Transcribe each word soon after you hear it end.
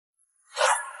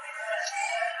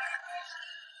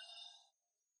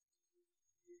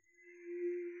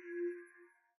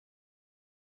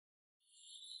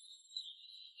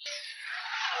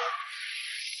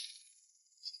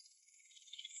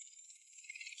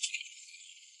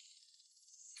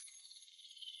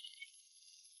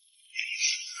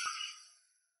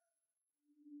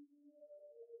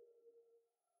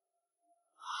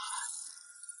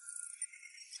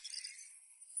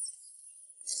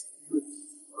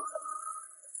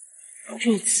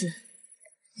这次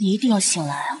你一定要醒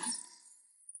来啊！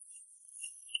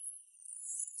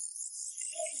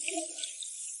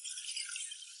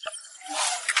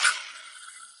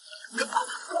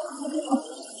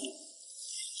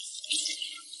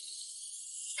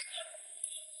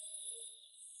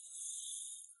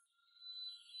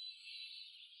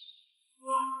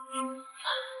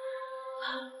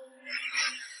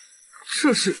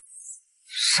这是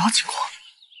啥情况？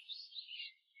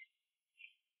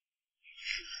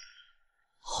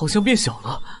好像变小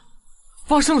了，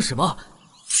发生了什么？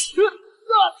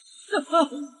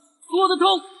我的头！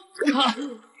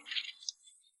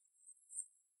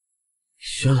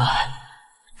原来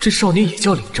这少年也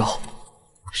叫林昭，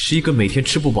是一个每天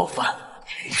吃不饱饭、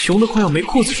穷得快要没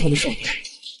裤子穿的少年。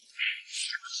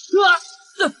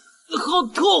好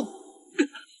痛！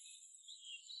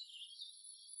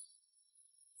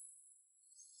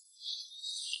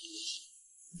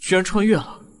居然穿越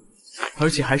了，而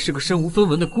且还是个身无分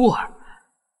文的孤儿。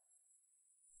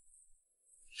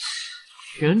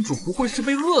原主不会是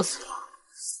被饿死了？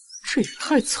这也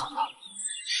太惨了！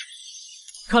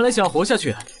看来想活下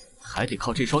去，还得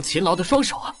靠这双勤劳的双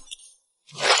手啊！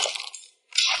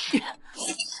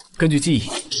根据记忆，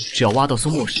只要挖到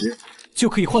松墨石，就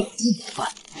可以换2顿饱饭。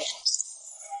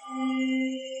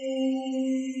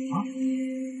啊，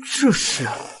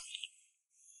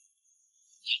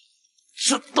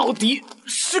这到底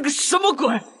是个什么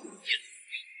鬼？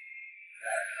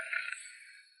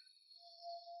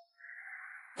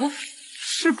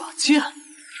是把剑，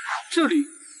这里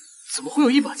怎么会有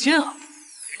一把剑啊？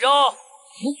林昭，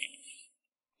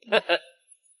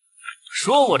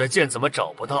说我的剑怎么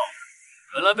找不到？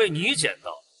原来被你捡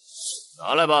到，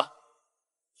拿来吧。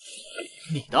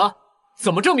你的？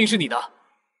怎么证明是你的？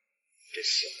这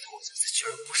小兔崽子居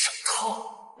然不上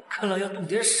套，看来要动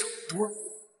点手段。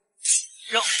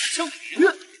让我证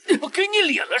明，我给你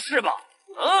脸了是吧？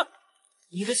啊！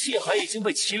你的气海已经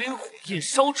被麒麟火印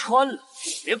烧穿了，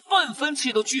连半分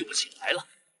气都聚不起来了。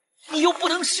你又不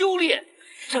能修炼，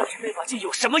这这把剑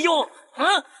有什么用？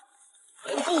啊！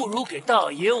还不如给大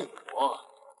爷我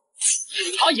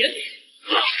插眼，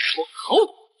我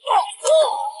头！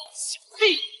小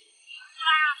弟，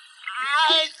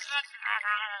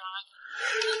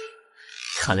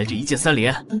看来这一键3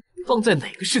连放在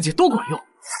哪个世界都管用。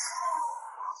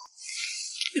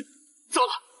糟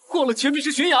了，过了前面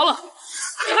是悬崖了！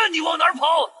看你往哪儿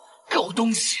跑，狗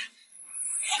东西！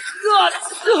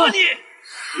你！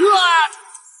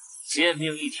贱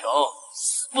命一条，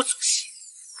死不足惜，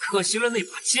可惜了那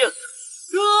把剑了。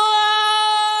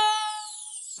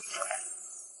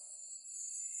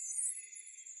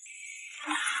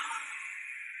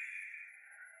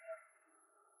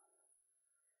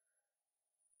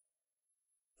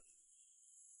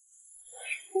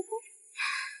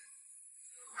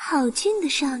好俊的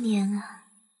少年啊！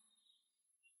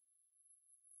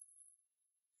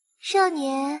少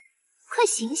年，快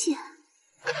醒醒！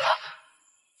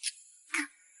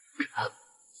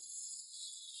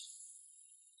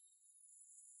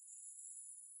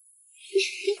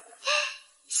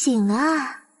醒了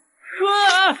啊！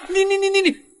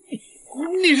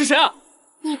你是谁啊？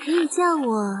你可以叫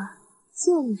我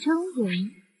剑中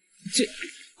人。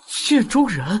剑中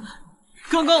人？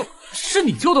刚刚是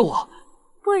你救的我？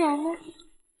不然呢？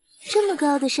这么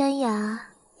高的山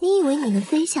崖，你以为你能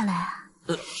飞下来啊？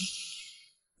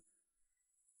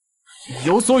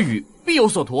有所语必有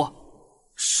所图，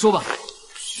说吧，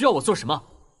需要我做什么？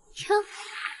哟，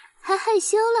还害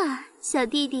羞了，小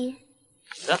弟弟。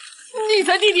你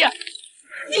才弟弟，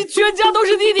你全家都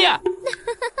是弟弟。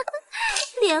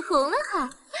脸红了还？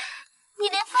你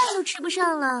连饭都吃不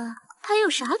上了，还有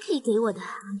啥可以给我的？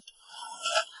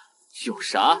有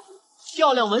啥？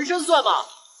漂亮纹身算吗？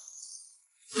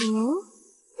哦，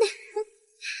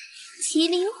麒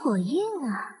麟火印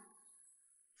啊！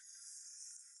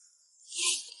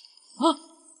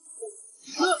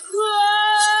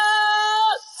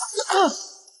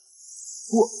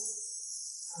我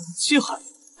气海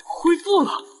恢复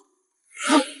了。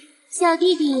小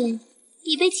弟弟，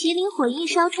你被麒麟火印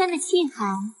烧穿的气海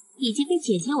已经被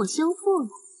姐姐我修复了。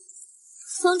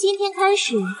从今天开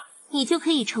始，你就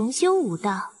可以重修武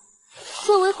道。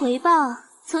作为回报，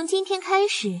从今天开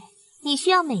始，你需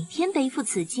要每天背负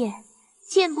此剑，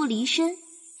剑不离身。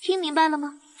听明白了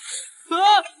吗？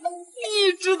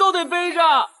一直都得背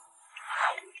上。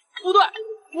不对，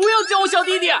不要叫我小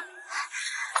弟弟。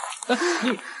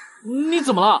你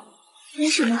怎么了？没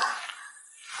什么，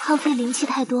耗费灵气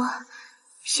太多，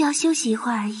需要休息一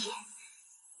会儿而已。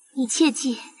你切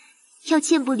记要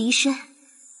剑不离身，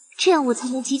这样我才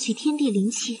能汲取天地灵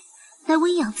气来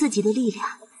温养自己的力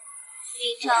量。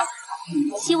林昭，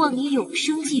希望你永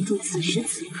生记住此时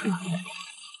此刻，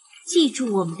记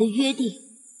住我们的约定。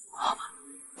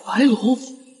白龙，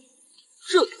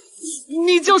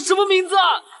你叫什么名字啊？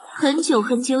很久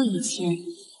很久以前，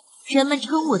人们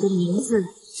称我的名字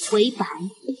为白，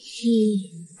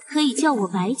你可以叫我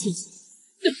白姐。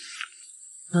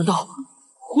难道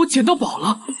我捡到宝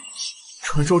了？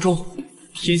传说中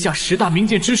天下10大名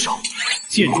剑之首，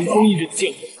剑中封印着的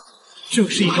剑物，正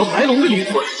是一条白龙的灵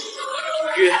魂，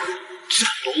曰斩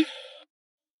龙。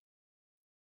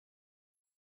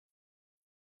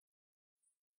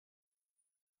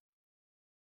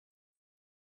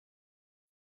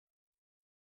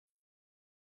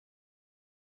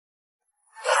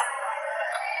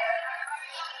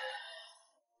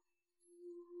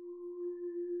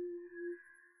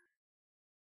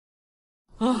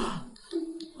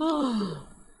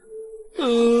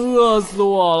饿死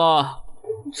我了！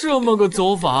这么个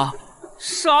走法，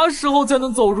啥时候才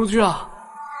能走出去啊？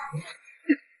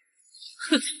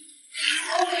哼，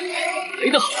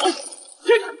来得好！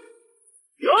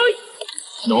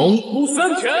农夫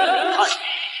三拳，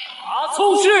大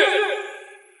凑势。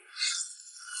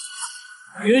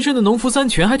原身的农夫三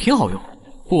拳还挺好用，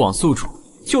不枉宿主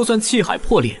就算气海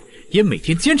破裂，也每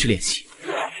天坚持练习。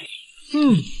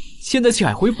现在气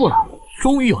海恢复了，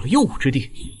终于有了用武之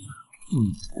地。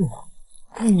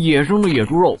野生的野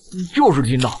猪肉就是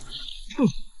筋道，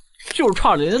就是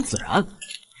差了点孜然。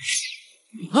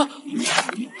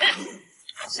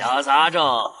小杂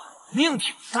种，命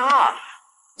挺大的，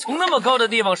从那么高的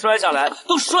地方摔下来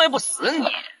都摔不死你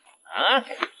啊！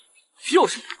就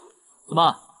是，怎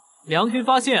么良心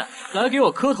发现，来给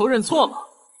我磕头认错吗？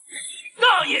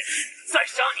大爷，再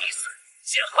杀你一次，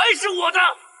剑还是我的。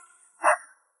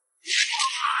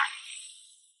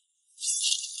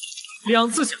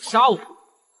2次想杀我，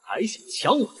还想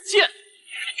抢我的剑，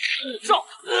不照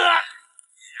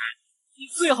你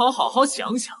最好好好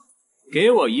想想，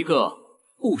给我一个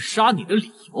不杀你的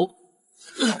理由。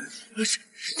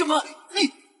什么？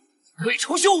你可以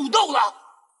重修武道了？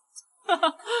哈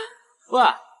哈，喂，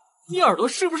你耳朵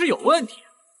是不是有问题？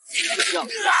让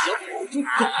你想保住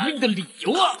狗命的理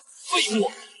由啊！废物！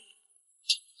在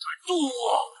渡我！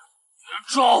元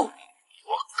昭，我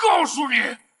告诉你，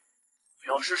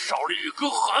要是少了一根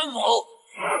汗毛，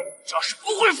这是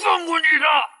不会放过你的。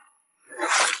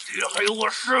爹还有我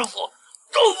师傅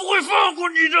都不会放过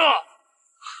你的。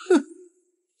哼，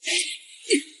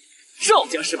赵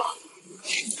家是吧？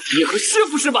爹和师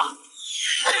傅是吧？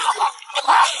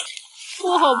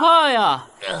我好怕呀！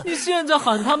你现在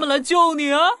喊他们来救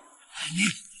你啊！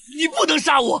你不能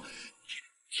杀我！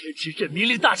天池镇明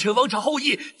令大陈王朝后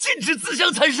裔禁止自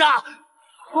相残杀。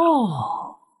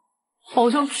哦，好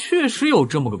像确实有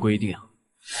这么个规定。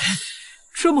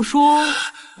这么说，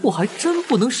我还真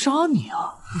不能杀你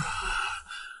啊！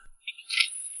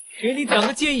给你讲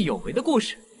个见义勇为的故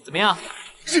事，怎么样？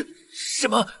什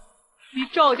么？你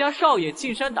赵家少爷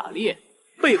进山打猎，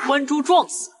被獾猪撞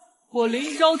死。我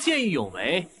林昭见义勇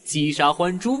为，击杀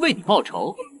獾猪为你报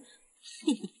仇。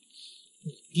你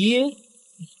爹，你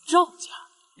赵家，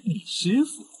你师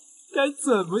傅，该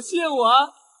怎么谢我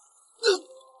啊？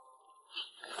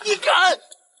你敢？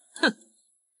哼，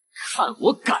看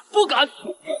我敢不敢！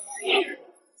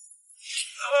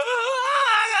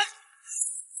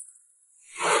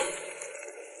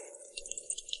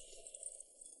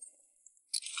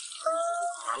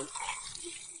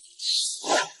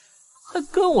还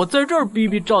跟我在这儿逼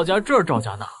逼赵家这儿赵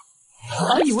家那，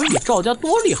还以为你赵家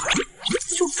多厉害，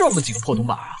就这么几个破铜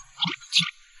板啊！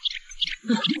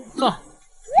算了，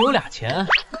有俩钱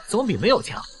总比没有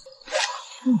强。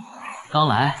刚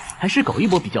来还是狗一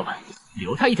波比较稳，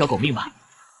留他一条狗命吧。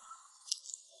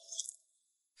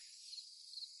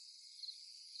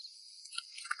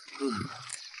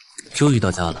终于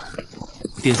到家了，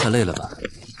殿下累了吧？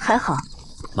还好，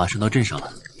马上到镇上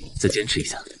了，再坚持一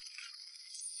下。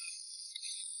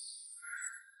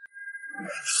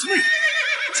什么人？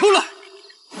出来！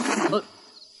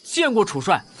见过楚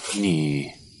帅。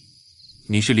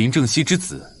你是林正熙之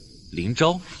子林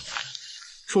昭？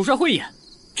楚帅慧眼，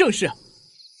正是。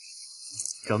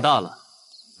长大了，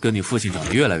跟你父亲长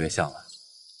得越来越像了。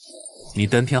你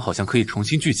丹田好像可以重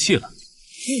新聚气了。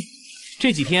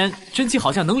这几天真气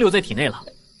好像能留在体内了。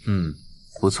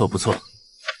不错不错。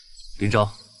林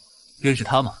昭，认识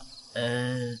他吗？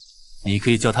你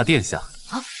可以叫他殿下。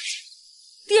啊，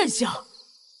殿下！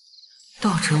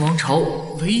大陈王朝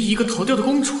唯一一个逃掉的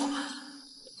公主，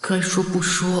该说不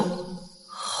说，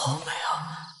好美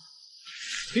啊！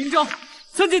林昭，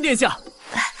参见殿下。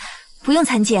不用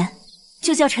参见，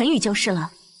就叫陈宇就是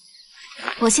了。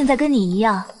我现在跟你一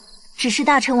样，只是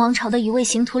大陈王朝的一位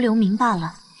刑徒流民罢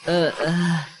了。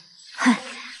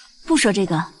不说这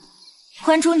个，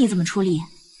欢珠你怎么处理？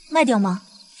卖掉吗？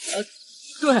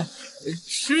对，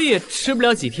吃也吃不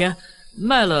了几天，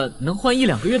卖了能换1、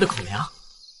2个月的口粮。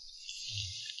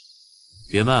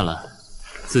别卖了，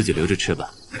自己留着吃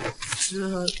吧。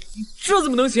这怎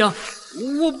么能行？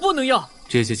我不能要。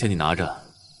这些钱你拿着，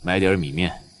买点米面。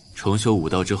重修武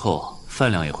道之后，饭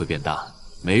量也会变大，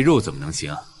没肉怎么能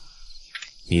行？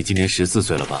你今年14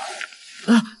岁了吧？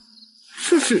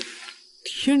这是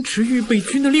天池预备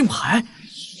军的令牌。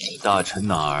大臣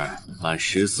哪儿满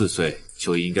14岁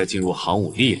就应该进入行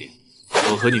伍历练。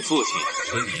我和你父亲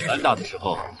趁你胆大的时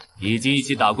候，已经一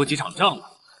起打过几场仗了。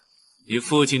你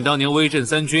父亲当年威震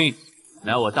3军，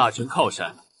乃我大权靠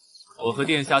山。我和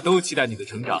殿下都期待你的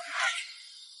成长，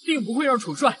定不会让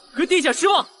楚帅和殿下失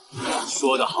望。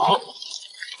说得好，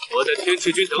我在天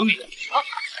池军等你。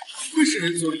会是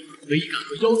人族里唯一敢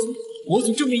和妖族、魔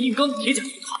族正面硬刚的铁甲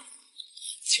军团，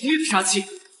强烈的杀气。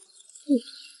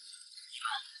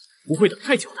不会等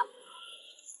太久的。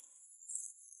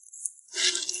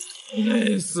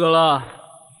累死了，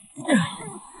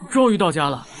终于到家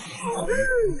了。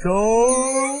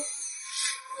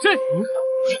这。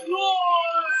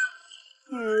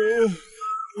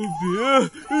别，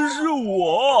是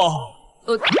我。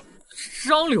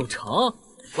张柳成，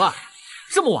喂，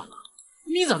这么晚了，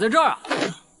你咋在这儿啊？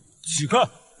起开，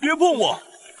别碰我，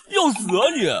要死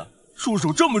啊你！出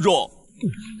手这么重，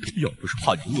要不是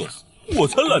怕你饿死，我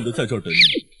才懒得在这儿等你。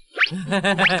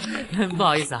不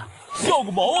好意思啊。笑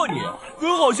个毛啊你，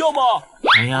很好笑吗？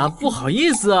哎呀，不好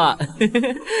意思啊。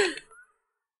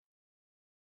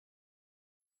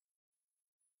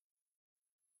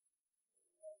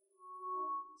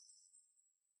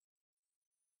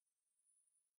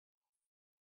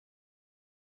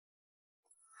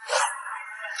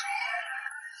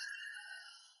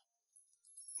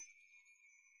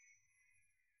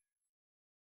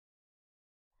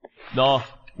那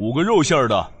5个肉馅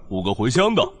的，5个茴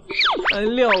香的。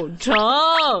柳成，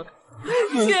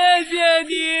谢谢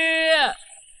你。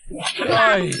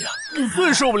哎呀，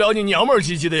最受不了你娘们儿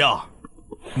唧唧的样。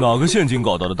哪个陷阱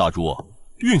搞到的大猪？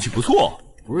运气不错。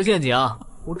不是陷阱，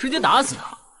我直接打死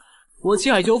他。我七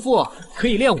海修复可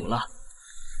以练武了。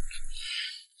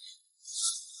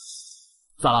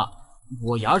咋了？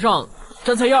我牙上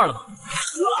沾菜叶了吗？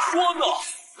说呢，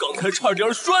刚才差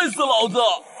点摔死老子。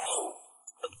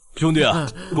兄弟，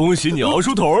恭喜你熬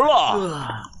出头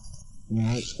了。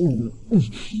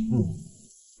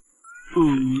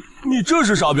你这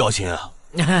是啥表情啊？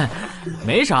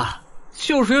没啥，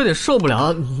就是有点受不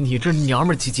了你这娘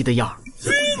们唧唧的样。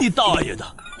你大爷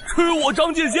的，吃我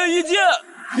张剑仙一剑！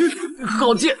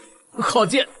好剑，好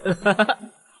剑。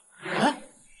哎，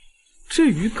这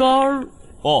鱼竿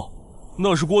哦，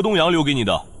那是郭东阳留给你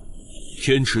的。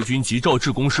天池军急召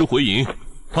智公师回营，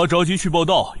他着急去报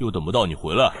道，又等不到你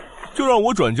回来，就让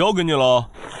我转交给你了。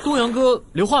东阳哥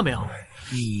留话没有？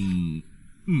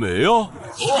没啊，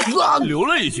留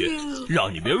了一句，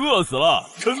让你别饿死了，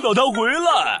撑到他回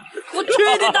来。我去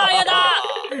你大爷的！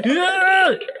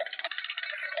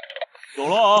走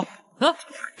了啊！啊，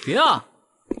别啊，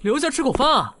留下吃口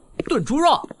饭啊，炖猪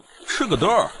肉。吃个嘚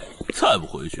儿，再不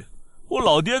回去，我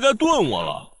老爹该炖我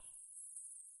了。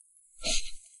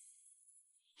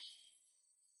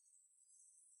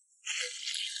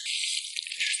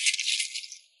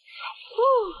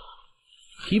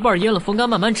一半腌了风干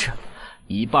慢慢吃，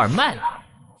一半卖了。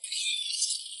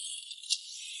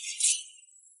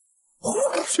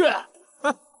我去，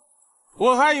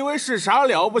我还以为是啥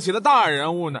了不起的大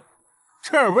人物呢，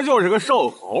这不就是个瘦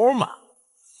猴吗？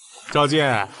赵进，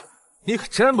你可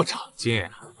真不长进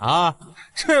啊！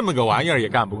这么个玩意儿也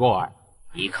干不过呀！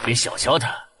你可别小瞧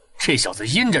他，这小子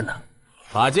阴着呢。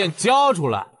把剑交出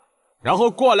来，然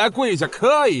后过来跪下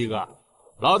磕一个，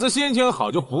老子心情好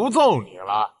就不揍你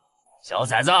了。小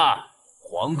崽子，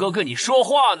黄哥跟你说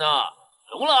话呢，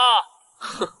聋了啊？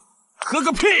哼，喝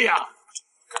个屁呀！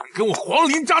敢跟我黄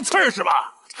林扎刺儿是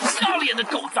吧？下脸的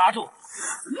狗杂种，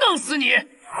弄死你！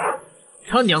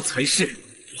他娘才是狗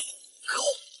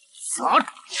杂种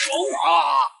啊！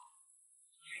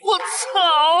我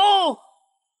操！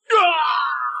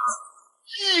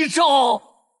一招，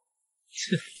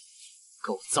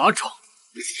狗杂种，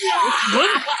滚！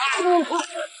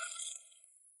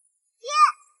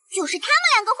就是他们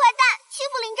2个坏蛋欺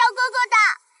负林昭哥哥的。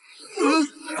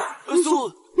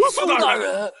苏大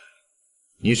人，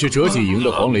你是折戟营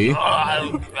的黄林？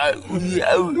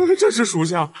这是属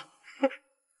下。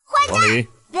黄林，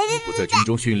你不在军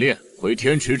中训练，回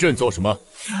天池镇做什么？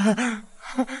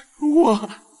我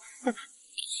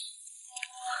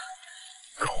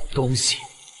狗东西，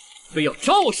非要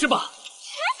抓我是吧？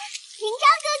林昭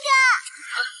哥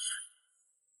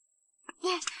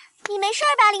哥，事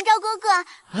吧，林昭哥哥？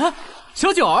啊，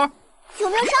小九儿，有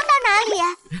没有伤到哪里？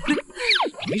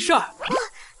没事儿。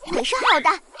腿是好的，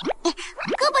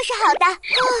胳膊是好的，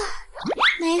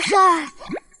没事儿，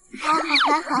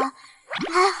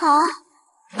还好。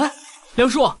哎，梁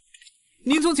叔，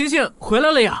您从前线回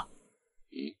来了呀？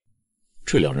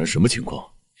这两人什么情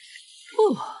况？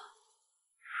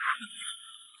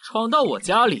闯到我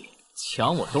家里，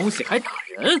抢我东西还打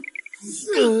人。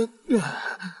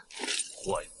坏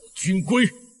我军规，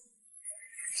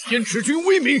天池军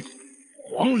威名，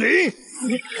皇陵！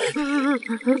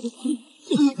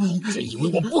真以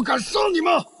为我不敢伤你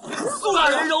吗？苏大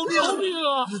人饶命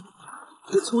啊！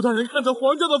邱大人看在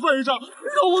皇家的份上，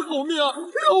让我狗命啊！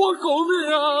让我狗命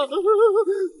啊！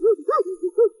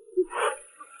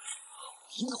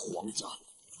听皇家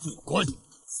副官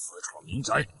私闯民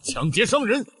宅，抢劫伤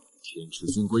人，天池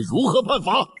军规如何判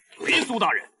罚？回苏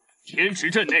大人，天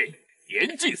池镇内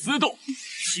严禁私斗，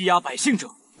欺压百姓者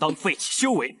当废其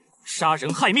修为，杀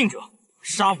人害命者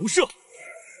杀无赦。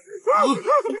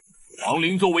王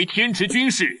陵作为天池军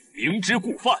士，明知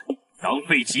故犯，当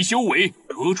废其修为，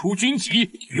革除军籍，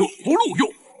永不录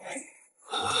用。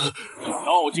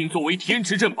赵进作为天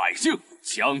池镇百姓，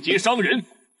抢劫伤人，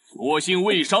所幸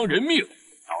未伤人命，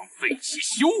当废其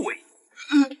修为。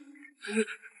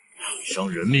伤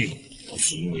人命，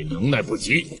是因为能耐不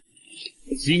及，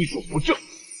心术不正，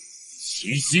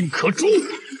其心可诛。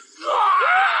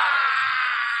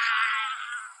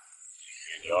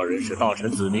你二人是大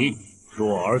臣子民，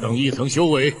若尔等一层修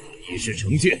为，以示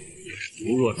惩戒。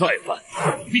如若再犯，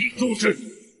必诛之。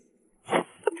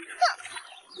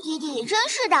弟弟真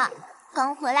是的，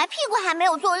刚回来屁股还没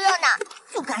有坐热呢，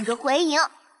就赶着回营，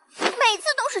每次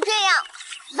都是这样，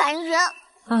烦人。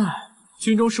唉，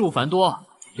军中事务繁多，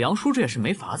梁叔这也是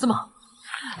没法子嘛。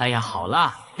哎呀，好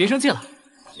啦，别生气了，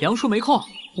梁叔没空，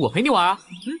我陪你玩啊。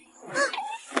对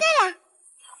了，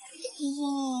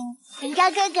林昭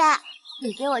哥哥，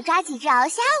你给我抓几只鳌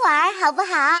虾玩好不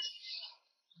好？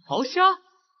鳌虾。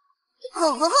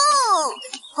吼吼吼！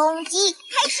攻击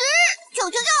开始！救！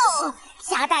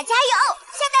虾大加油！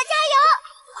虾大加油！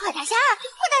快打虾儿！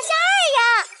快打虾儿呀！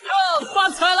发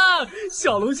财了！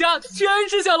小龙虾，全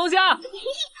是小龙虾！林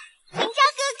昭哥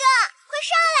哥，快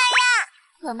上来呀！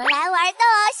我们来玩斗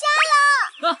鳌虾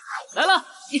了！来了！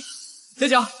小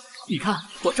九，你看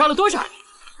我抓了多少？啊，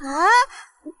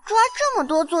抓这么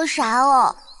多做啥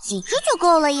哦？几只就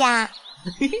够了呀？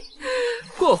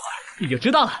过会儿你就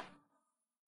知道了。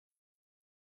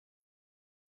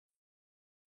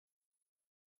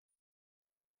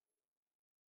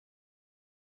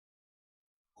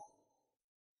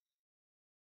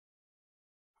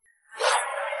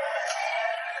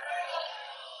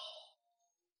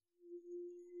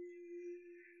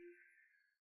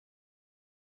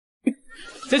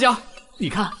小九，你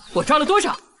看我抓了多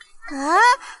少？啊，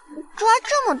抓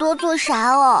这么多做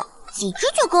啥哦？几只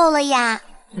就够了呀？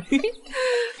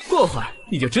过会儿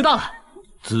你就知道了。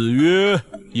子曰：“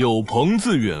有朋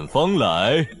自远方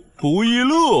来，不亦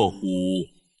乐乎？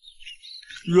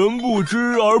人不知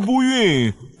而不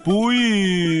愠，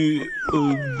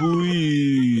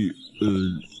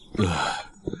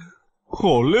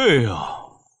好累啊！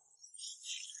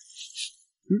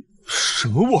什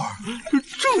么味儿？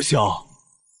这么香！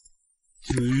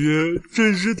子曰，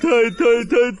真是太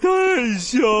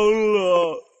香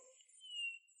了。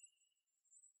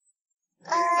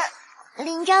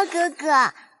林昭哥哥，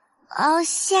鳌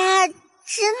虾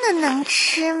真的能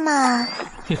吃吗？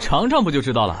你尝尝不就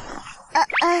知道了。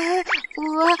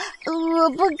我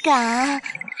不敢。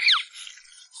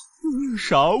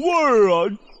啥味儿啊？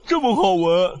这么好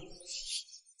闻？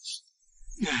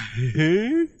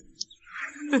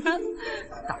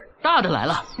大的来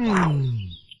了。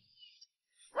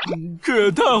这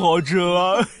也太好吃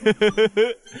了！啊，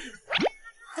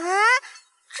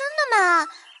真的吗？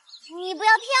你不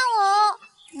要骗我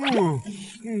哦！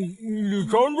你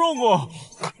尝尝啊，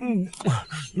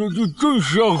那就真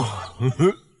香。喂，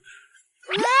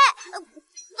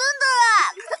真的啊，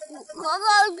很好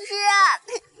吃，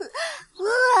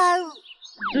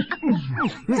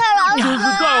真是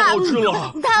太好吃了，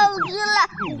太好吃了！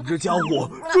你这家伙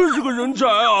真是个人才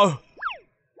啊！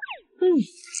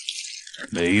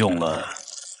没用了，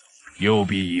右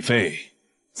臂已废，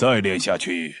再练下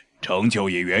去，成就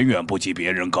也远远不及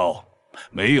别人高，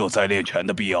没有再练拳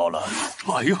的必要了。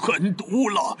太狠毒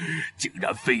了，竟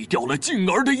然废掉了静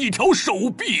儿的一条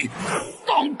手臂，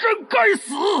当真该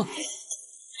死！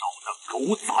找那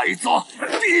狗崽子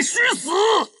必须死！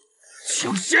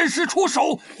请仙师出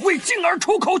手，为静儿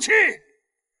出口气。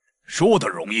说的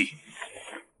容易，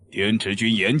天池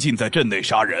军严禁在镇内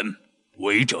杀人，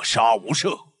违者杀无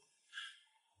赦。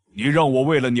你让我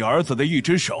为了你儿子的一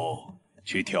只手，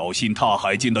去挑衅踏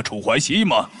海境的楚怀西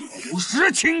吗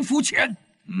50轻浮钱。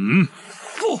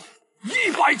不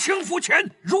，100轻浮钱，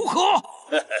如何？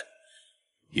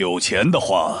有钱的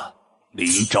话，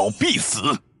林昭必死。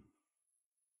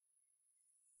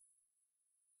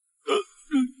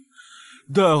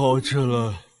太好吃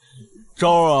了，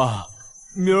昭啊，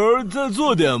明儿再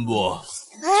做点不？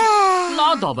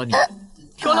拉倒吧你，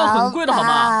调料很贵的好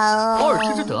吗？偶尔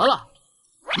吃吃得了。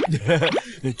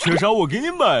缺啥我给你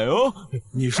买哦。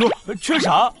你说缺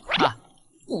啥？啊，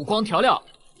不光调料，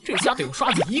这虾得用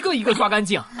刷子一个一个刷干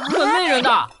净，很累人的。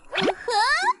耶！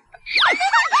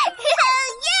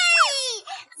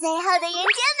最后的人间美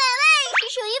味是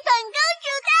属于本公主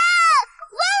的！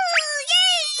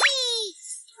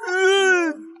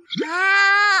哇耶！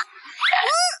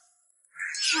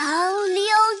长柳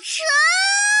车，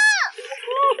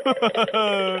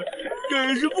给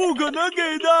是不可能给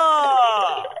的。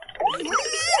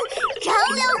长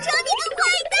柳车，你个坏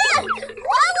蛋，还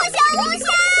我小龙虾！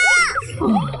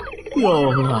又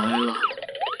来了。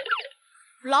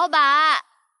老板，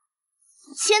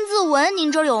签字文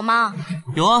您这儿有吗？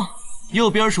有啊，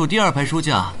右边数第2排书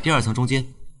架，第2层中间。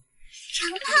长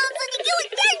胖子，你给我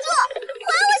站住！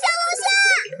还我小龙虾！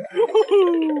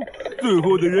最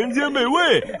后的人间美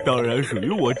味当然属于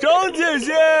我张剑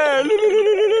仙。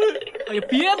哎呀，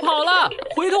别跑了，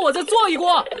回头我再做一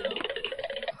锅。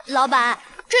老板，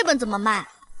这本怎么卖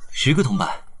？10个铜板。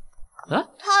啊，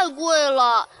太贵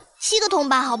了，7个铜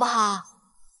板好不好？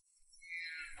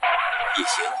也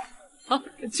行。啊，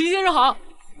秦先生好。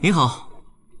您好。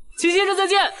秦先生再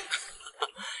见。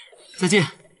再见。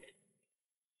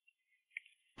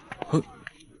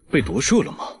被夺舍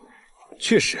了吗？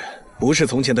确实不是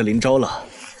从前的林昭了。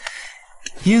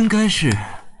应该是。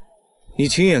你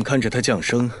亲眼看着他降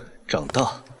生长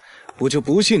大，我就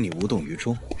不信你无动于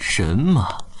衷。神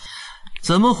嘛，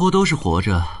怎么活都是活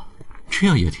着，这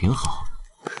样也挺好。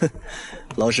哼，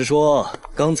老实说，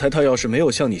刚才他要是没有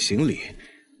向你行礼，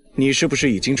你是不是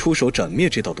已经出手斩灭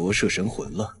这道夺舍神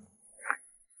魂了？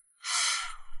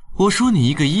我说你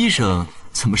一个医生，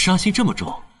怎么杀心这么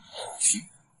重？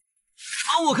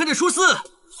帮我看着书四。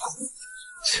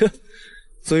切，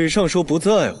嘴上说不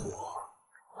在乎，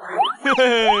嘿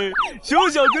嘿，休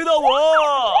想追到我！好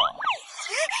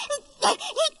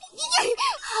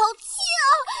气哦！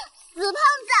死胖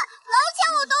子，老抢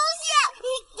我东西！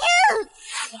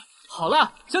好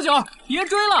了，小九，别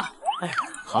追了。哎，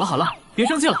好了好了，别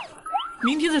生气了，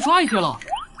明天再抓一些喽。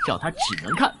叫他只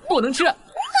能看不能吃。可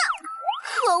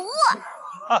恶！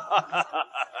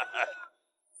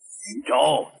林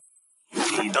昭，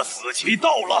你的死期到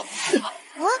了。什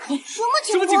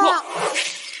么情况？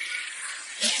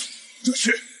这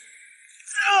是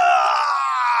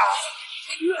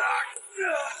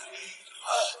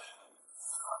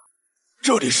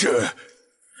这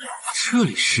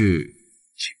里是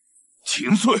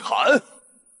秦岁寒，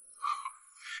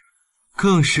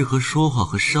更适合说话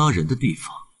和杀人的地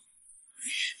方。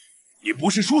你不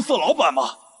是书肆老板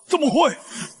吗？怎么会？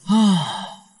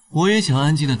我也想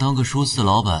安静的当个书肆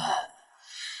老板，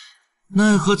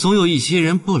奈何总有一些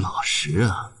人不老实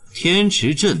啊！天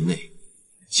池镇内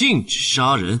禁止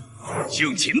杀人，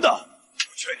姓秦的，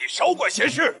劝你少管闲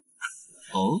事。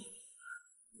哦，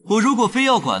我如果非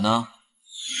要管呢？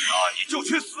那你就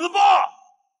去死吧！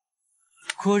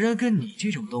果然跟你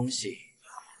这种东西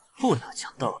不哪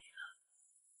讲道理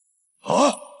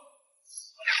啊！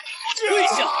跪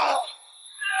下！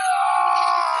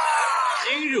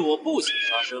今日我不想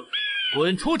杀生，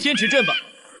滚出天池镇吧！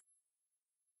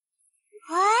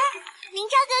喂，林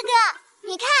昭哥哥，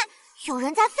你看，有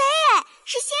人在飞哎，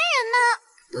是仙人吗？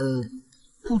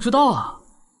不知道啊，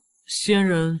仙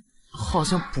人好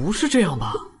像不是这样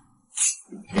吧？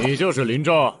你就是林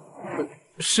昭？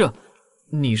是，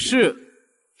你是？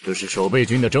这是守备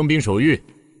军的征兵手谕，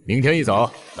明天一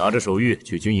早拿着手谕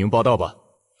去军营报道吧。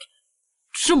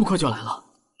这么快就来了？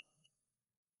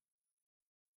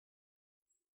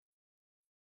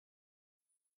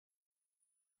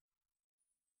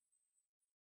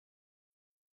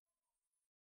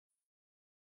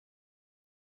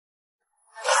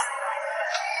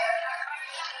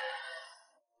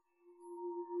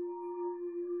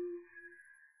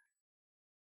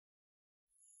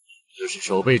这是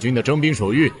守备军的征兵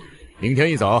手谕，明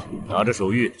天一早拿着手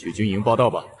谕去军营报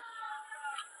道吧。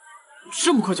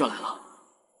这么快就来了？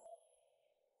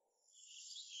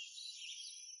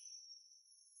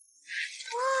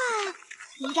哇，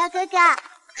林昭哥哥，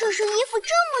这身衣服这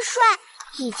么帅，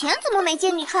以前怎么没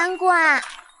见你穿过啊？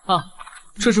啊，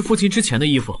这是父亲之前的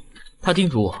衣服，他叮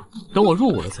嘱我，等我入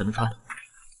伍了才能穿。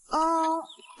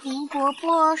林伯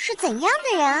伯是怎样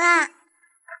的人啊？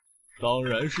当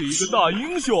然是一个大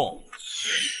英雄。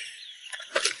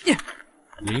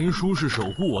林殊是守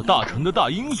护我大城的大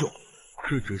英雄，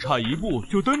是只差一步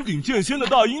就登顶剑仙的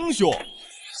大英雄。哦，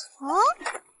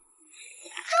这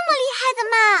么厉害的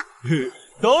吗？嘿，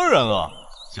当然啊，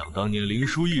想当年林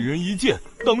殊一人一剑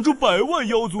挡住100万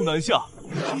妖族南下，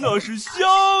那是香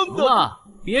的。妈，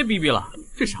别逼逼了，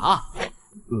这啥？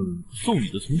送你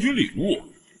的从军礼物。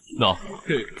那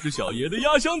这是小爷的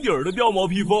压箱底儿的貂毛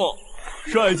披风，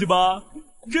帅气吧？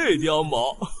这貂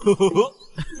毛，呵呵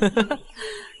呵，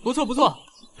不错不错，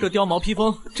这貂毛披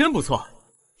风真不错。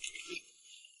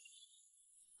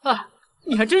啊，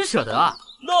你还真舍得啊？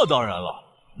那当然了，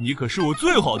你可是我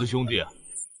最好的兄弟。哎，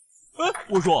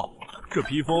我说，这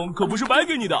披风可不是白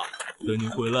给你的，等你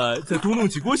回来再多弄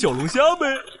几锅小龙虾呗。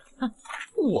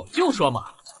我就说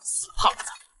嘛，死胖子，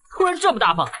突然这么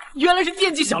大方，原来是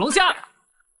惦记小龙虾。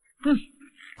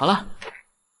好了，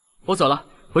我走了，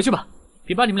回去吧，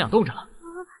别把你们俩冻着了。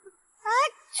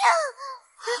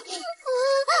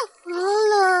好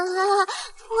冷啊，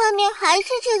外面还是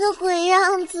这个鬼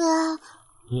样子。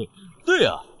对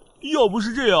呀，要不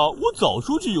是这样，我早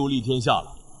出去游历天下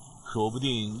了，说不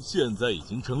定现在已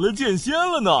经成了剑仙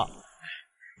了呢。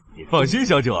你放心，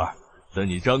小九儿，等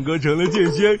你张哥成了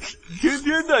剑仙，天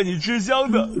天带你吃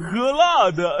香的喝辣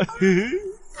的。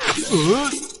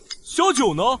小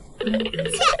九呢？切，死胖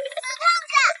子，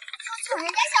说抢人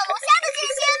家小龙虾的剑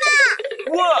仙呢！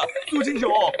喂，苏金九，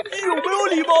你有没有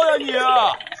礼貌呀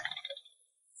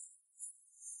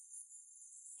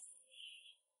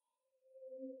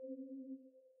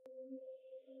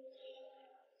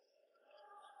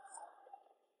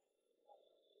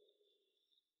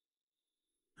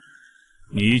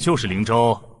你？你就是林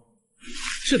昭？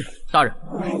是的，大人。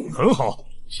很好，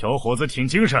小伙子挺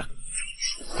精神。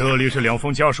这里是2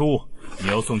封家书，你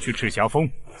要送去赤霞峰，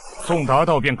送达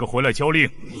到便可回来交令。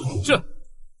是。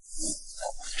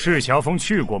赤霞峰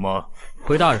去过吗？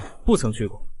回大人，不曾去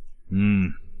过。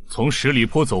从十里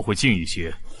坡走会近一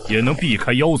些，也能避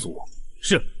开妖族。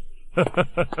是。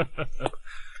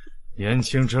年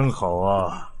轻真好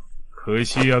啊，可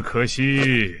惜呀，可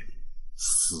惜，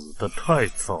死得太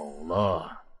早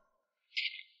了。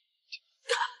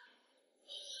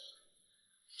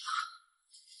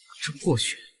这过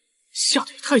雪下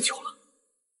得也太久了。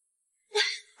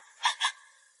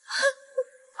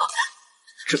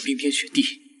这冰天雪地，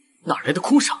哪来的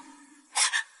哭声？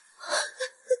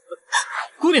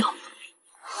姑娘，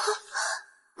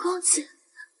公子，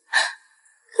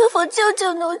可否救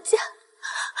救奴家？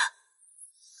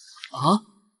啊！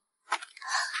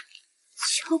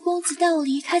求公子带我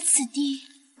离开此地，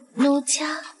奴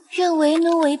家愿为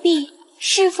奴为婢，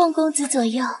侍奉公子左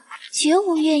右，绝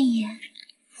无怨言。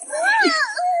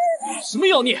什么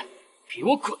妖孽，给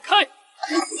我滚开！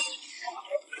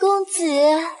公子，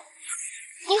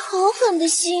你好狠的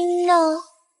心呢！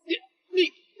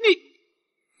你，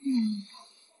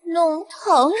弄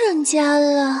疼人家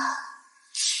了。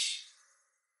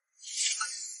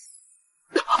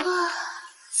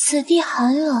此地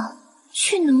寒冷，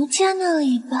去奴家那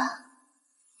里吧，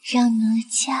让奴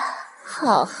家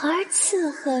好好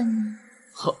伺候你。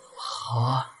好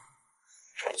啊。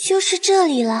就是这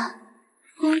里了，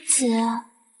公子，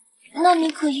那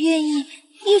你可愿意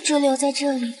一直留在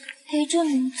这里陪着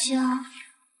奴家？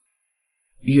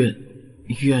愿意。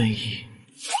愿你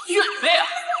妹啊！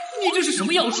你这是什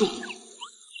么妖术？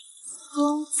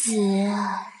公子，你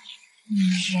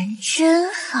人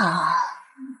真好。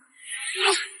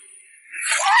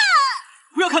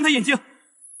不要看他眼睛！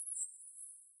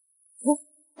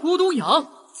咕咚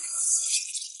痒！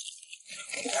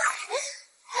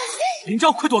林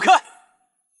昭，快躲开！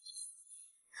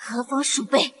何方鼠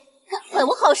辈，敢坏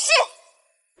我好事！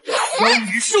妖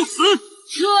女受死！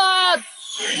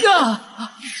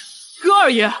哥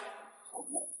二爷！我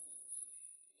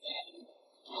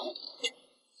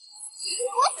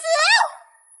死！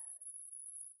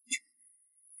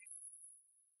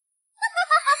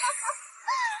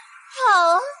好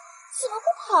啊，怎么不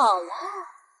跑了？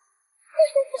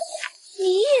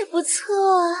你也不错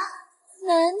啊，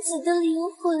男子的灵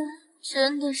魂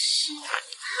真的是太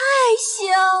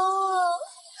香了。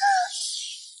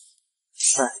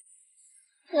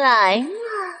来嘛，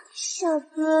小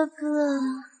哥哥。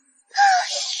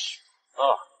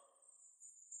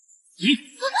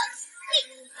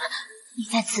你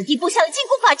在此地布下了禁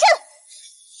锢法阵，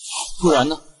不然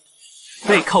呢？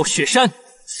背靠雪山，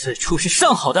此处是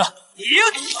上好的来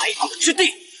往之地。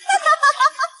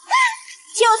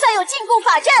就算有禁锢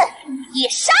法阵，也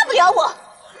杀不了我。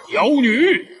妖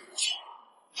女，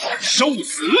受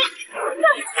死！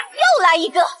又来一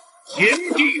个！天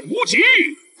地无极，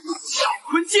乾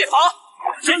坤戒法，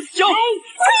真香！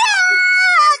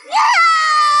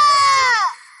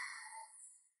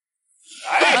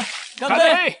来，干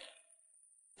杯！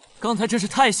刚才真是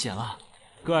太险了，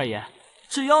葛二爷，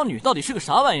这妖女到底是个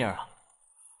啥玩意儿啊？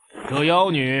这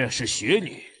妖女是雪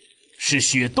女，是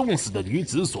雪冻死的女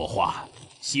子所化，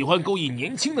喜欢勾引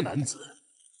年轻的男子。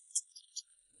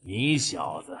你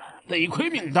小子得亏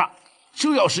命大，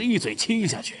这要是一嘴亲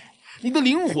下去，你的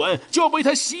灵魂就要被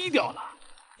他吸掉了。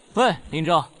喂，林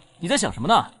昭，你在想什么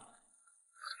呢？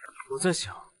我在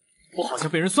想，我好像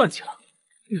被人算计了。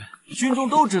军中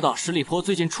都知道十里坡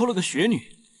最近出了个雪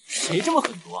女，谁这么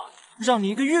狠毒啊？让你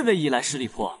一个越位役来十里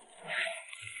坡？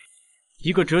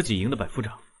一个折戟营的百夫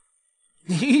长。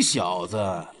你小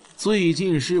子最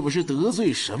近是不是得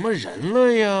罪什么人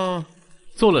了呀？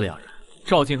揍了2人，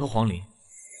赵健和黄林。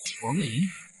黄林？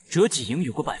折戟营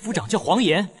有个百夫长叫黄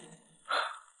岩。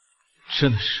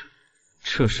真的是，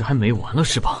这事还没完了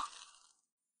是吧？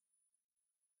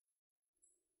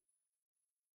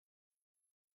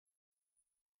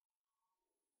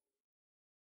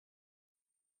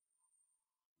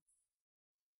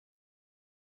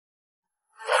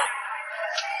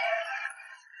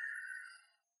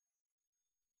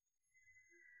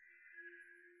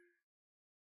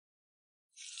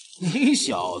你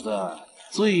小子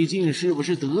最近是不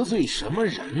是得罪什么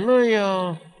人了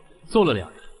呀？揍了2人，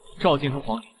赵健和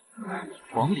黄林。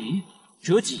黄林？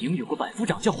折戟营有个百夫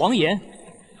长叫黄岩。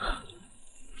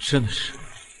真的是，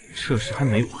这事还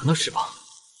没完了是吧？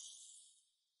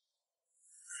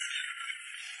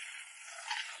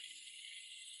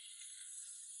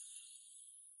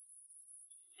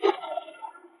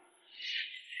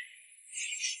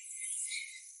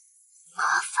麻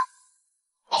烦。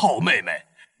好妹妹，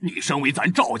你身为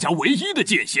咱赵家唯一的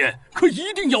剑仙，可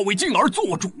一定要为静儿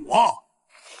做主啊！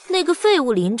那个废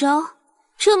物林昭，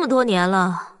这么多年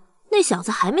了，那小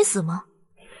子还没死吗？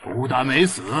不但没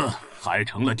死，还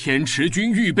成了天池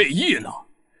军预备役了。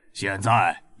现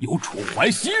在有楚怀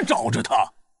熙罩着他。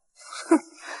哼，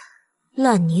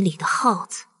烂泥里的耗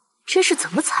子，真是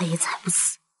怎么踩也踩不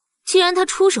死。既然他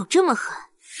出手这么狠，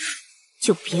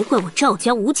就别怪我赵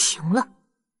家无情了。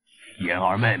妍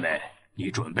儿妹妹，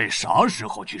你准备啥时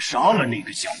候去杀了那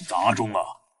个小杂种啊？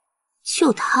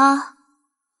就他，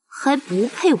还不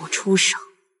配我出手。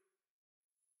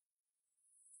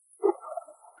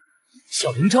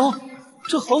小林昭，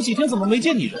这好几天怎么没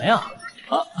见你人呀？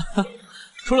啊，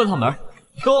出了趟门。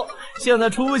哟，现在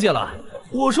出息了。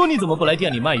我说你怎么不来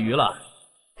店里卖鱼了？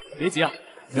别急啊，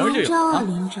明儿就有。林昭啊，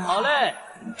林昭。好嘞。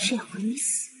这回你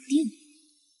死定了。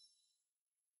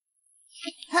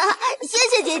谢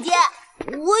谢姐姐，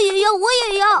我也要，我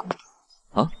也要。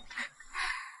啊，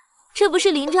这不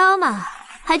是林昭吗？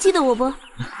还记得我不？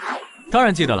当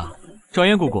然记得了。赵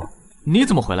嫣姑姑，你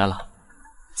怎么回来了？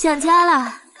想家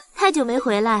了，太久没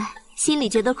回来，心里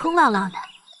觉得空落落的。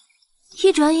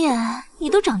一转眼，你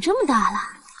都长这么大了。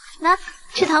拿，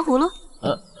吃糖葫芦。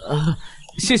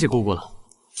谢谢姑姑了。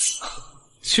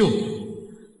就你，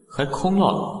还空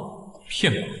落落，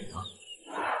骗鬼呢！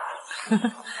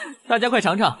大家快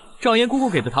尝尝赵嫣姑姑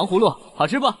给的糖葫芦，好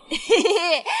吃不？嘿嘿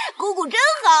嘿，姑姑真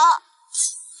好。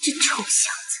这臭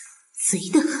小子，贼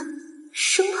得很，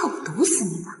生怕我毒死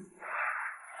你吗？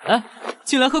哎，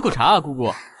进来喝口茶啊，姑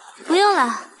姑。不用了，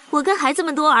我跟孩子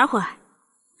们多玩会儿。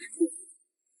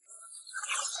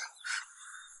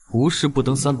无事不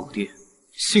登三宝殿，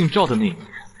姓赵的那个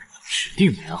人指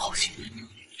定没安好心。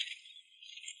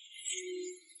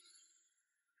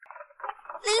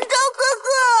林昭哥哥，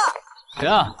谁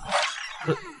啊？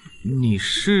你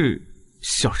是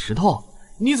小石头？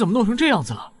你怎么弄成这样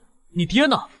子了？你爹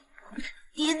呢？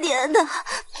爹的，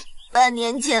半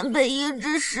年前被一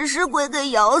只食尸鬼给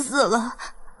咬死了。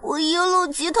我一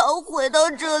路乞讨回到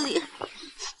这里，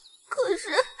可是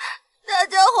大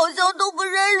家好像都不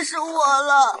认识我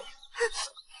了。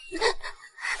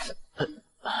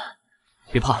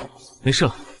别怕，没事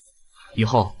了。以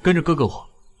后跟着哥哥我，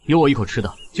有我一口吃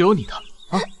的，就有你的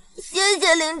啊！谢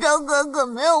谢林昭哥哥，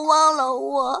没有忘了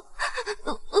我。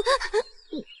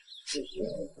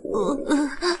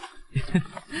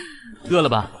饿了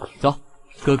吧？走，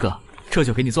哥哥这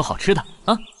就给你做好吃的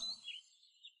啊！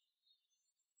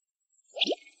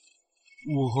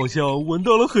我好像闻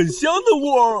到了很香的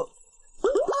味儿。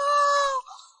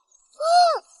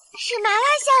是麻辣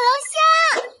小龙虾。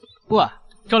喂，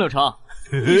张柳成，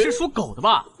你是属狗的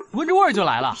吧？闻着味儿就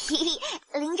来了。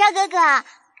林昭哥哥，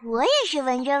我也是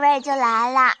闻着味儿就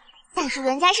来了，但是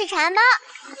人家是馋猫。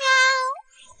喵。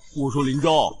我说林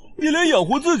昭，你连养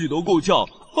活自己都够呛，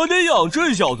还得养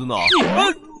这小子呢。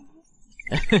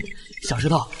小石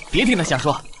头，别听他瞎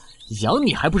说，养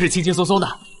你还不是轻轻松松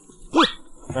的。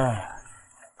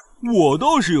我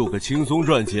倒是有个轻松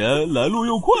赚钱、来路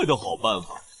又快的好办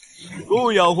法，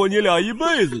够养活你俩一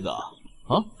辈子的。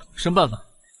啊，什么办法？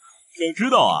想知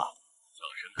道啊？讲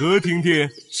声歌听听。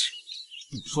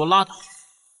你说拉倒。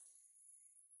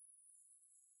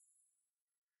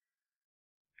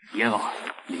爷啊，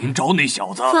林昭那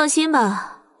小子……放心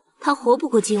吧，他活不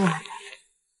过今晚的。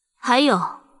还有，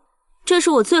这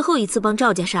是我最后一次帮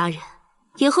赵家杀人，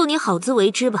以后你好自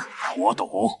为之吧。我懂，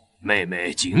妹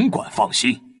妹尽管放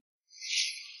心。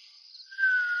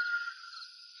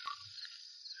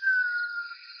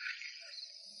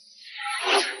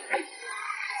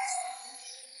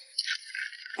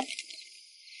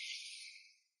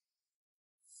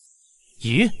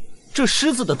咦，这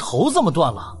狮子的头怎么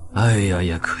断了？哎呀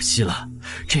呀，可惜了，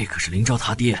这可是林昭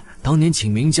他爹当年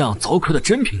请名将凿刻的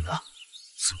珍品呢。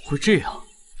怎么会这样？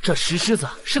这石狮子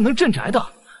是能镇宅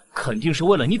的，肯定是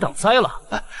为了你挡灾了。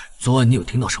哎，昨晚你有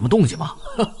听到什么动静吗？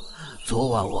哼，昨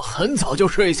晚我很早就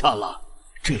睡下了，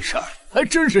这事儿还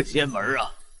真是邪门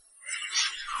啊！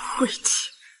晦气，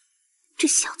这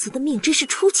小子的命真是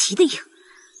出奇的硬，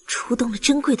出动了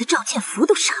珍贵的召剑符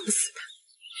都杀不死他。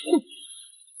哼！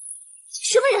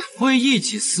什么人为一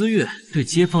己私欲对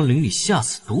街坊邻里下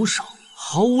此毒手，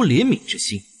毫无怜悯之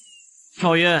心？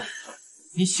赵嫣，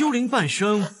你修灵半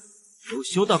生，都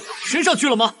修到狗身上去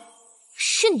了吗？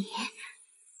是你，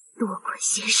多管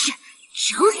闲事，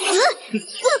找死！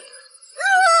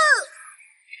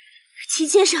齐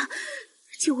先生，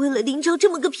就为了林昭这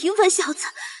么个平凡小子，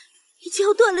你就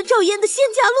要断了赵嫣的仙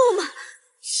家路吗？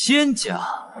仙家？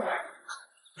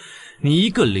你一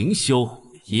个灵修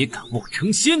也敢妄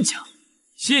称仙家？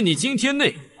限你今天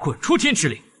内滚出天池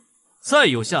岭，再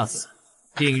有下次，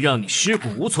定让你尸骨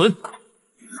无存。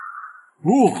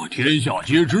天下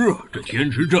皆知，这天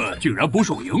池镇竟然不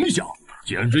受影响，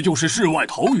简直就是世外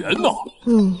桃源呐！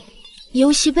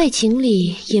游戏背景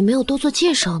里也没有多做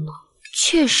介绍呢，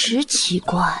确实奇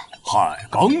怪。嗨，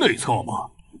刚内测嘛，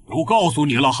都告诉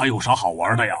你了，还有啥好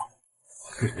玩的呀？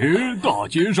嘿，大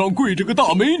街上跪着个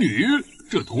大美女，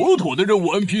这妥妥的任务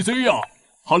NPC 呀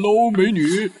！Hello， 美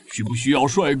女，需不需要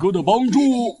帅哥的帮助？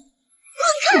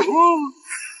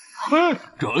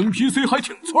这 NPC 还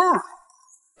挺刺儿。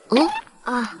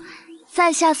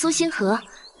在下苏星河，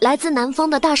来自南方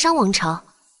的大商王朝。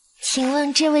请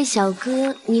问这位小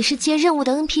哥，你是接任务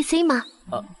的 NPC 吗？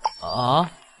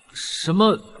什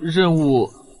么任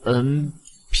务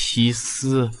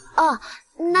NPC？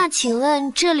那请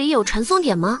问这里有传送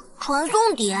点吗？传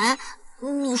送点？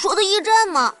你说的驿站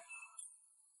吗？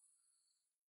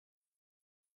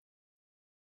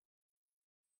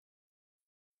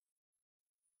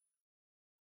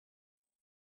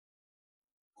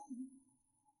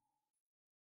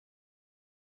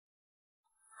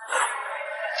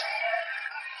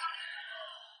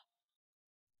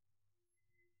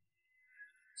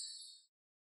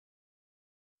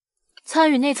参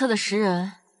与内测的10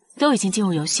人都已经进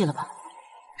入游戏了吧？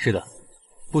是的，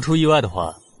不出意外的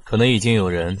话，可能已经有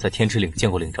人在天池岭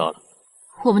见过林昭了。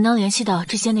我们能联系到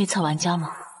这些内测玩家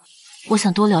吗？我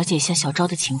想多了解一下小昭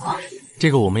的情况。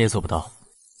这个我们也做不到，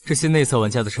这些内测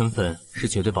玩家的身份是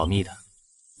绝对保密的，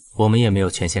我们也没有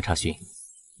权限查询。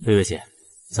月月姐，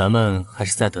咱们还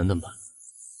是再等等吧。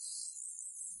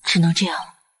只能这样。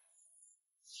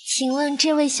请问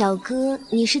这位小哥，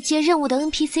你是接任务的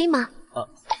NPC 吗？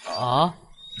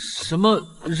什么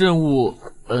任务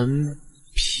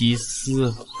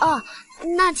NPC？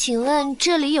那请问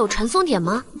这里有传送点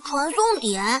吗？传送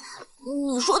点？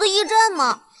你说的驿站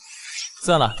吗？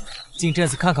算了，进镇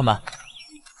子看看吧。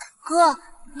哥，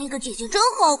那个姐姐真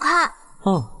好看。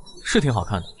是挺好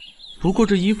看的，不过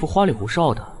这衣服花里胡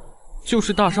哨的，就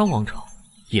是大商王朝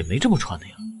也没这么穿的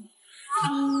呀。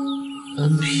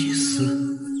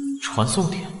NPC 传送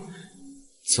点，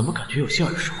怎么感觉有些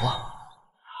耳熟啊？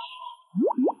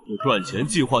赚钱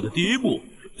计划的第一步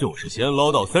就是先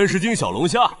捞到30斤小龙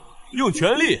虾，用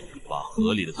全力把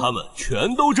河里的它们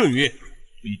全都震晕，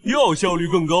比钓效率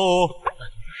更高哦。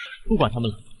不管他们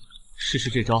了，试试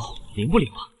这招灵不灵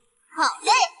啊？好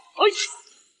嘞！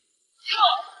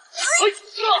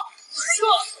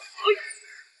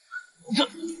这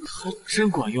还真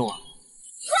管用啊！大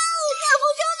风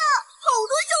车呢？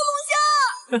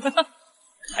好多小龙虾！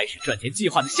开始赚钱计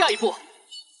划的下一步。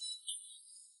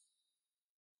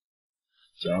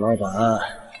贾老板，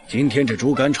今天这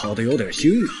猪肝炒的有点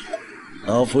腥啊！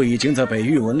老夫已经在北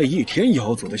域闻了1天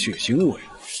妖族的血腥味，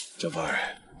这味儿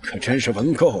可真是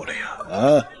闻够了呀！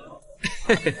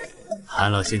嘿嘿，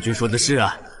韩老仙君说的是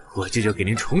啊，我这就给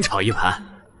您重炒一盘。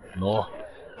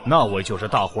那位就是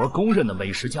大伙儿公认的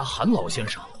美食家韩老先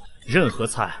生，任何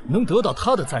菜能得到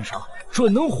他的赞赏，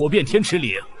准能火遍天池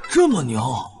岭。这么牛？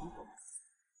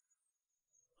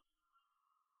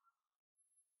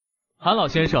韩老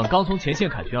先生刚从前线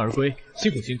凯旋而归，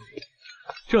辛苦辛苦。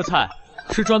这菜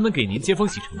是专门给您接风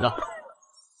洗尘的。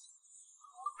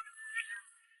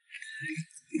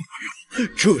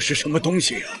这是什么东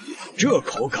西呀？这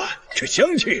口感，这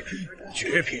香气，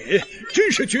绝品，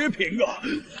真是绝品啊！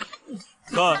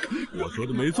看，我说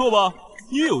的没错吧？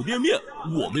你有店面，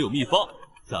我们有秘方，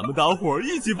咱们大伙儿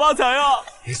一起发财啊！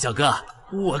小哥，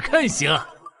我看行。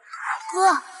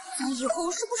哥，咱以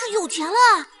后是不是有钱了？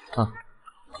啊，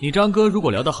你张哥如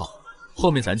果聊得好，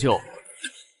后面咱就……哥，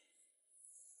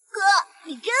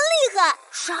你真厉害，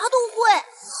啥都会。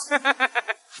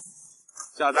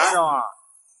小杂种啊，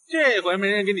这回没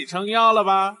人给你撑腰了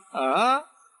吧？啊？哥，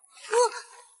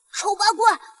丑八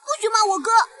怪，不许骂我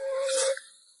哥。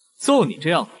揍你这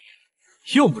样的，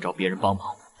用不着别人帮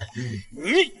忙。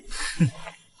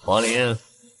黄陵，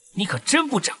你可真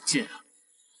不长进啊！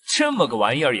这么个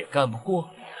玩意儿也干不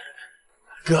过。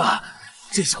哥，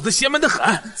这小子邪门的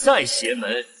很，再邪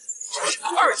门，只是个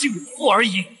2进5副而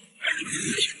已。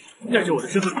带着我的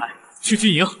身份牌去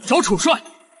军营找楚帅。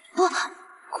可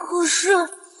是，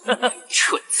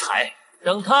蠢材，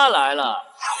等他来了，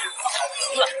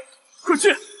快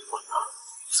去！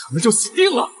咱们就死定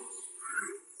了。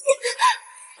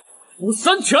吴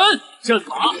三拳，阵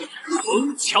法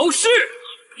风桥式，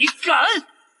你敢？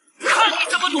看你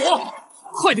怎么躲！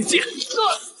快点接！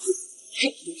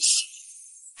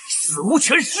死无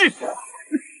全尸！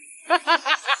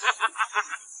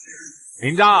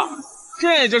林昭，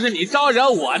这就是你招惹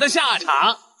我的下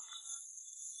场。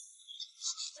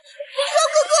林昭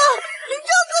哥哥，林昭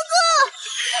哥哥，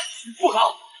不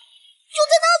好，就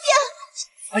在那边。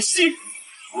安息。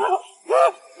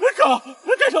哥，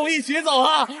跟着我一起走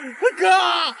啊！哥，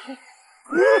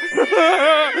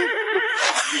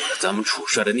咱们楚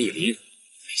帅的逆鳞，没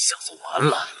想就完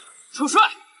了。楚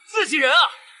帅，自己人啊，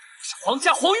是皇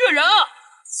家黄月然啊！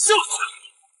就是。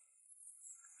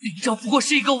林昭不过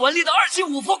是一个顽劣的2进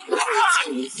5副，2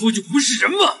进5副就不是人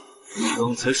吗？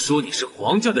刚才说你是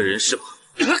皇家的人是吗？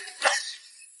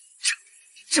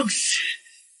正是。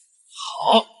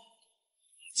好，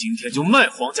今天就卖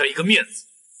皇家一个面子。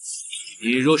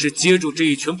你若是接住这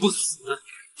一拳不死，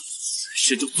此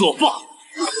事就作罢。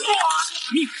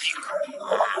命硬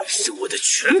是我的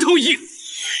拳头硬，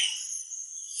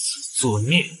自作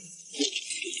孽。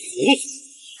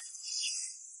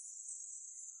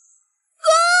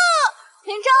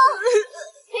林昭，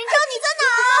林昭，你在哪？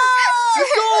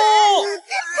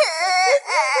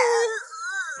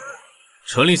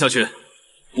传令下去，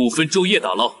不分昼夜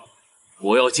打捞，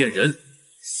活要见人，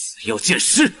死要见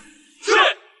尸。是。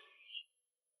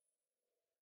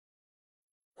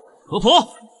河婆，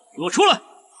给我出来！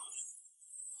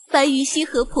白鱼溪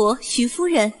河婆徐夫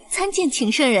人参见请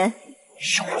圣人。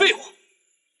少废话，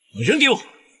把人给我！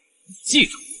记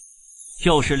住，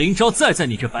要是林昭再在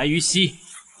你这白鱼溪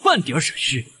半点闪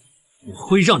失，我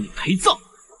会让你陪葬。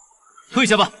退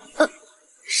下吧。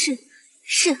是。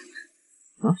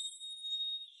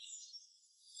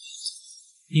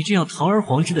你这样堂而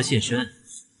皇之的现身，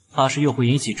怕是又会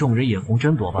引起众人眼红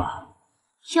争夺吧？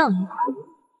要你管？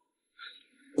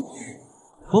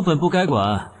我本不该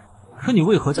管，可你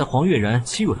为何在黄月然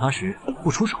欺辱他时不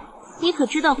出手？你可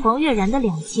知道黄月然的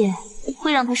2剑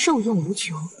会让他受用无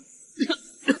穷？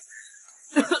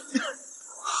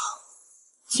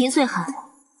秦岁寒，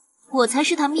我才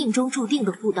是他命中注定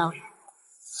的护道人，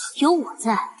有我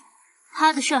在，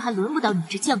他的事还轮不到你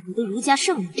这降格的儒家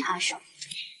圣人插手。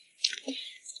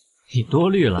你多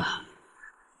虑了，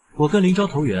我跟林昭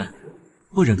投缘，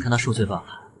不忍看他受罪罢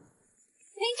了。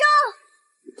林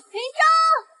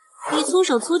昭，你粗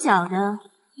手粗脚的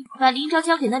把林昭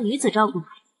交给那女子照顾吧。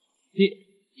你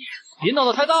别闹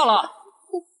得太大了。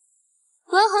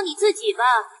管好你自己吧。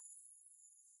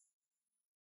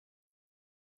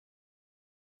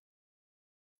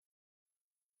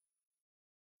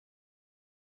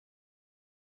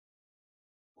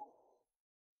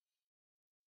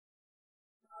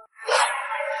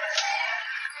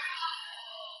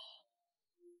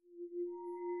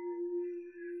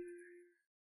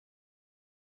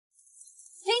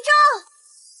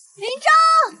林昭，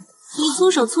你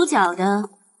粗手粗脚的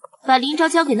把林昭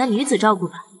交给那女子照顾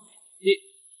吧。你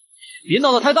别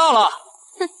闹得太大了。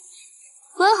哼，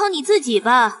管好你自己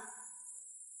吧。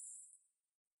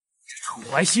这楚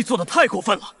怀熙做的太过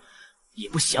分了，也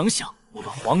不想想我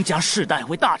们皇家世代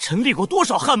为大臣立过多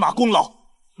少汗马功劳。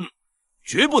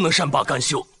绝不能善罢甘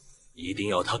休，一定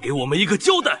要他给我们一个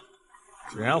交代。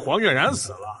既然黄月然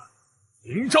死了，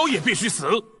林昭也必须死。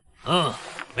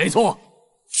没错。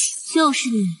就是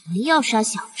你们要杀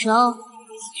小昭。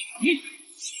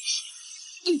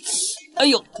哎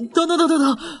呦，等！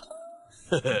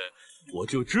我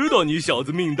就知道你小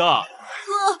子命大。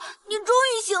哥，你终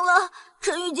于醒了。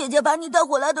晨玉姐姐把你带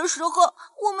回来的时候，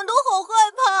我们都好害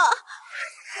怕。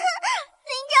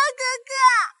林昭哥哥，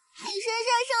你身上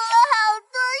受了好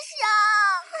多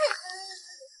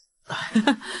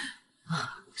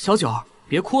伤。小九，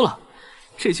别哭了，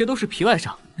这些都是皮外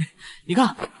伤。你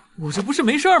看，我这不是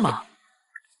没事吗？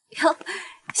哟，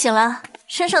醒了，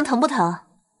身上疼不疼？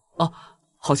哦，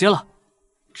好些了。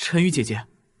晨宇姐姐，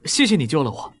谢谢你救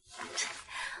了我。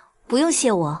不用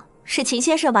谢我，是秦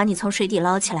先生把你从水底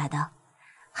捞起来的，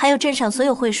还有镇上所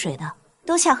有会水的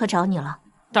都下河找你了。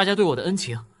大家对我的恩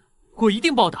情，我一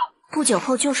定报答。不久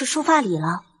后就是书发礼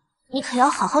了，你可要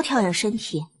好好调养身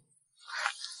体。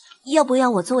要不要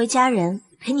我作为家人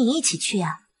陪你一起去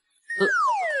呀？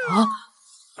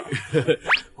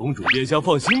公主殿下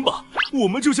放心吧，我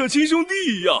们就像亲兄弟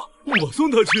一样，我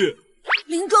送她去。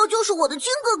林昭就是我的亲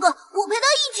哥哥，我陪他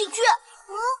一起去。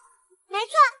没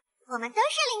错，我们都是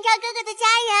林昭哥哥的家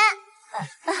人。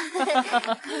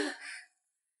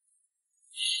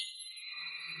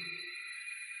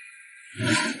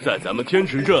在咱们天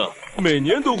池镇，每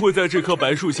年都会在这棵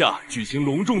白树下举行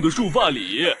隆重的束发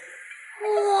礼。哇！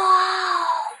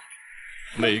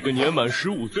每个年满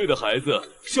15岁的孩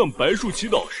子向白树祈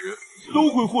祷时，都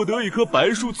会获得一颗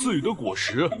白树赐予的果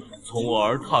实，从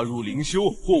而踏入灵修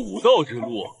或武道之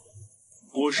路。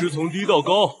果实从低到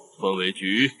高分为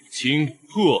橘、青、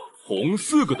褐、红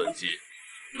4个等级，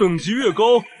等级越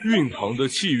高，蕴藏的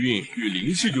气运与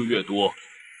灵气就越多。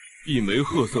一枚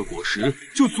褐色果实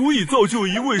就足以造就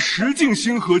一位10境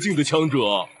星河境的强者。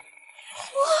哇！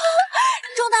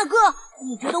张大哥，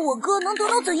你觉得我哥能得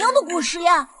到怎样的果实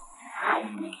呀？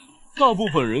大部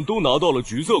分人都拿到了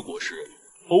橘色果实，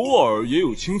偶尔也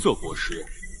有青色果实。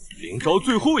林昭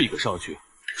最后一个上去，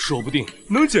说不定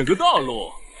能捡个大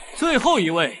漏。最后一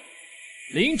位，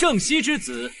林正熙之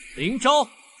子林昭，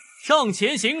上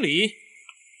前行礼。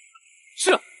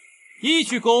是，1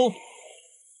鞠躬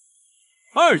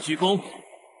，2鞠躬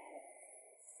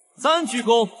，3鞠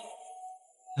躬。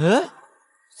哎，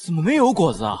怎么没有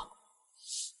果子啊？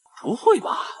不会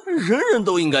吧，人人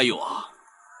都应该有啊。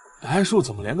白树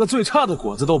怎么连个最差的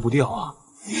果子都不掉啊？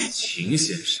秦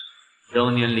先生，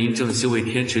当年林正熙为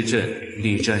天池镇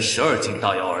力战12境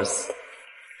大妖而死，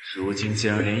如今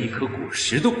竟然连一颗果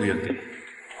实都不愿给。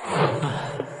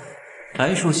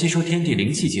白树吸收天地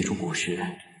灵气结出果实，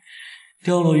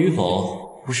掉落与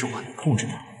否不是我能控制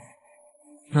的。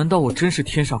难道我真是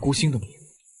天煞孤星的命，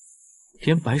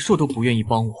连白硕都不愿意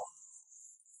帮我？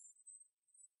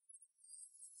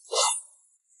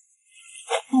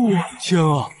我的天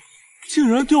啊！竟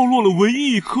然掉落了唯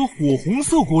一一颗火红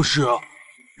色果实，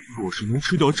若是能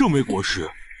吃掉这枚果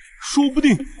实，说不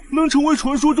定能成为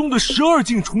传说中的12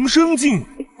境重生境。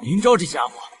林昭这家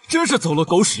伙真是走了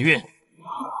狗屎运。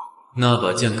那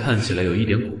把剑看起来有一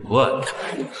点古怪，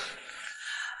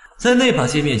在那把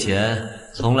剑面前，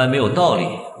从来没有道理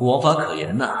王法可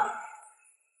言呐。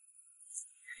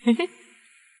嘿嘿，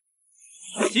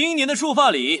今年的束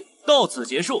发礼到此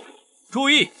结束，注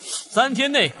意，3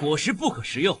天内果实不可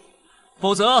食用。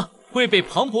否则会被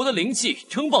磅礴的灵气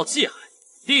撑爆气海。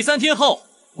第3天后，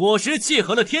果实契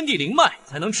合了天地灵脉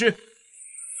才能吃。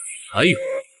还有，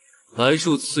白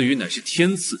树赐予乃是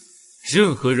天赐，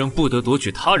任何人不得夺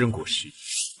取他人果实。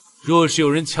若是有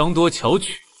人强夺巧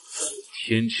取，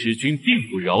天池君定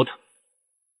不饶他。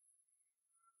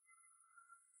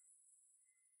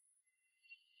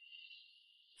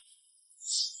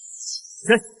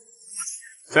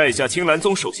在下青兰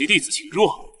宗首席弟子秦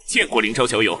若，见过林昭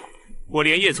小友。我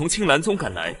连夜从青兰宗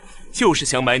赶来，就是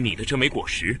想买你的这枚果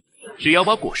实。只要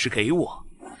把果实给我，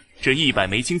这100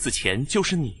枚金子钱就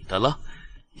是你的了。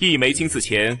1枚金子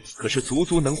钱可是足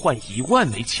足能换1万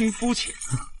枚亲肤钱。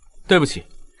对不起，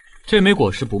这枚果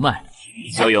实不卖。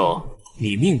小友，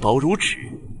你命薄如纸，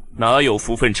哪有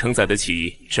福分承载得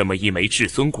起这么一枚至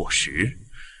尊果实？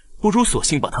不如索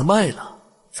性把它卖了，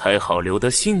才好留得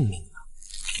性命啊！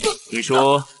你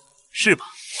说是吧？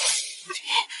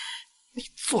你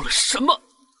做了什么？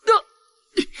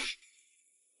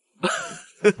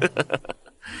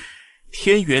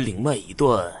天元灵脉一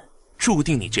断，注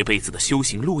定你这辈子的修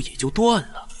行路也就断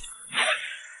了。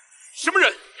什么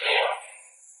人？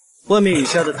外面雨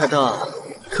下的太大，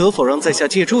可否让在下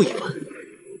借住一晚？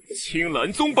青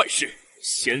兰宗办事，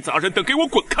闲杂人等给我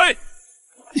滚开！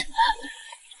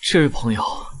这位朋友，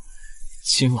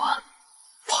今晚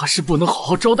怕是不能好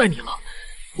好招待你了。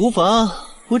无妨，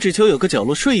我只求有个角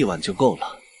落睡一晚就够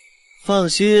了。放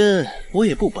心，我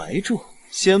也不白住，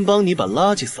先帮你把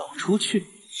垃圾扫出去。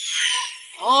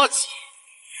垃圾，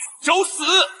找死！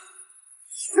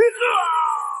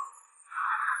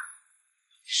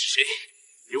是谁？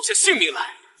留下姓名来！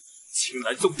青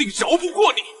蓝宗定饶不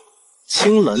过你！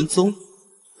青蓝宗，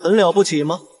很了不起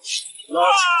吗？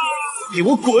给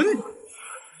我滚！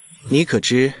你可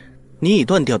知你已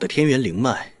断掉的天元灵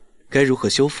脉该如何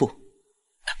修复？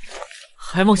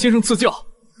还望先生赐教。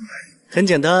很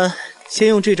简单，先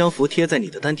用这张符贴在你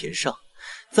的丹田上，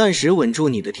暂时稳住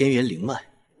你的天元灵脉。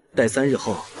待3日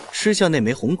后吃下那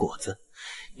枚红果子，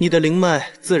你的灵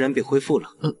脉自然便恢复了。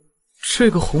这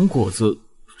个红果子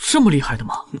这么厉害的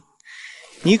吗？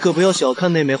你可不要小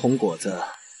看那枚红果子，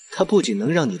它不仅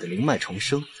能让你的灵脉重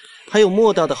生，还有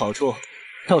莫大的好处，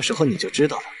到时候你就知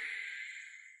道了。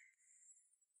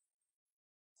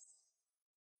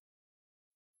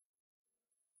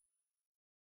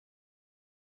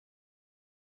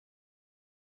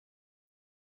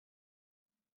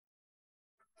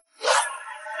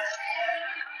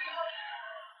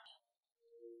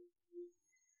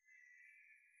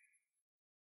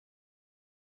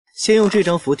先用这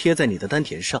张符贴在你的丹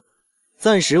田上，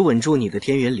暂时稳住你的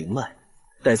天元灵脉。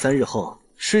待3日后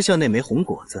吃下那枚红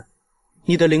果子，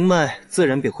你的灵脉自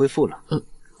然便恢复了。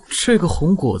这个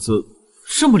红果子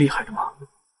这么厉害的吗？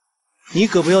你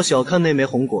可不要小看那枚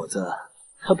红果子，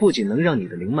它不仅能让你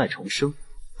的灵脉重生，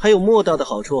还有莫大的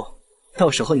好处，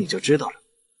到时候你就知道了。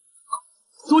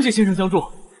多谢先生相助，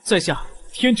在下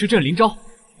天池镇林昭，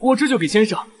我这就给先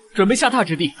生准备下榻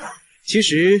之地。其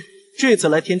实这次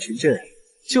来天池镇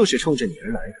就是冲着你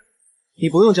而来的，你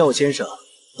不用叫我先生，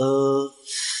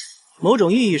某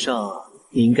种意义上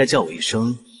你应该叫我一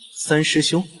声三师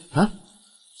兄。啊，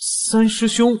三师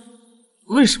兄？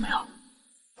为什么呀？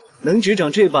能执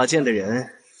掌这把剑的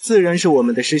人，自然是我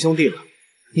们的师兄弟了。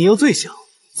你又最小，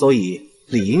所以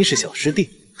理应是小师弟。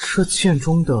这剑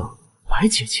中的白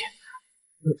姐姐，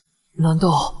难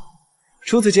道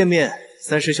初次见面，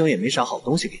三师兄也没啥好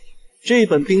东西给你，这一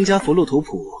本兵家符箓图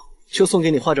谱就送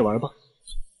给你画着玩吧。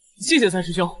谢谢三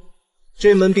师兄。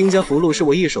这门兵家符箓是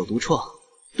我一手独创，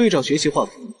对照学习画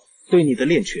符，对你的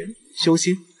练拳、修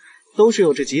心都是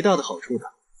有着极大的好处的。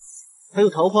还有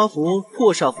桃花符、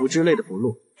破煞符之类的符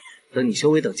箓，等你修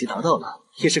为等级达到了，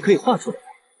也是可以画出来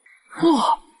的。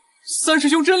哇，三师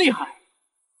兄真厉害！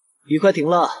雨快停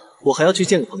了，我还要去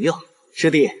见个朋友。师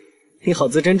弟，你好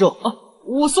自珍重啊！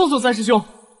我送送三师兄。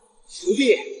徒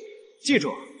弟，记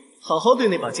住，好好对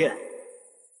那把剑。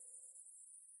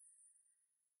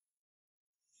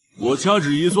我掐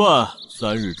指一算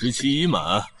，3日之期已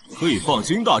满，可以放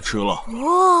心大吃了。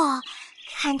哇，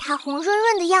看它红润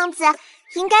润的样子，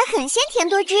应该很鲜甜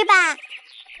多汁吧？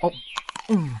哦，哇，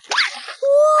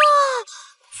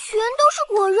全都是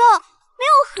果肉，没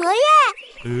有核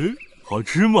耶！好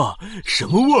吃吗？什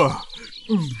么味儿？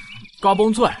嘎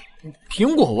嘣脆，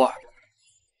苹果味儿。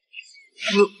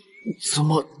怎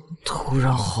么突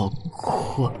然好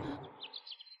困？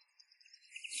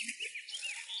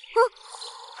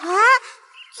啊！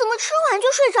怎么吃完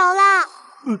就睡着了？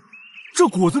这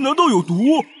果子难道有毒？哥，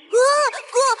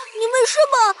你没事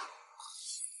吧？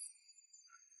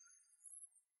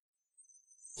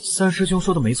三师兄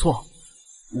说的没错，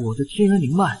我的天元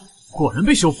灵脉果然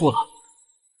被修复了。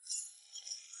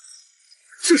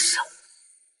这是……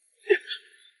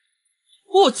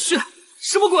我去，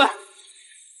什么鬼？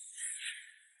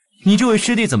你这位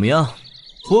师弟怎么样？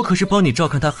我可是帮你照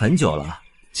看他很久了。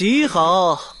极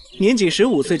好，年仅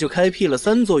15岁就开辟了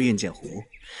3座运剑湖，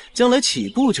将来起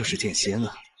步就是剑仙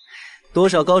啊！多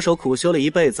少高手苦修了一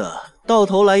辈子，到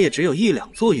头来也只有1、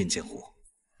2座运剑湖。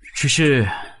只是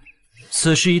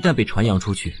此事一旦被传扬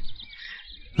出去，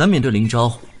难免对林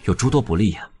昭有诸多不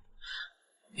利呀。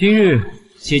今日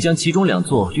且将其中2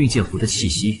座运剑湖的气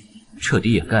息彻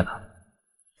底掩盖吧。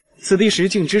此地10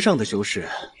境之上的修士，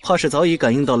怕是早已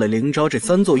感应到了林昭这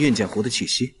3座运剑湖的气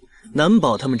息，难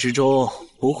保他们之中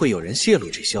不会有人泄露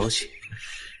这消息。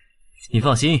你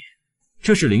放心，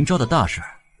这是林昭的大事，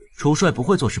主帅不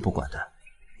会坐视不管的。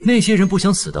那些人不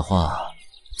想死的话，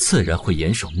自然会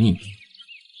严守秘密。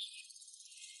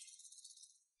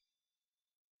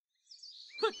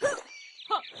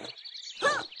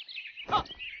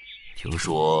听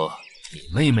说你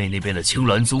妹妹那边的青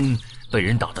蓝宗被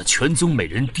人打得全宗每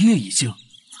人跌一星。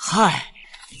嗨，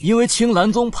因为青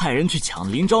蓝宗派人去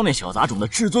抢林昭那小杂种的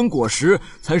至尊果实，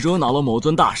才惹恼了某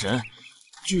尊大神。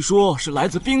据说是来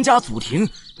自兵家祖庭，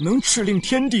能敕令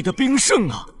天地的兵圣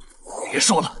啊！别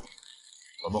说了，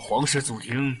我们皇室祖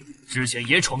庭之前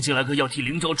也闯进来个要替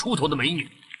林昭出头的美女，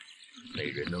那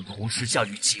人能同时驾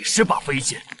驭几10把飞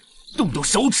剑，动动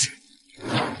手指，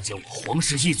将我皇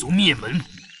室一族灭门。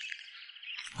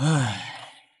唉，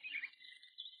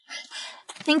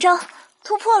林昭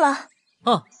突破了。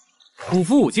5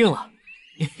符5境了。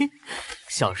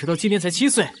小石头今年才7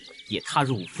岁，也踏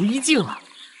入5符1境了。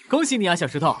恭喜你啊，小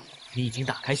石头，你已经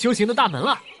打开修行的大门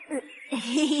了。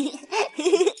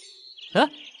哎，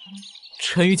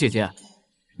晨雨姐姐，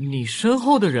你身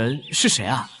后的人是谁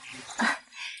啊？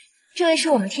这位是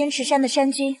我们天池山的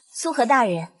山君苏和大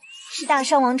人，是大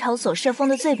商王朝所设封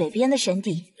的最北边的神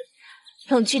邸，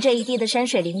永居这一地的山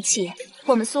水灵气，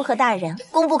我们苏和大人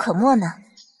功不可没呢。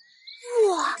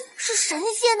哇，是神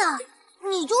仙呐！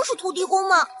你就是土地公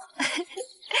吗？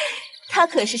他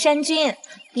可是山君，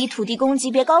比土地公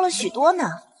级别高了许多呢。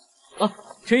啊，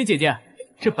晨雨姐姐，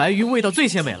这白鱼味道最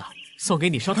鲜美了，送给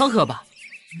你烧汤喝吧。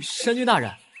山君大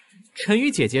人，晨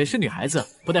雨姐姐是女孩子，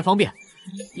不太方便，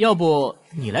要不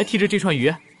你来提着这串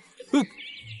鱼？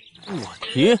我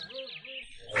提？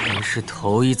你是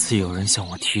头一次有人向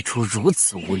我提出如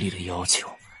此无理的要求。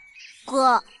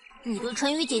哥，你对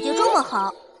晨雨姐姐这么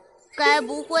好，该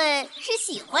不会是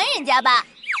喜欢人家吧？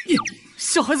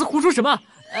小孩子胡说什么？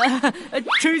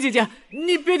晨雨姐姐，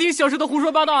你别听小石头胡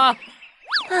说八道啊！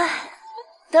唉，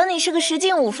等你是个10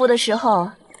进5副的时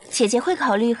候，姐姐会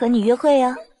考虑和你约会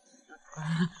啊。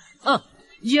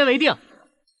一言为定。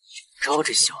招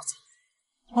这小子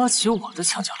挖起我的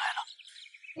墙角来了。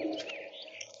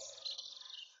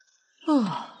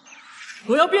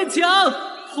我要变强，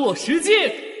破10进，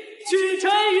去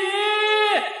晨雨。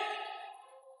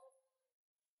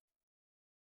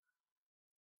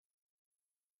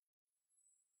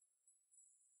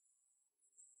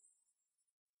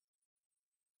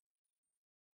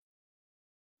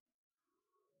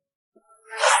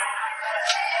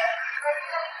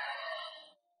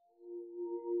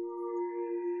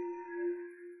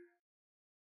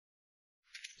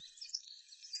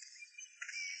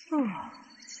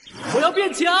我要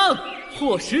变强，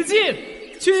破10进，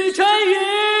去晨雨。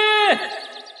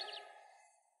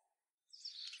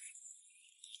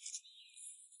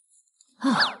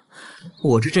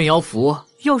我这镇妖符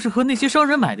要是和那些商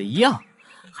人买的一样，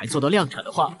还做到量产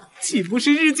的话，岂不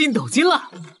是日进斗金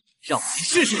了？让我来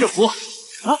试试这符。啊，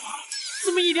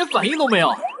怎么一点反应都没有？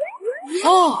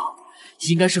哦，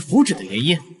应该是符纸的原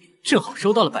因。正好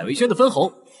收到了百味轩的分红，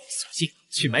索性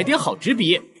去买点好纸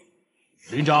笔。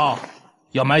林昭，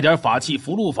要买点法器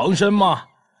符箓防身吗？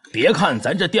别看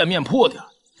咱这店面破点，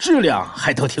质量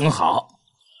还都挺好。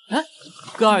哎，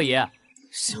哥二爷，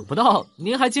想不到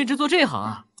您还坚持做这行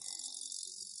啊！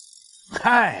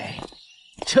嗨，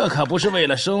这可不是为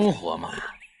了生活嘛。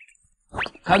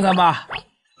看看吧，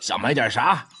想买点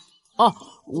啥？哦，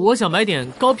我想买点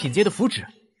高品阶的符纸。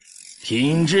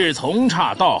品质从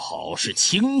差到好是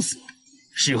青色，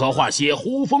适合画些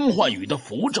呼风唤雨的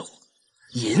符咒。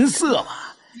银色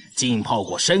嘛，浸泡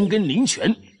过山根灵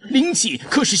泉，灵气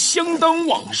可是相当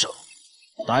旺盛。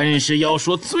但是要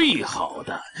说最好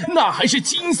的，那还是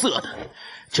金色的，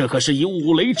这可是以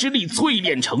五雷之力淬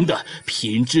炼成的，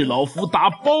品质老夫打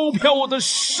包票的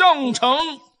上乘。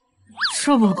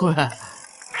这么贵，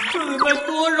这得卖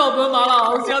多少本马拉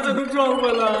昂虾才能赚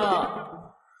回来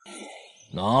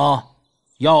啊？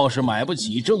要是买不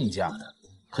起正价的，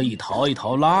可以淘一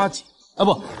淘垃圾啊，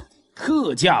不，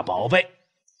特价宝贝。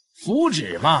符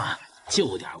纸嘛，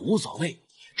旧点无所谓，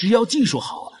只要技术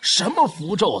好，什么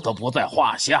符咒都不在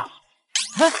话下。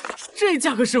哎，这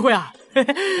价格实惠啊！嘿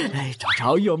嘿，哎，找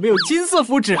找有没有金色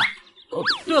符纸。哦，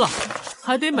对了，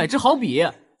还得买支好笔。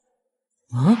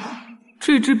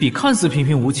这支笔看似平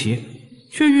平无奇，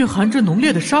却蕴含着浓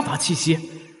烈的杀伐气息，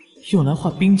用来画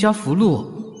兵家符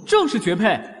箓正是绝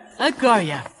配。哎，哥二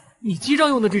爷，你记账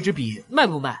用的这支笔卖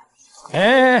不卖？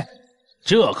哎，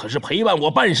这可是陪伴我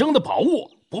半生的宝物，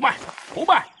不卖不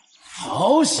卖。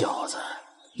好小子，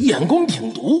眼光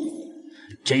挺毒。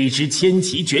这支千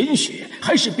骑卷雪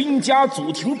还是兵家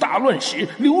祖庭大乱时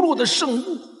流落的圣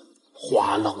物，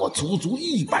花了我足足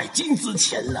100金子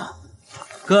钱呢。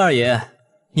哥二爷，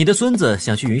你的孙子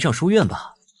想去云上书院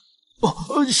吧？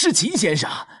哦，是秦先生。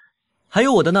还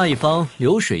有我的那一方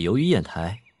流水游鱼砚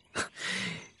台，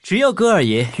只要哥二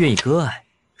爷愿意割爱，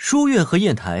书院和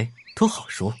砚台都好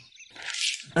说。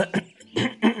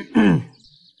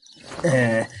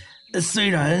虽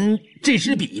然这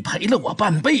支笔陪了我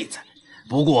半辈子，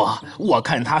不过我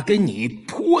看他跟你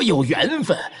颇有缘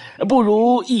分，不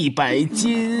如100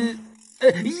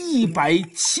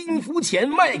轻符钱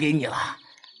卖给你了。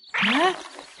哎，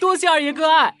多谢二爷割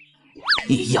爱。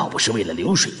要不是为了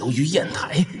流水游鱼砚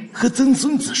台和曾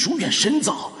孙子书院深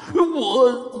造，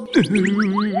我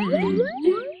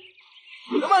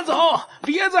慢走，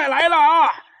别再来了啊！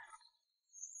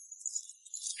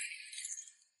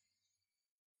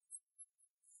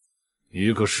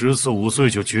一个14、15岁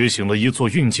就觉醒了一座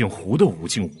运镜湖的5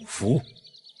进5夫，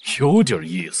有点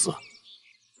意思。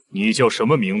你叫什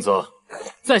么名字？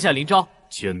在下林昭。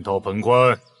见到本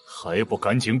官还不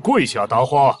赶紧跪下答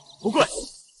话！不跪，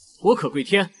我可跪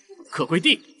天，可跪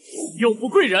地，永不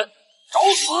跪人。找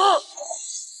死！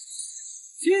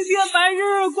青天白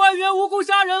日，官员无辜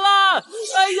杀人了，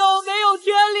还有没有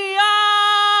天理啊？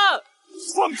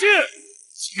放箭！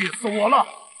气死我了！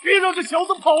别让这小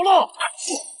子跑了！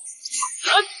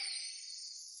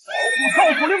保护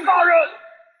少府令大人！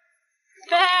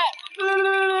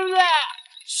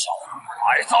小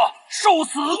孩子，受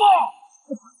死吧！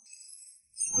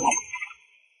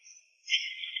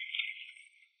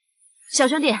小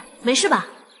兄弟，没事吧？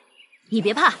你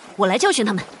别怕，我来教训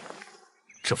他们。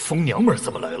这疯娘们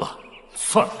怎么来了？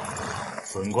算了，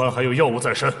本官还有药物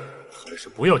在身，还是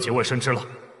不要节外生枝了。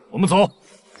我们走。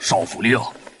少府令，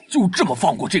就这么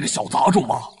放过这个小杂种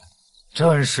吗？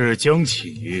战事将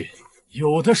起，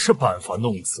有的是办法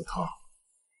弄死他。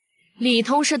李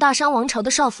通是大商王朝的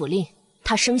少府令，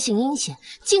他生性阴险，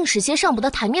竟使些上不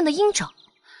得台面的阴招。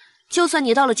就算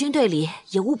你到了军队里，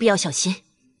也务必要小心。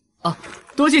啊，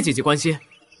多谢姐姐关心。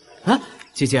啊，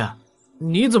姐姐，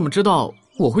你怎么知道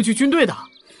我会去军队的？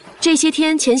这些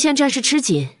天前线战事吃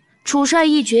紧，主帅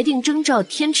亦决定征召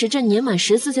天池镇年满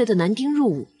14岁的男丁入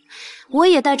伍。我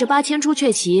也带着8000朱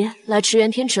雀骑来驰援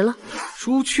天池了。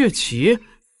朱雀骑，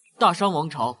大商王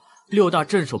朝6大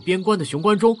镇守边关的雄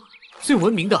关中，最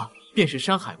闻名的便是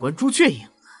山海关朱雀营。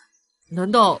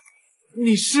难道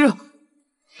你是？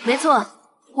没错，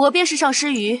我便是少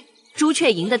师于朱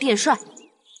雀营的殿帅。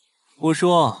我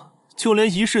说，就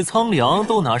连一世苍凉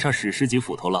都拿上史诗级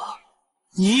斧头了，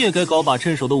你也该搞把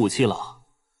趁手的武器了。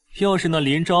要是那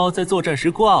林昭在作战时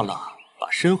挂了，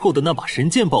把身后的那把神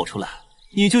剑爆出来，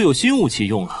你就有新武器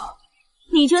用了。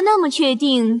你就那么确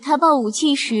定他爆武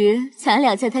器时，咱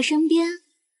俩在他身边？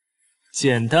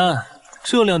简单，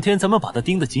这2天咱们把他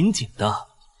盯得紧紧的，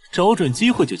找准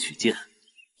机会就取剑。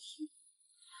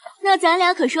那咱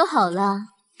俩可说好了，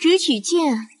只取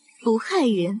剑不害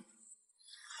人。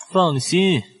放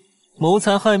心，谋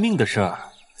财害命的事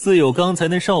儿，自有刚才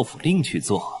那少府令去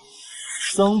做，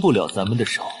脏不了咱们的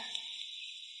手。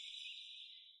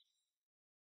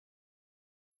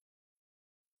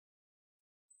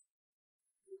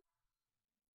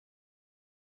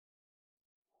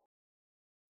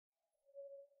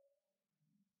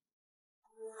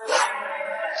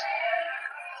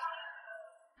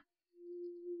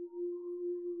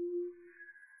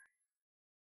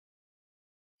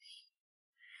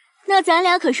那咱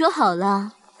俩可说好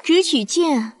了，只取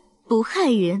剑不害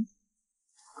人。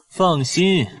放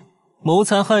心，谋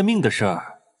财害命的事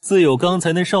儿，自有刚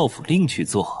才那少府令去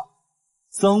做，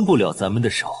脏不了咱们的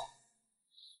手。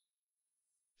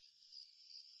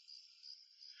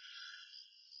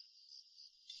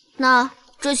那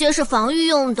这些是防御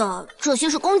用的，这些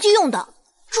是攻击用的，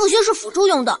这些是辅助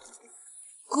用的。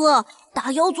哥，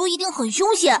打妖族一定很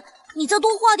凶险，你再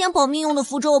多画点保命用的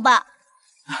符咒吧。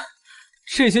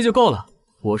这些就够了。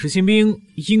我是新兵，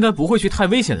应该不会去太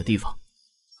危险的地方。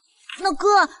那哥，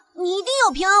你一定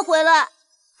要平安回来。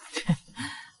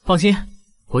放心，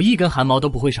我一根汗毛都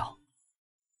不会少。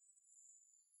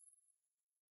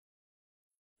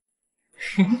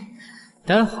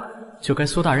待会儿就该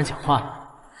苏大人讲话了。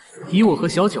以我和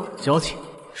小九的交情，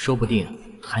说不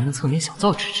定还能蹭点小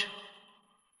灶吃吃。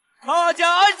大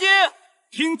家安静，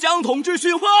听蒋统治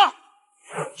训话。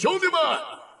兄弟们，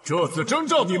这次征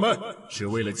召你们是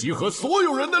为了集合所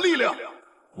有人的力量，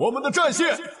我们的战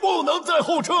线不能再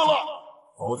后撤了，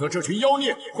否则这群妖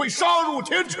孽会杀入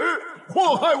天池，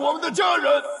祸害我们的家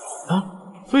人。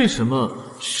啊，为什么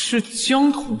是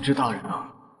江统治大人呢？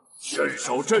镇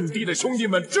守阵地的兄弟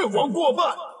们阵亡过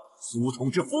半，苏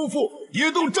统治夫妇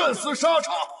也都战死沙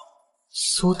场。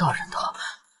苏大人他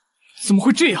怎么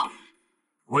会这样？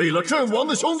为了阵亡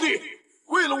的兄弟，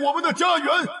为了我们的家园，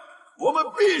我们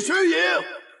必须赢！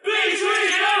必须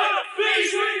赢！必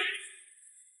须赢！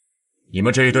你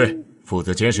们这一队负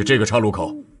责监视这个岔路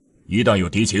口，一旦有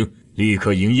敌情，立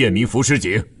刻迎夜明符示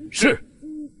警。是。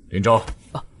林昭，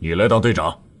你来当队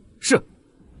长。是。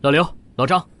老刘、老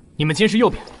张，你们监视右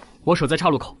边，我守在岔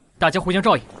路口，大家互相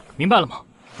照应，明白了吗？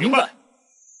明白。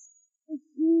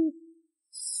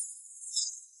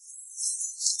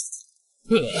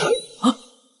啊！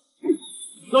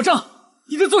老张，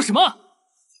你在做什么？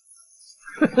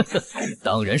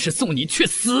当然是送你去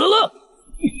死了！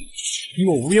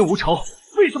我无冤无仇，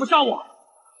为什么杀我？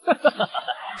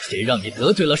谁让你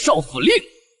得罪了少府令？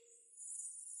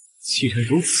既然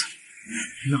如此，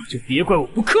那就别怪我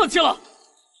不客气了。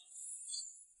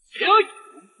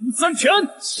三拳，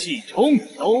气冲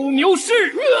斗牛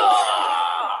士！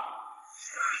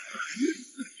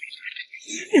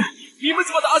你们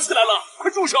怎么打起来了？快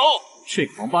住手！这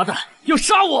个王八蛋要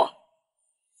杀我！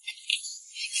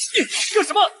干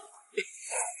什么？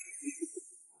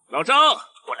老张，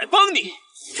我来帮你，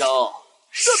要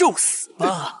受死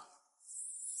吧！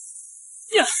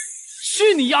呀，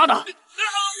去你丫的！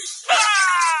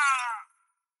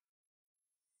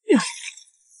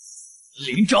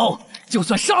林昭，就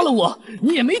算杀了我，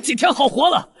你也没几天好活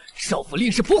了。少府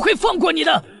令是不会放过你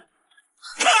的。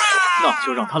那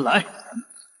就让他来。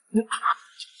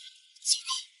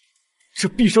这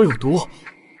匕首有毒。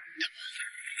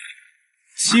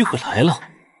机会来了，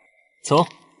走，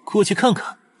过去看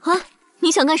看。啊，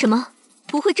你想干什么？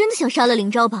不会真的想杀了林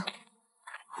昭吧？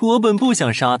我本不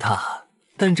想杀他，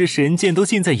但这神剑都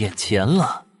近在眼前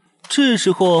了，这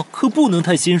时候可不能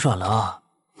太心软了啊！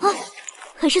啊，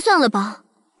还是算了吧。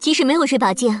即使没有这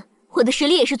把剑，我的实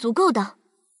力也是足够的。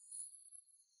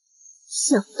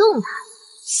想动他，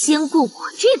先顾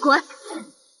我这关。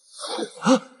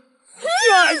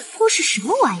这是什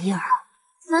么玩意儿啊？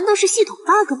难道是系统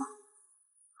bug 吗？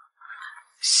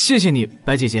谢谢你，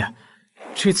白姐姐，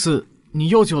这次你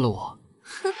又救了我。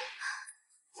哼，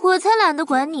我才懒得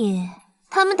管你，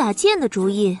他们打剑的主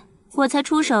意，我才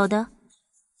出手的。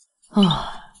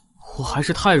啊，我还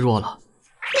是太弱了。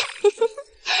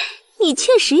你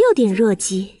确实有点弱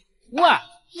鸡。喂，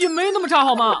也没那么差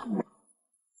好吗？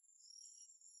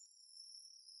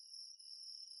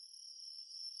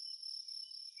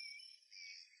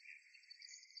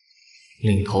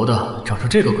领头的长成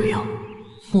这个鬼样，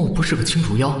莫不是个青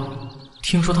竹妖？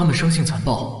听说他们生性残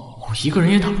暴，我一个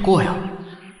人也打不过呀。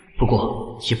不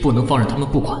过也不能放任他们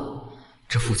不管，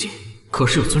这附近可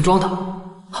是有村庄的。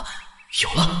啊，有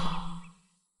了，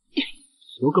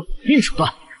有个保命手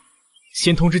段。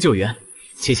先通知救援，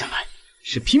接下来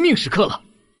是拼命时刻了。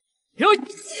我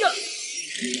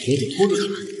得拖住他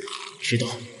们，直到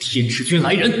天池军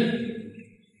来人。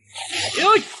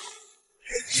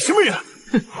什么人？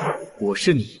哼，我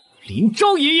是你林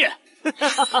昭爷爷。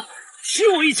吃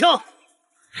我一枪！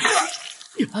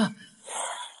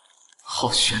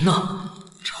好悬呐，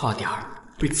差点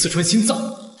被刺穿心脏。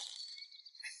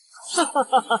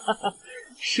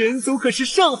神族可是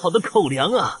上好的口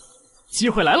粮啊！机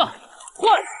会来了，快！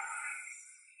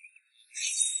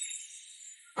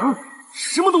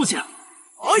什么东西？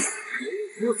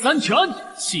三拳，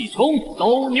气冲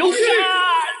斗牛士。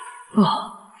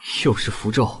啊，又是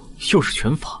符咒，又是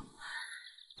拳法，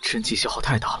真气消耗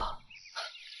太大了。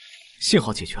幸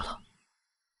好解决了。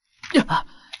呀，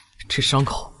这伤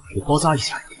口我包扎一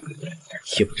下，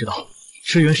也不知道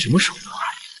支援什么时候能来。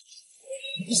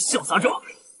小杂种，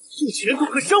这拳头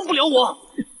可伤不了我。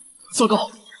糟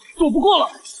糕，躲不过了。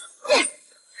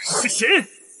是谁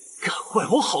干坏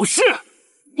我好事？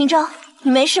林昭，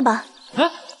你没事吧？哎，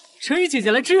晨雨姐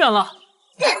姐来支援了。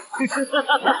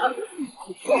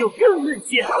有更嫩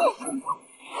些。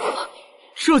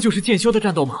这就是剑修的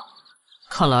战斗吗？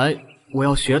看来我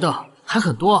要学的还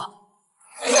很多啊。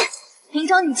林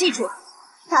昭，你记住，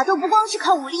打斗不光是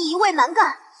靠武力一味蛮干，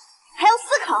还要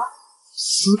思考。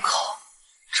思考，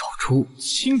找出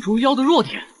青竹妖的弱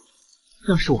点。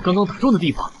那是我刚刚打中的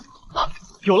地方。啊，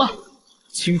有了！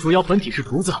青竹妖本体是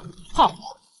竹子，怕火，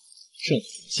圣子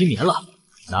心黏了，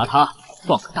拿它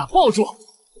放个大爆住。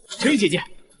晨雨姐姐，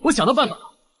我想到办法了，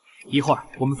一会儿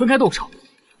我们分开动手，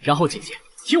然后姐姐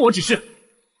听我指示。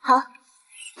好，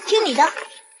听你的。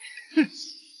哼，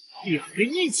两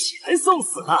人一起来送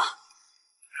死啊！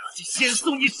那就先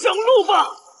送你上路吧。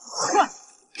快，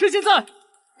趁现在！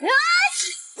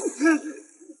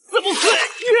怎么会？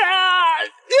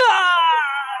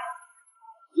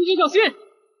姐姐小心！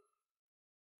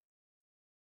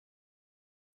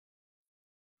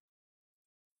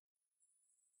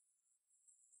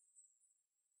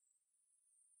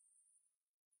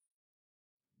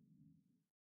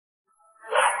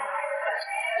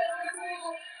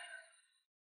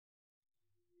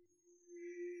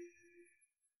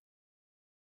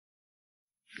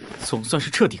总算是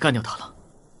彻底干掉他了。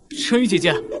晨雨姐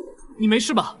姐，你没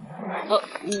事吧？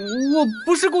我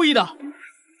不是故意的。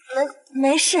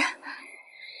没事。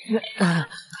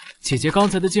姐姐刚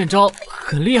才的剑招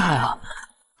很厉害啊。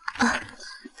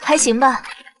还行吧。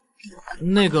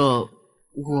那个，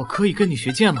我可以跟你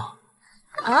学剑吗？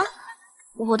啊，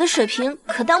我的水平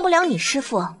可当不了你师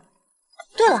傅。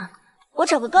对了，我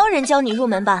找个高人教你入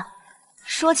门吧。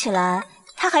说起来，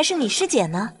她还是你师姐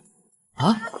呢。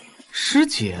啊，师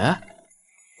姐？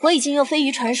我已经用飞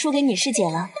鱼传书给你师姐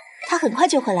了，她很快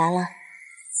就会来了。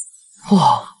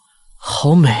哇，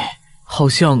好美，好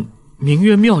像明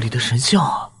月庙里的神像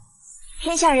啊。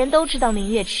天下人都知道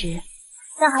明月池，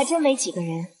但还真没几个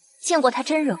人见过她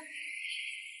真容。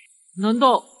难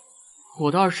道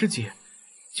我的二师姐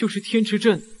就是天池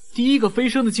镇第一个飞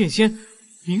升的剑仙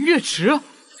明月池？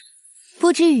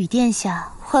不知与殿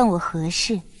下唤我何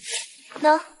事？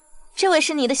喏，这位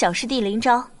是你的小师弟林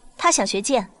昭，他想学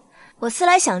剑，我思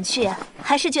来想去，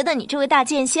还是觉得你这位大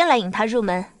剑仙来引他入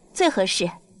门最合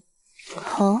适。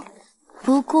哦，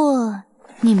不过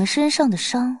你们身上的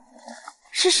伤，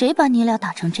是谁把你俩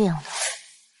打成这样的？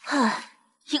唉，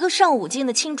一个上5境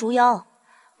的青竹妖，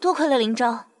多亏了林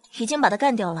昭，已经把他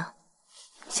干掉了。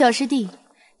小师弟，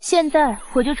现在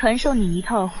我就传授你一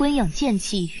套温养剑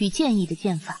气与剑意的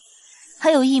剑法，还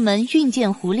有一门运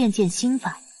剑壶炼剑心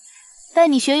法。待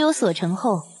你学有所成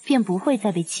后，便不会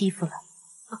再被欺负了。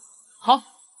好，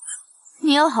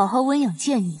你要好好温养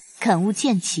剑意，感悟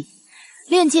剑气，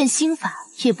炼剑心法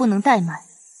也不能怠慢。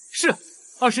是，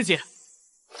二师姐。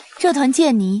这团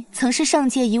剑泥曾是上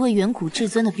界一位远古至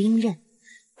尊的兵刃，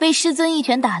被师尊一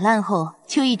拳打烂后，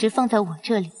就一直放在我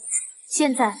这里。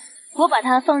现在我把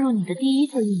它放入你的第一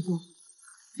个运作，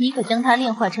你可将它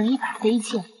炼化成一把飞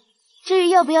剑。至于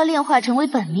要不要炼化成为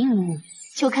本命物，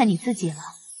就看你自己了。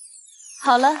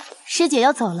好了，师姐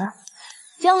要走了。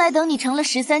将来等你成了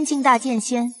13境大剑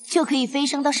仙，就可以飞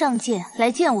升到上界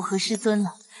来见我和师尊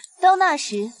了。到那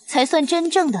时，才算真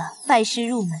正的拜师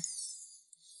入门。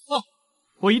哦，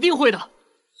我一定会的。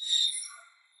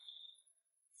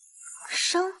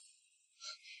生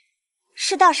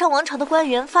是大商王朝的官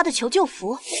员发的求救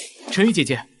符。晨雨姐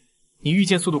姐，你御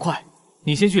剑速度快，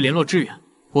你先去联络支援，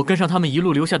我跟上他们一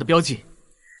路留下的标记。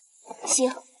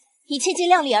行，你切记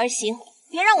量力而行，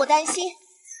别让我担心。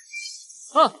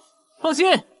放心。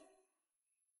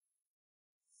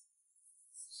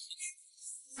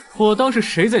我当是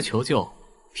谁在求救，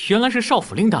原来是少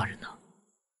府令大人呢。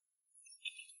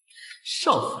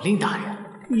少府令大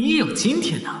人，你也有今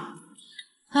天呐！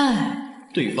唉，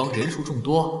对方人数众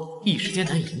多，一时间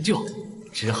难营救，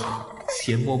只好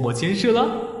先默默监视了。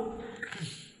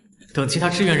等其他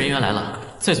支援人员来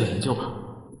了，再做营救吧。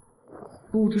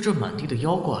不知这满地的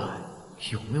妖怪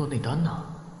有没有内丹呢？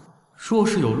若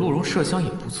是有鹿茸麝香也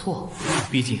不错，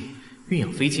毕竟运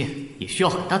养飞剑也需要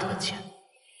很大的本钱。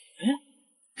哎，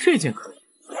这件可以，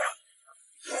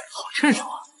好趁手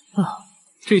啊！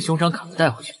这熊掌赶快带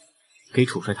回去，给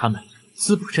主帅他们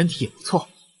滋补身体也不错。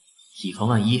以防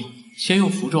万一，先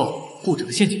用符咒布置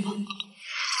个陷阱吧。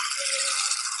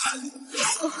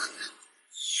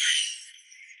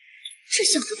这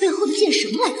小子背后的剑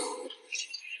什么来头？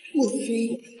莫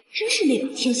非真是那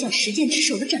把天下十剑之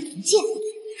首的斩灵剑？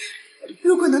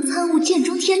如果能参悟剑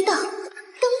中天道，登天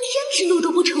之路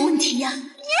都不成问题呀！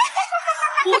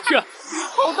我去，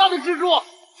好大的蜘蛛！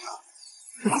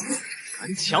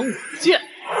敢抢我的剑，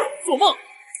做梦！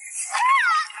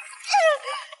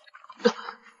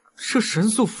这神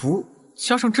速符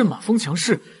加上镇马风强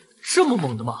势，这么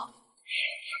猛的吗？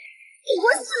给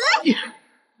我死！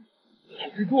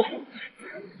蜘蛛，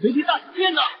雷霆大闪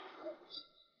电呢？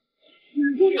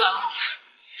蜘蛛来了！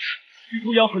蜘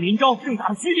蛛妖和林昭正打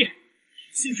着激烈，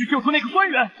先去救出那个官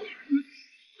员。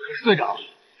可是队长，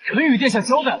陈宇殿下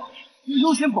交代了，要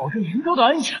优先保证林昭的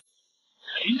安全。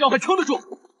林昭还撑得住，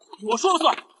我说了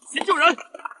算，先救人。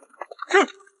是。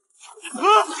怎么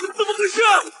回事？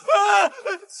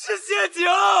是陷阱！又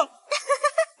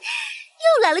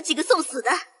来了几个送死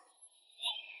的。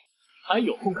还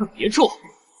有空看别处，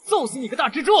揍死你个大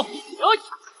蜘蛛！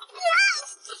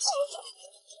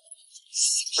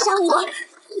杀我，以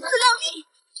自量力！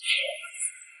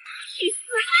去死！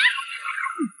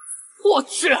我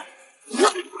去！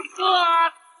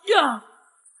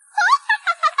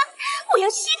我要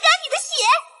吸干你的血！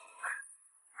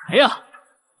来呀，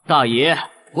大爷，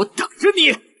我等着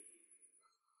你！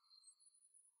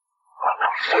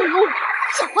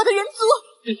狡猾的人族！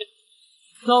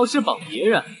老是绑别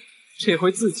人，这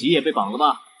回自己也被绑了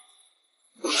吧？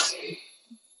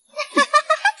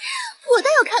我倒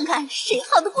要看看谁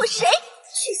耗得过谁！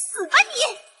去死吧你！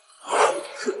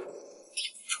雕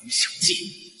虫小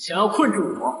技，想要困住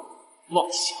我，妄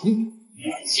想遇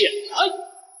剑来！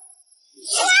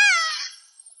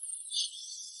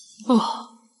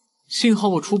幸好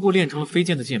我初步练成了飞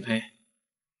剑的剑胚。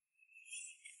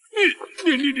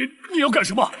你要干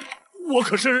什么？我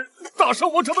可是大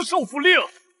商王朝的少府令！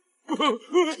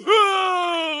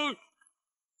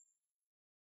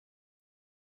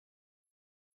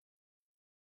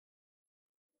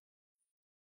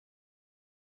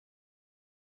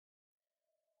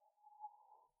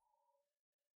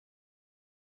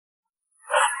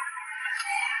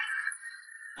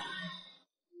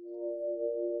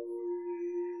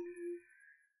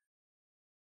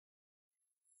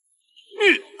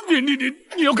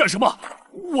你要干什么？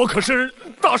我可是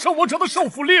大商王朝的少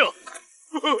府令！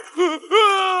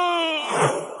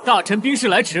大臣兵士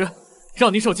来迟，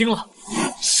让您受惊了。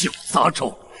小杂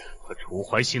种，和楚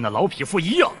怀信那老匹夫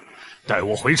一样，待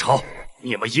我回朝，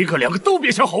你们一个两个都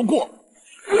别想好过。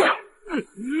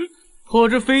我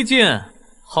这飞剑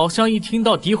好像一听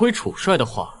到诋毁楚帅的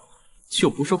话就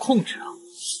不受控制啊！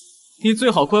你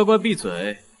最好乖乖闭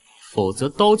嘴，否则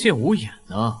刀剑无眼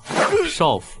呢。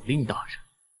少府令大人，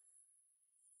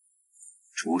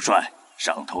楚帅，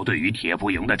上头对于铁不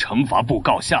营的惩罚布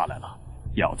告下来了，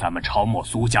要咱们抄没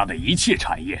苏家的一切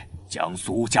产业，将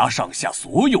苏家上下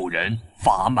所有人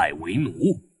发卖为奴。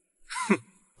哼，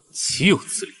岂有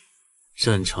此理！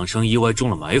战场上意外中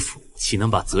了埋伏，岂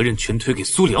能把责任全推给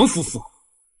苏良夫妇？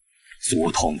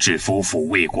苏统治夫妇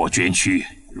为国捐躯，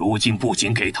如今不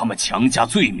仅给他们强加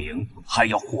罪名，还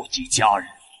要祸及家人。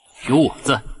有我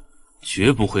在，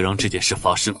绝不会让这件事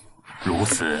发生。如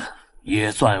此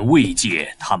也算慰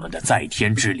藉他们的在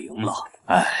天之灵了。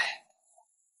唉，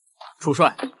楚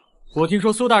帅，我听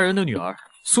说苏大人的女儿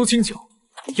苏清九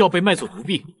要被卖作奴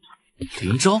婢。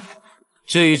林昭，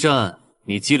这一战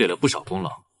你积累了不少功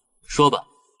劳，说吧，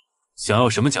想要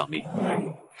什么奖励？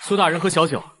苏大人和小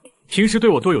九平时对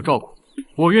我多有照顾，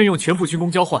我愿用全部军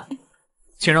功交换，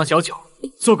请让小九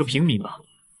做个平民吧。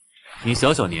你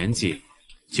小小年纪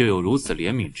就有如此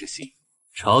怜悯之心，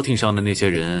朝廷上的那些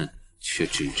人却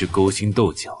只知勾心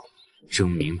斗角、争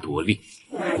名夺利。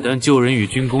但救人与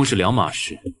军功是两码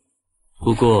事。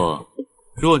不过，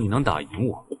若你能打赢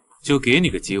我，就给你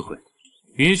个机会，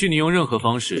允许你用任何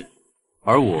方式，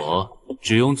而我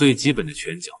只用最基本的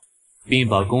拳脚，并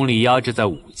把功力压制在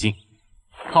5境。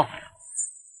好。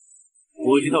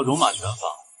我这套戎马拳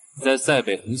法在塞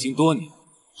北横行多年，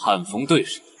罕逢对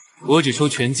手。我只收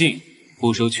拳劲，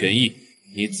不收拳意，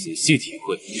你仔细体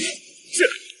会。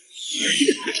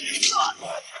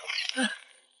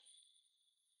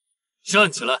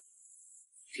站起来！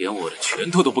连我的拳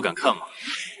头都不敢看吗？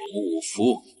我们五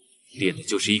福练的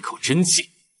就是一口真气，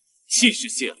气势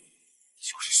泄了，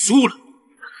就是输了。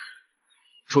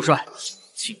楚帅，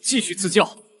请继续赐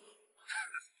教。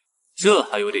这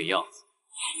还有点样子。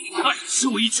看，施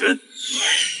我一拳！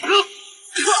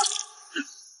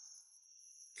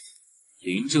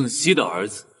林正熙的儿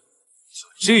子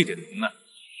就这点能耐？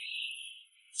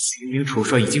明明楚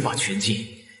帅已经把拳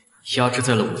劲压制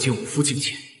在了5境5夫境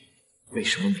界，为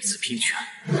什么每次拼拳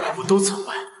我都惨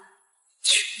败？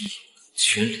拳意、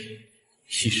拳理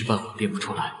一时半会练不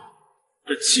出来，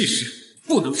但气势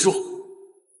不能输。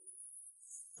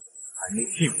还没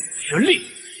尽我全力，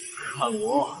看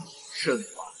我震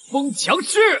法风强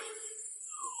势！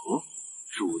哦，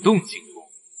主动进攻，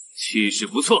气势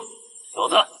不错，小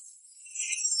子。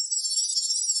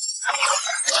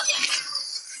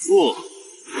弱，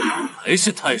还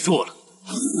是太弱了。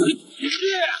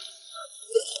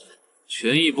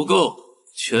拳意不够，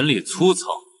拳力粗糙。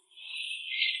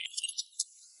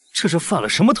这是犯了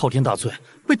什么滔天大罪，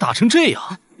被打成这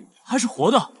样？还是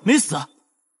活的，没死。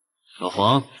老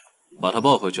黄，把他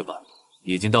抱回去吧，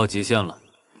已经到极限了。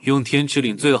用天池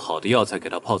岭最好的药材给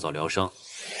他泡澡疗伤。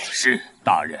是，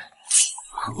大人。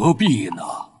何必呢？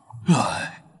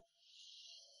唉。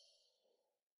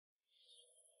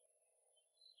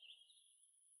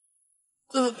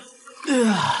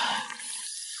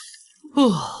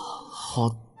好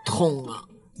痛啊！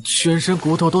全身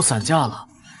骨头都散架了。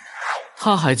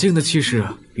踏海境的气势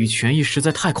与拳意实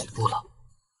在太恐怖了。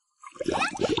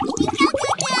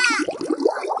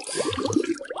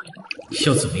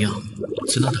要怎么样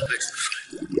才能打败楚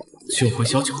帅，救回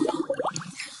小九呢？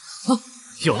啊，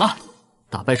有了！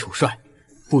打败楚帅，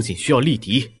不仅需要力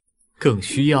敌，更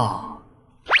需要……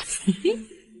嘿嘿。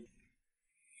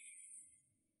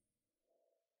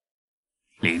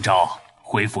林昭，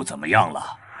恢复怎么样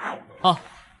了？啊，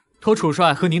托楚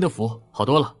帅和您的福，好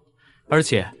多了，而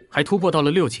且还突破到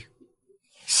了6境。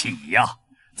喜呀！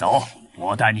走，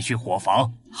我带你去伙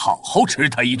房，好好吃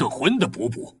他一顿荤的补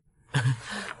补。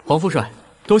黄副帅，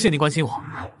多谢您关心我。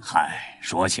嗨，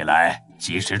说起来，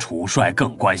其实楚帅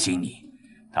更关心你，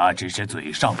他只是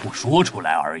嘴上不说出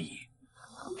来而已。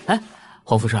哎，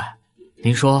黄副帅，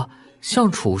您说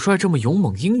像楚帅这么勇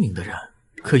猛英明的人，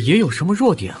可也有什么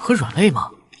弱点和软肋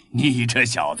吗？你这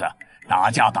小子，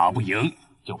打架打不赢，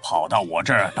就跑到我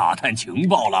这儿打探情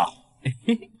报了。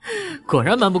果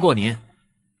然瞒不过您。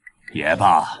也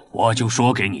罢，我就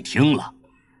说给你听了，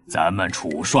咱们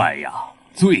楚帅呀，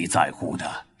最在乎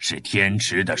的是天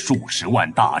池的数十万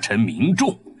大臣民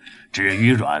众，至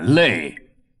于软肋，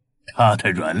他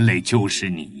的软肋就是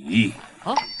你。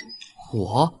啊，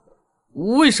我？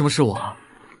为什么是我？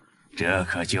这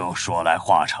可就说来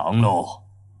话长喽。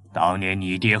当年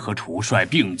你爹和楚帅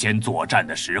并肩作战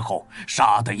的时候，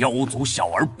杀得妖族小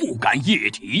儿不敢夜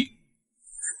啼。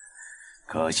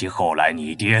可惜后来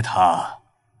你爹他，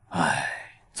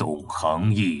纵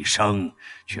横一生，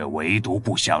却唯独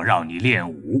不想让你练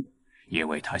武，因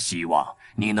为他希望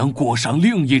你能过上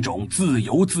另一种自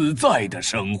由自在的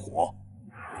生活。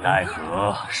奈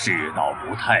何世道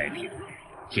不太平，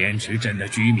天池镇的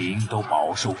居民都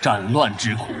饱受战乱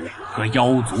之苦和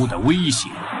妖族的威胁。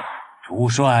主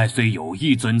帅虽有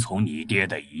意遵从你爹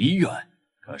的遗愿，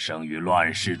可生于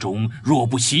乱世中，若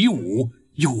不习武，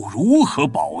又如何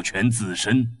保全自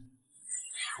身？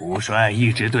主帅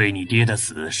一直对你爹的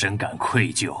死深感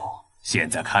愧疚，现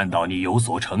在看到你有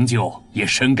所成就，也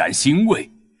深感欣慰。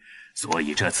所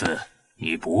以这次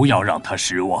你不要让他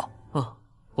失望。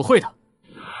我会的。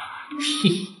嘿，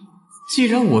既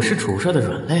然我是主帅的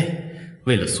软肋，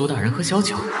为了苏大人和小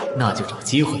九，那就找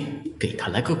机会给他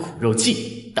来个苦肉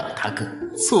计，打他个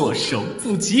措手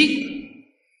不及。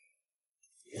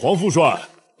黄副帅，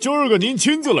今儿个您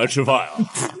亲自来吃饭啊？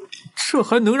这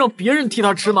还能让别人替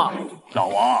他吃吗？老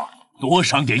王，多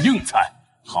上点硬菜，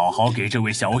好好给这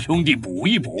位小兄弟补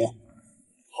一补。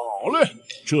好嘞，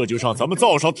这就上咱们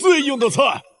灶上最硬的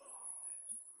菜。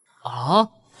啊！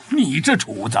你这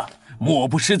厨子，莫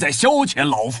不是在消遣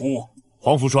老夫？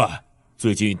黄副帅，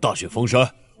最近大雪封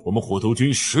山，我们火头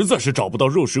军实在是找不到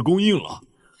肉食供应了。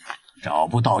找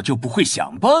不到就不会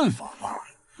想办法吗？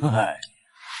哎，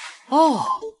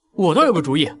我倒有个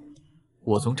主意。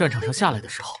我从战场上下来的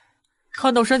时候，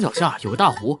看到山脚下有个大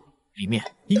湖，里面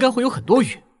应该会有很多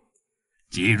鱼。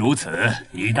既如此，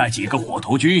你带几个火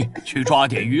头军去抓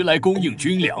点鱼来供应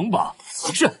军粮吧。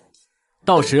是。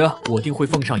到时我定会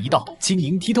奉上一道晶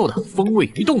莹剔透的风味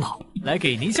鱼冻脑来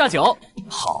给您下酒。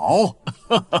好，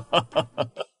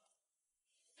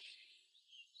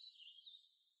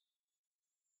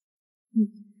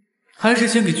还是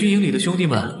先给军营里的兄弟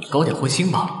们搞点荤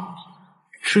腥吧。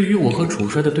至于我和主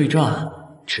帅的对战，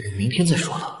只能明天再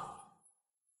说了。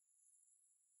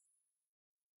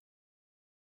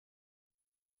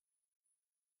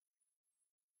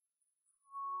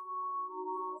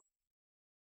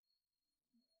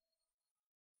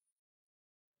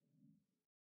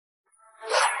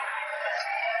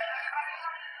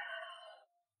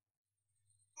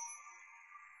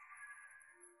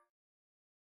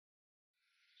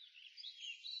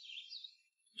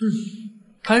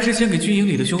还是先给军营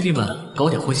里的兄弟们搞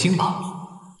点荤腥吧。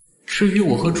至于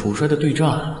我和主帅的对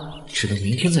战，只能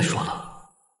明天再说了。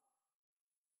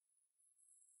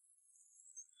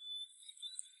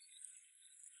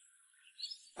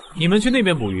你们去那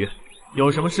边捕鱼，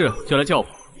有什么事就来叫我，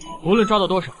无论抓到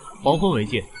多少，黄昏为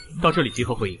界，到这里集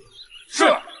合会议。是。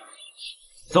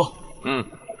走。大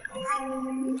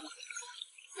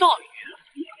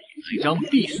雨，来张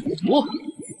避暑符。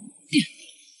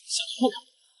想错了。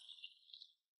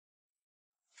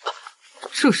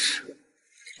这是公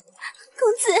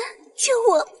子，救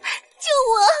我！救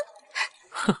我！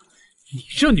哼，你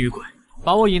这女鬼，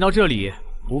把我引到这里，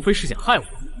无非是想害我，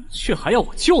却还要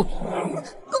我救你。公子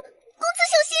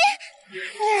小心！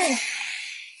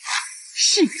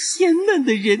是个鲜嫩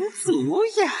的人族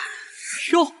呀！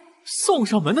哟，送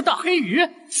上门的大黑鱼，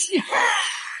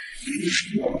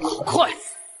好快！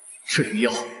这鱼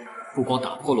妖不光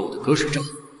打破了我的隔水罩，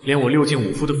连我6进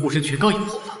5伏的护身拳罡也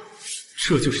破了。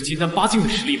这就是金丹8境的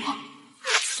实力吗？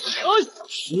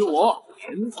使我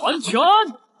天团拳！呀，好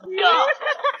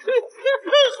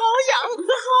痒，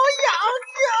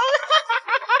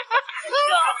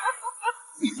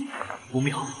不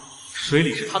妙，水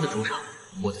里是他的主场，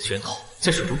我的拳头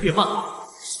在水中变慢了，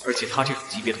而且他这种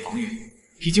级别的防御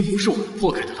已经不是我能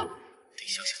破开的了，得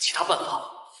想想其他办法。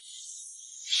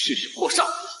试试破煞，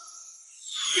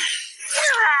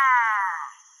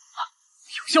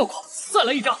有效果，再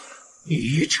来一招。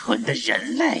愚蠢的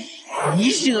人类，你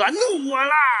惹怒我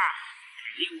了！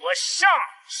令我上，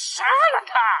杀了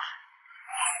他！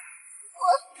我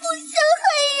不想害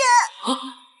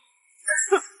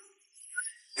人！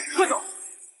快走，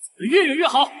越远越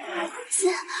好！子，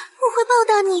我会报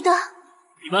答你的。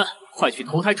你们快去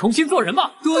投胎重新做人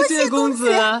吧！多谢公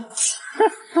子。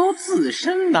都自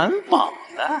身难保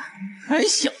了，还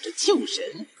想着救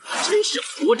人，真是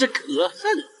活着可恨！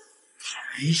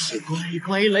还是乖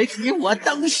乖来给我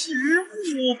当食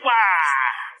物吧！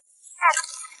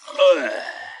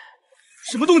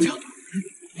什么动静？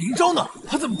林昭呢？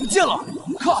他怎么不见了？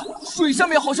看，水下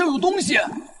面好像有东西！哇，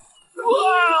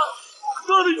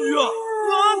大的鱼啊！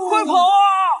快跑啊！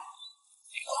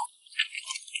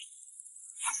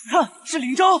看，是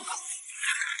林昭！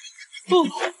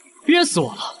憋死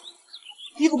我了！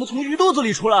你怎么从鱼肚子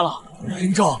里出来了？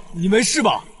林昭，你没事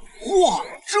吧？哇，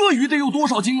这鱼得有多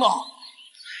少斤啊？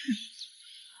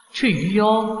这鱼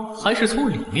妖还是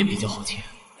从里面比较好切。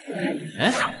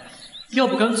哎，要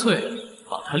不干脆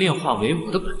把它炼化为我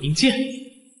的本命剑。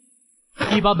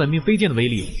一把本命飞剑的威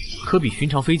力可比寻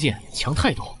常飞剑强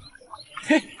太多。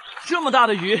嘿，这么大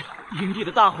的鱼，营地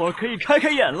的大伙可以开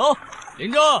开眼喽。林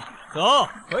昭，走，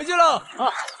回去了。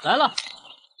啊，来了。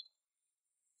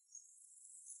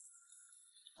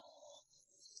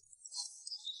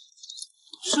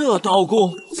这刀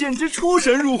工简直出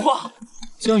神入化，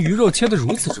将鱼肉切得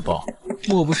如此之薄，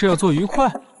莫不是要做鱼块？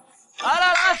来，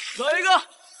走一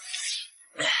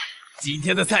个。今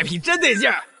天的菜品真得劲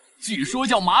儿，据说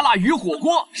叫麻辣鱼火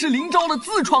锅，是林昭的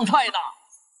自创菜呢。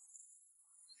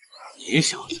你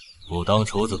小子不当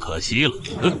厨子可惜了。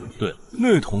对了，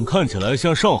那桶看起来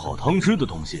像上好汤汁的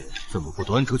东西，怎么不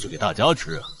端出去给大家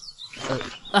吃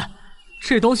啊？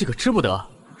这东西可吃不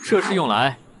得，这是用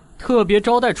来特别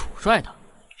招待楚帅的。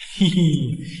嘿嘿，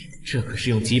这可是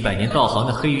用几百年道行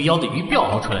的黑鱼妖的鱼鳔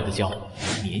熬出来的胶，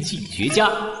粘性绝佳，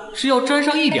只要沾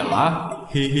上一点儿，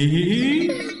嘿嘿嘿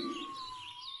嘿。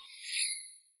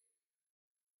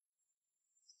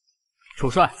楚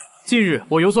帅，近日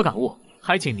我有所感悟，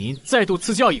还请您再度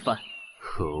赐教一番。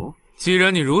哦，既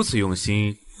然你如此用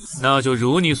心，那就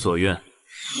如你所愿。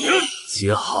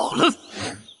接好了，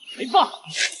来吧。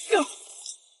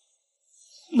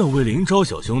那位林昭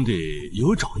小兄弟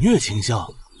有找虐倾向，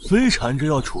非缠着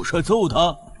要楚帅揍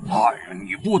他。哎呀，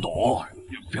你不懂，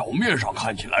表面上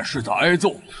看起来是在挨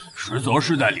揍，实则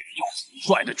是在领教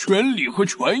楚帅的权利和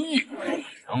权益。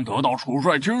能得到楚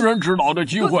帅亲人指导的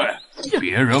机会，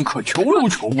别人可求都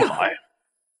求不来。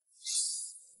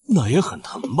那也很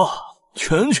疼吧？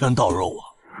拳拳到肉啊！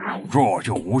这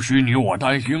就无需你我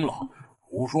担心了，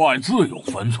楚帅自有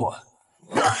分寸。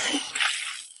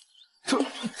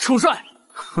楚帅，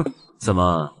哼，怎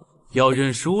么要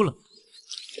认输了？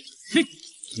嘿，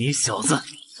你小子，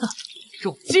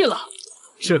中计了！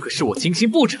这可是我精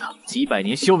心布置的几百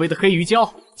年修为的黑鱼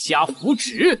胶加符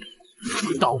纸，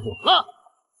轮到我了。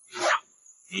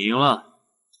你赢了。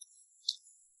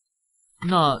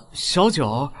那小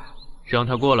九，让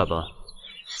他过来吧。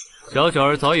小九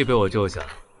儿早已被我救下，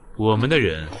我们的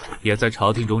人也在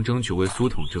朝廷中争取为苏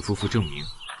统治夫妇证明，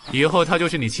以后她就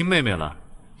是你亲妹妹了，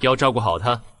要照顾好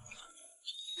她。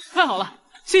太好了，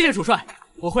谢谢楚帅，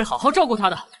我会好好照顾她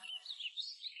的。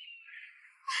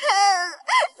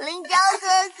林昭哥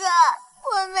哥，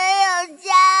我没有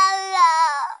家了。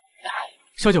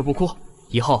小九不哭，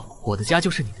以后我的家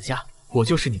就是你的家，我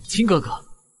就是你的亲哥哥。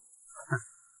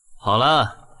好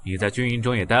了，你在军营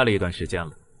中也待了一段时间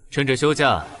了，趁着休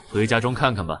假回家中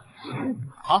看看吧。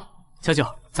好，小九，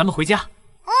咱们回家。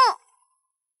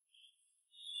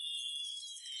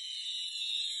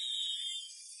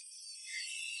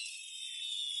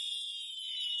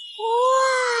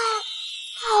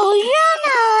好热闹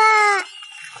啊！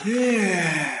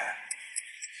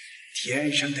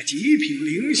天上的极品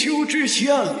灵修之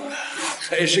相啊，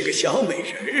还是个小美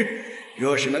人儿。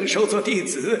若是能收做弟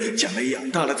子，将来养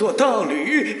大了做道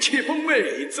侣，岂不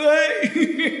美哉？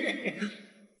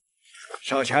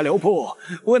少侠留步！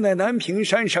我乃南屏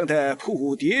山上的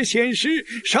普蝶仙师，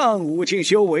上午境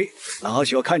修为。老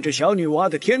朽看这小女娃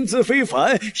的天资非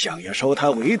凡，想要收她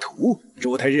为徒，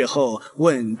助她日后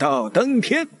问道登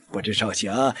天。不知少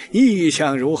侠意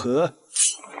向如何？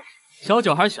小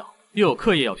九还小，又有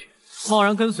课业要学，贸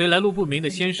然跟随来路不明的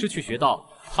仙师去学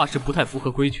道，怕是不太符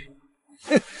合规矩。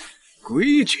哼，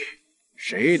规矩？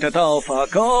谁的道法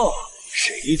高，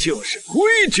谁就是规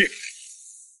矩。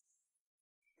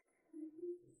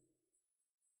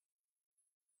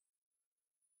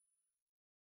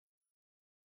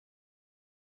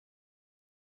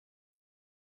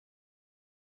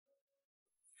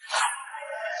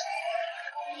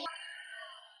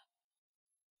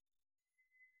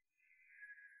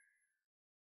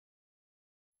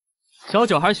小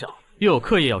九还小，又有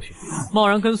课业要学，贸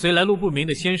然跟随来路不明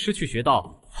的仙师去学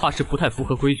道，怕是不太符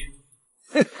合规矩。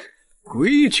哼，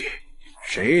规矩？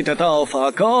谁的道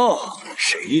法高，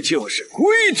谁就是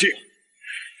规矩。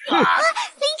林昭哥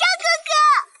哥，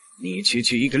你区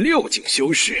区一个6境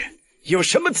修士，有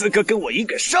什么资格跟我一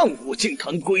个上5境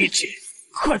谈规矩？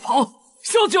快跑！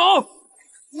小九，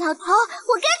老头，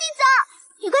我跟你走，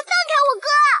你快放开我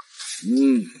哥！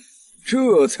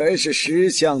这才是识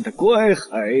相的乖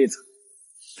孩子。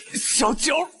小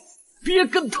九，别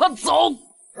跟他走！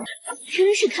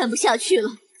真是看不下去了，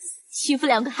欺负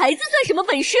2个孩子算什么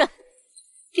本事？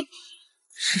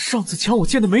是上次抢我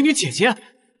剑的美女姐姐，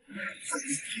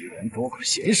居然多管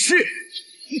闲事，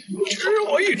吃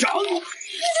我一掌！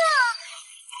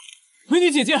美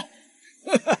女姐姐，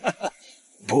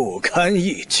不堪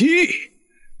一击。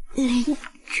林昭，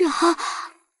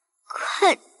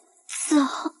快走！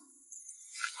老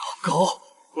狗，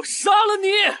我杀了你！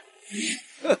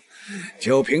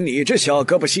就凭你这小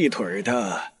胳膊细腿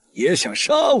的，也想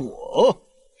杀我？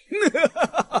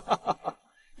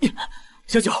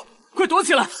小九，快躲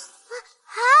起来！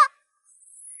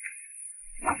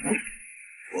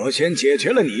我先解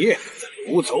决了你，再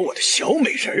掳走我的小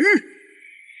美人儿。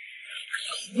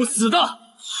不死的，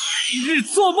一日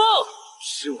做梦，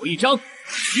是我一张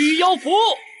驱妖符。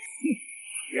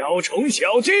雕虫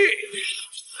小技！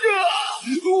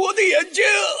我的眼睛！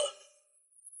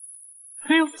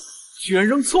哎呦，居然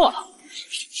扔错了！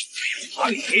把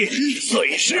你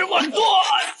碎尸万段！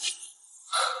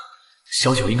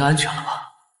小九应该安全了吧？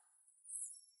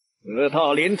得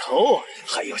到临头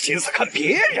还有心思看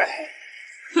别人？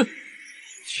哼，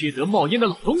缺德冒烟的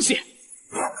老东西！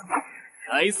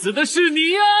该死的是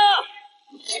你呀！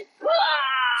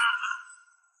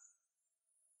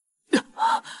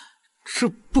这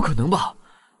不可能吧？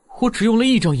我只用了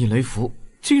1张引雷符，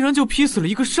竟然就劈死了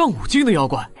一个上5境的妖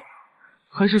怪？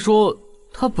还是说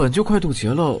他本就快渡劫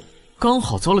了，刚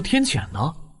好遭了天谴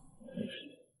呢？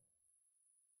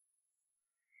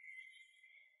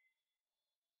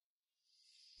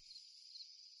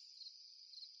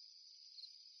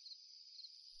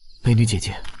美女姐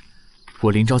姐，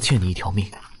我林昭欠你一条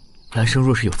命，来生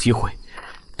若是有机会，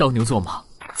当牛做马，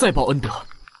再报恩德。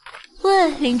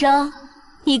喂，林昭，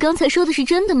你刚才说的是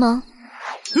真的吗？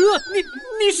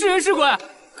你是人是鬼，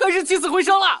还是起死回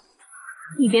生了？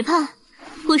你别怕，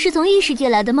我是从异世界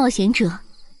来的冒险者，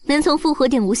能从复活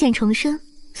点无限重生，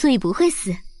所以不会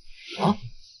死。啊，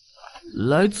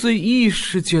来自异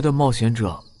世界的冒险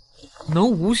者，能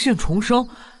无限重生？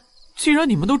既然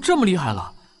你们都这么厉害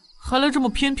了，还来这么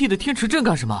偏僻的天池镇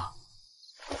干什么？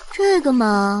这个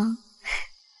嘛，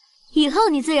以后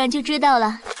你自然就知道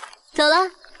了。走了，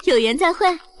有缘再会。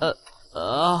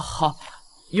好，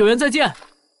有缘再见。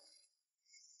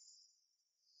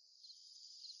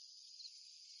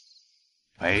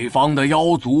北方的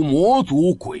妖族、魔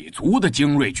族、鬼族的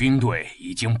精锐军队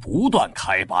已经不断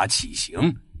开拔起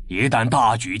行，一旦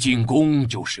大举进攻，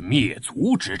就是灭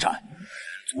族之战，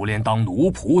族连当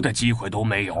奴仆的机会都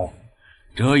没有。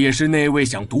这也是那位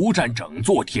想独占整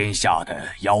座天下的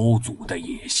妖族的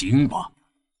野心吧？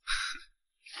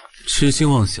痴心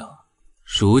妄想，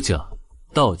儒家、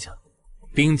道家、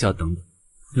兵家等等，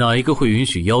哪一个会允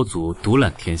许妖族独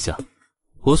揽天下？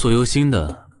我所忧心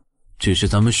的，只是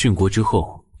咱们殉国之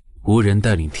后，无人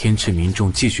带领天池民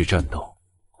众继续战斗。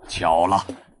巧了，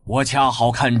我恰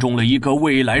好看中了一个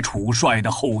未来储帅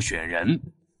的候选人。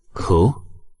哦，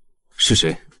是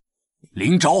谁？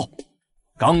林昭。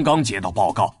刚刚接到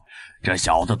报告，这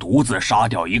小子独自杀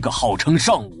掉一个号称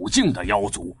上5境的妖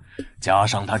族，加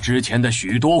上他之前的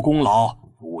许多功劳，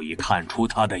足以看出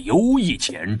他的优异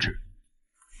潜质。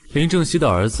林正熙的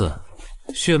儿子，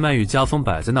血脉与家风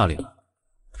摆在那里了。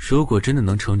如果真的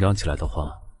能成长起来的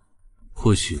话，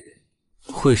或许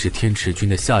会是天池军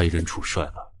的下一任储帅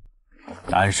吧。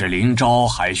但是林昭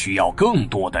还需要更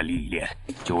多的历练，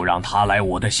就让他来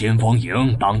我的先锋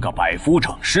营当个百夫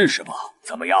长试试吧，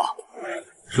怎么样？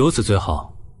如此最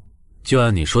好，就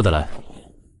按你说的来。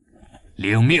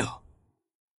领命。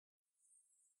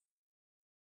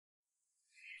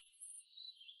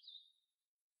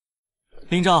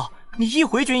林昭，你一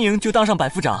回军营就当上百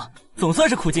夫长，总算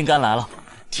是苦尽甘来了。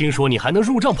听说你还能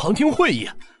入帐旁听会议，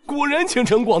果然前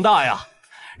程广大呀！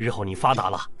日后你发达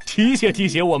了，提携提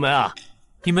携我们啊！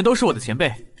你们都是我的前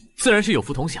辈，自然是有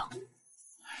福同享。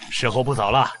时候不早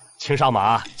了，请上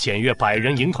马检阅100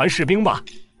人营团士兵吧。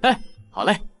哎，好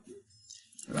嘞。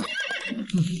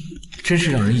真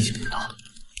是让人意想不到，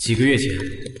几个月前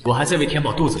我还在为填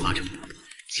饱肚子发愁，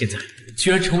现在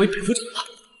居然成为百夫长了。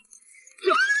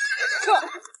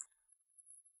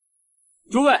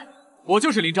诸位，我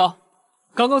就是林昭，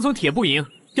刚刚从铁布营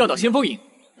调到先锋营，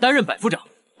担任百夫长。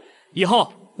以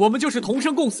后我们就是同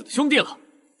生共死的兄弟了。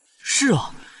是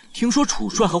啊，听说楚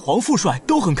帅和黄副帅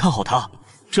都很看好他。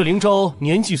这林昭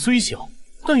年纪虽小，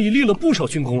但已立了不少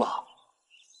军功了。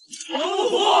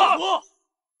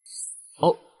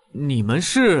哦，你们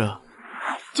是？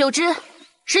九之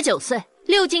，19岁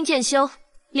，6境剑修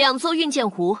，2座运剑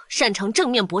壶，擅长正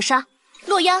面搏杀。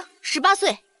洛阳，18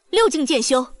岁，6境剑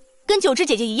修，跟九之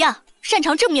姐姐一样，擅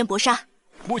长正面搏杀。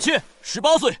母亲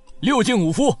，18岁，6境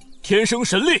武夫，天生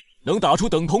神力，能打出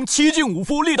等同7境武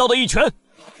夫力道的一拳。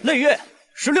泪月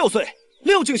，16岁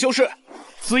，6境修士。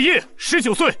子夜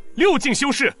，19岁，6境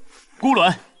修士。孤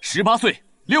鸾，18岁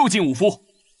，6境武夫。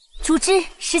竹枝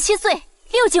，17岁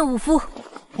，6境武夫。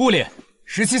雾脸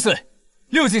，17岁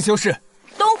，6境修士。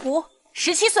东湖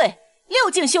，17岁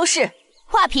，6境修士。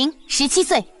华平，17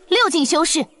岁，6境修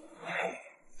士。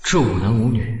这5男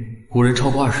5女，无人超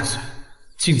过20岁，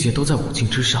境界都在5境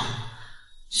之上。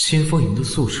先锋营的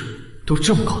素质都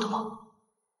这么高的吗？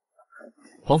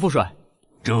黄副帅，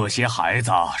这些孩子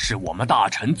是我们大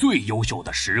陈最优秀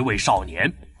的10位少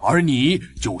年，而你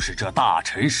就是这大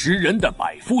陈10人的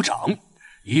百夫长。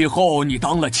以后你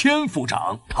当了千夫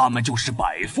长，他们就是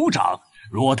百夫长；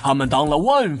若他们当了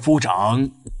万夫长，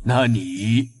那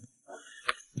你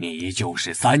就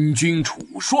是三军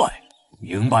主帅，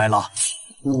明白了？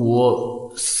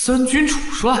我三军主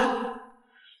帅？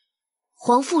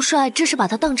黄副帅这是把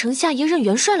他当成下一任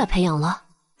元帅来培养了？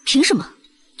凭什么？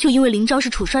就因为林昭是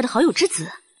楚帅的好友之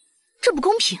子？这不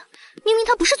公平！明明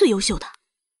他不是最优秀的。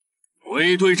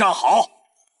归队站好，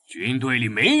军队里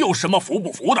没有什么服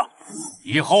不服的。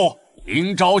以后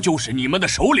林昭就是你们的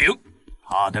首领，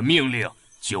他的命令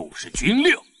就是军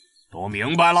令，都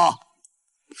明白了？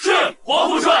是，黄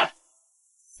副帅。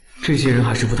这些人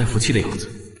还是不太服气的样子，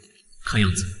看样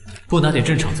子不拿点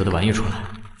镇场子的玩意出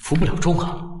来，服不了众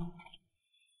啊。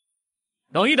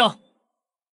等一等。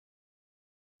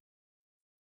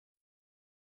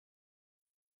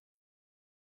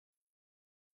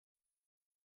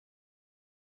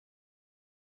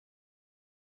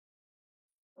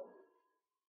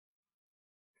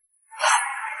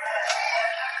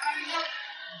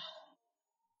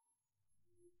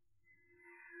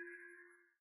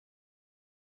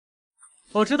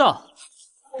我知道，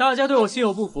大家对我心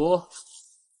有不服。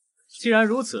既然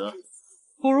如此，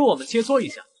不如我们切磋一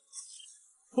下。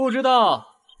不知道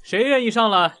谁愿意上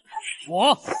来？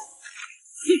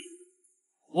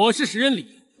我是食人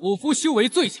李，5夫修为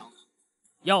最强的。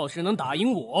要是能打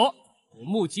赢我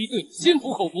目击对你心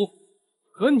服口服。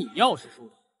可你要是输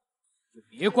了，就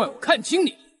别怪我看轻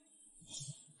你。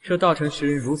这大臣食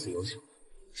人如此优秀，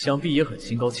想必也很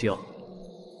心高气傲，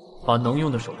把能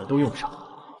用的手段都用上。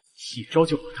一招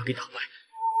就把他给打败。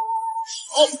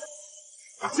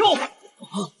好，就好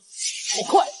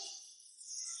快！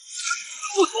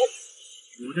不走，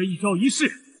我的一招一式，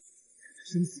在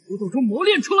生死搏斗中磨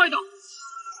练出来的。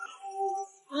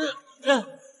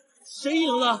谁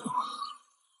赢了？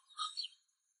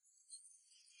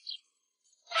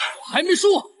我还没输，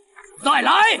再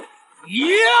来！再来，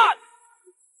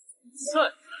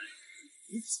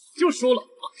你早就输了。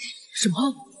什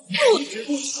么？不知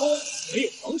不超，没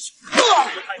有防守，速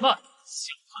度太慢，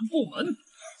小寒不门，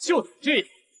就你这样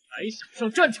还想上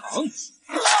战场？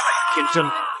太天真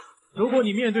了！如果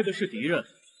你面对的是敌人，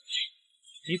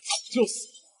你早就死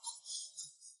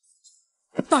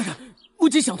了。大人，木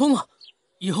屐想通了，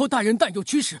以后大人但有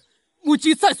驱使，木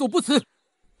屐在所不辞。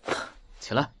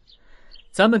起来，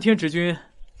咱们天池军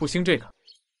不兴这个。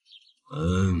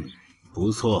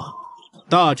不错，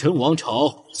大陈王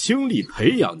朝倾力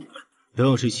培养你们。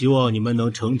正是希望你们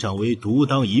能成长为独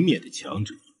当一面的强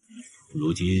者。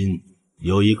如今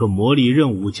有一个魔力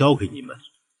任务交给你们，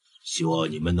希望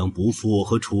你们能不负我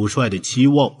和楚帅的期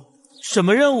望。什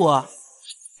么任务啊？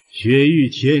雪域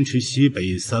天池西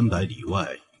北300里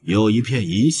外有一片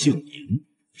银杏林，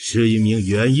是一名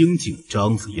元婴境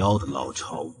张子妖的老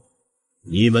巢。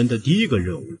你们的第一个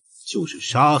任务就是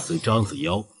杀死张子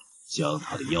妖，将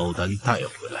他的妖丹带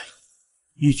回来。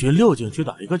一群6境去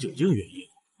打一个9境元婴，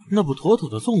那不妥妥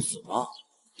的送死吗？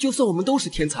就算我们都是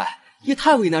天才，也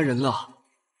太为难人了。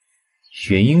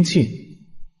元婴境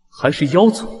还是妖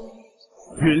族？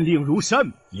军令如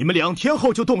山，你们2天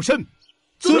后就动身。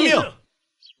遵命。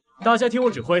大家听我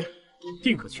指挥，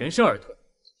定可全身而退。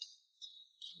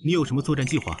你有什么作战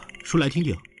计划？说来听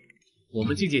听。我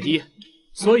们境界低，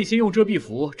所以先用遮蔽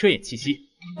符遮掩气息，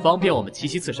方便我们奇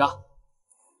袭刺杀。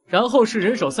然后是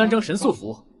人手3张神速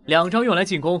符，2张用来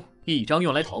进攻，1张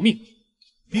用来逃命。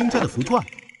兵家的符篆，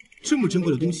这么珍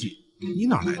贵的东西，你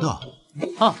哪来的？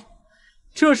啊，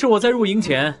这是我在入营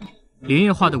前连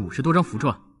夜画的50多张符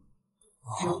篆。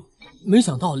没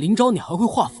想到林昭你还会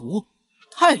画符，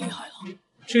太厉害了。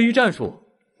至于战术，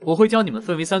我会将你们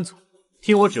分为3组，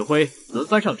听我指挥，轮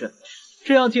番上阵，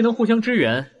这样既能互相支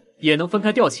援，也能分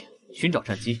开调遣，寻找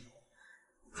战机。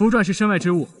符篆是身外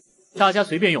之物，大家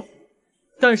随便用。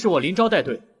但是我林昭带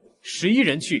队，11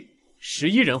人去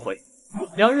，11人回。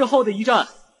2日后的一战，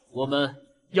我们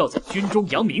要在军中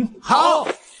扬名。好。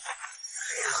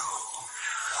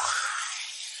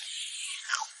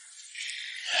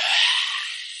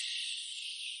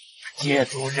借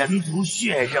助人族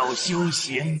血肉修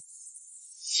行，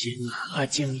新合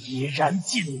境已然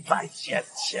近在眼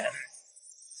前。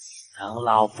等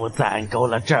老夫攒够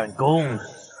了战功，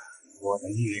我的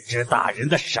御之大人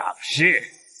的赏识。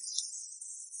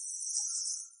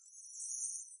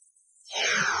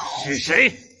是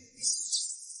谁？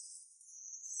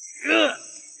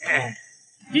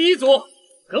第一组，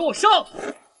跟我上！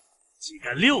几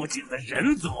个6境的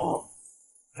人族，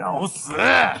找死！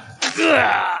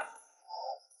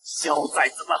小崽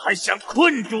子们还想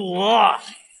困住我，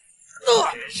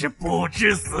真是不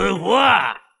知死活！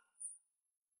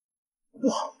不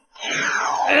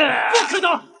可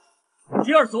能！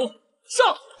第2组，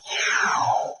上！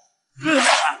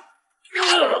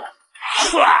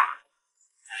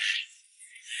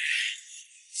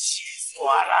气死我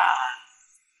了！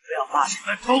我要把你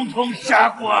们统统杀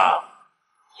光！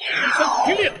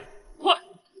听令，快！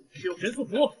使用神速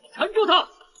符缠住他！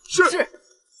是。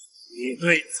一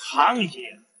对苍蝇，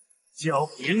就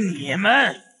凭你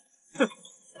们！哼，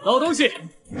老东西，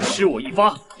吃我一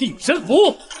发定身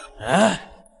符！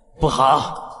哎，不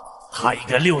好，他一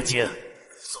个6境，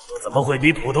速度怎么会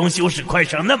比普通修士快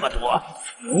上那么多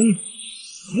？5、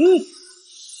4、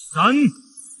3，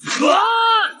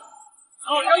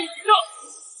傲然一正，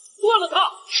断了他！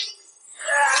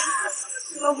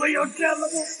怎么会有这么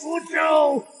多符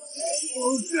咒？不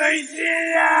对劲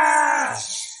啊！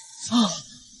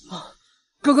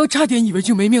刚刚差点以为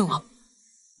就没命了。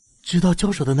直到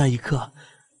交手的那一刻，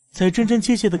才真真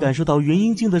切切地感受到元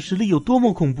婴境的实力有多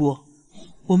么恐怖。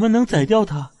我们能宰掉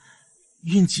他，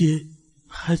运气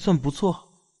还算不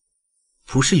错。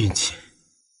不是运气，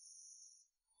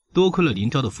多亏了林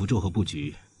昭的符咒和布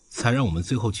局，才让我们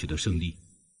最后取得胜利。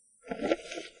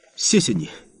谢谢你，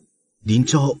林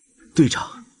昭队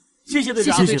长。谢谢队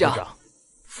长，谢谢队长，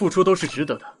付出都是值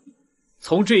得的。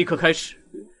从这一刻开始，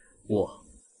我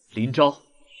林昭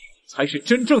才是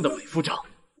真正的伪副长。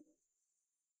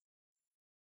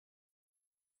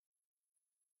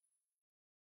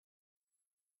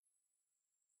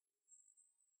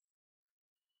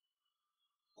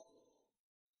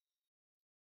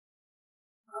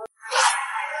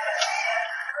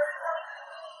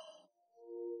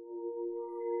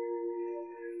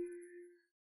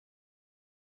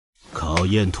考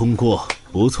验通过，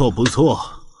不错不错。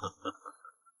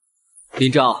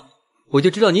林昭，我就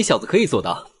知道你小子可以做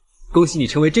到，恭喜你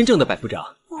成为真正的百夫长。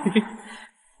嘿嘿，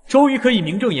终于可以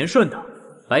名正言顺的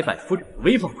摆百夫长的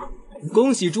威风了。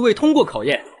恭喜诸位通过考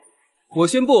验，我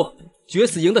宣布决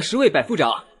死营的10位百夫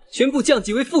长全部降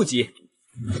级为副级，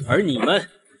而你们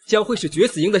将会是决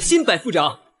死营的新百夫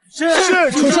长。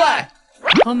是主帅。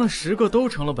他们10个都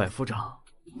成了百夫长，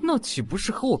那岂不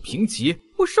是和我平级？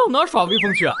我上哪耍威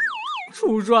风去啊？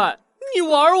主帅，你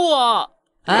玩我！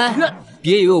哎，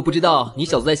别以为我不知道你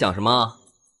小子在想什么。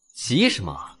急什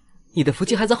么？你的福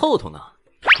气还在后头呢，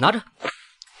拿着。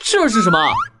这是什么？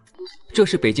这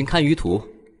是北境堪舆图，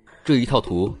这一套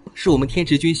图是我们天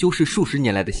池军修士数十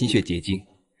年来的心血结晶。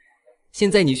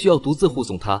现在你需要独自护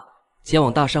送它，前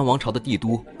往大山王朝的帝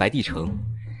都白帝城，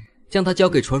将它交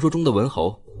给传说中的文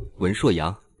侯文硕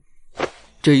阳。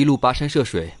这一路跋山涉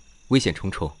水，危险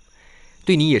重重，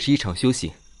对你也是一场修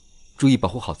行。注意保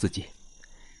护好自己。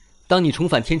当你重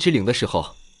返天池岭的时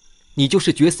候，你就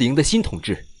是决死营的新统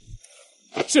治。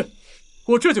是，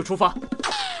我这就出发。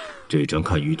这张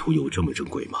看舆图有这么珍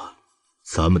贵吗？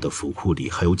咱们的府库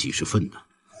里还有几十份呢。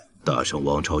大圣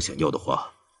王朝想要的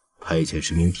话，派遣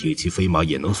10名铁骑飞马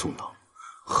也能送到，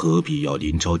何必要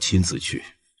林昭亲自去？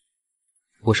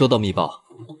我收到密报，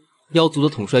妖族的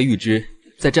统帅玉之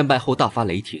在战败后大发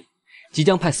雷霆，即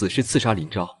将派死士刺杀林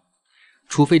昭。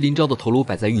除非林昭的头颅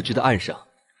摆在玉之的岸上，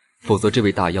否则这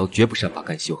位大妖绝不善罢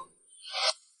甘休。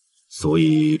所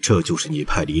以这就是你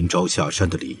派林昭下山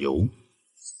的理由。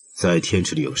在天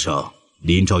池岭上，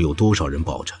林昭有多少人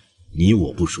保着？你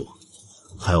我不说，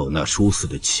还有那殊死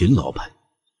的秦老板。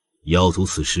妖族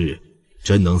此事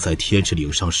真能在天池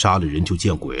岭上杀了人就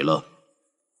见鬼了。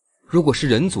如果是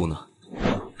人族呢？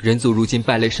人族如今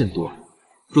败类甚多，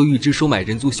若玉之收买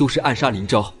人族修士暗杀林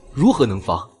昭，如何能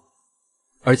防？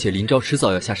而且林昭迟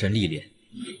早要下山历练，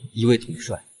一位统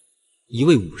帅，一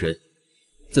位武人，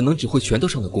怎能只会拳头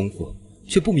上的功夫，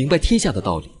却不明白天下的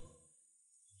道理？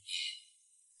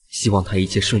希望他一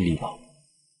切顺利吧。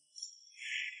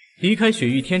离开雪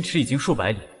域天池已经数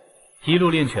百里，一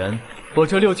路练拳，我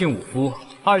这6境武夫、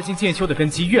2境剑修的根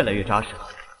基越来越扎实了。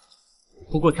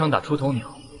不过枪打出头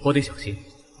鸟，我得小心，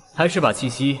还是把气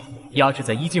息压制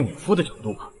在1境武夫的程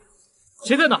度吧。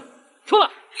谁在那？出来！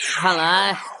看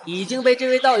来已经被这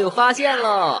位道友发现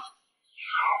了。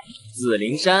紫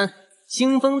灵山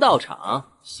清风道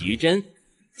场，徐真，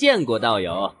见过道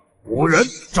友。我人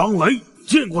张雷，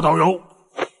见过道友。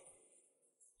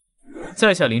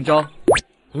在下林昭。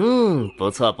不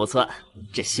错不错，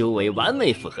这修为完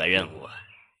美符合任务。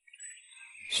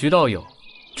徐道友，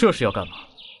这是要干嘛？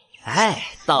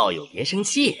哎，道友别生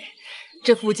气，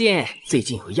这附近最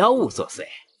近有妖物作祟，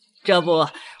这不，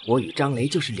我与张雷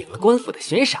就是领了官府的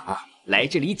悬赏，来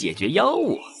这里解决妖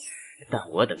物。但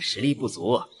我等实力不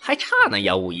足，还差那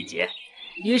妖物一截，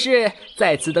于是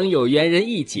在此等有缘人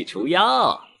一起除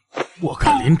妖。我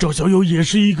看林昭小友也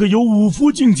是一个有武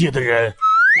夫境界的人，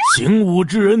行武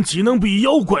之人岂能比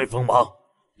妖怪锋芒？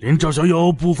林昭小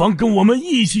友不妨跟我们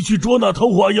一起去捉那桃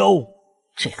花妖。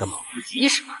这个猛不及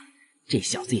是吗？这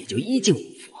小子也就一进五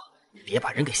服，别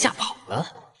把人给吓跑了。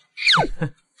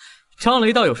张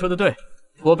雷道友说的对，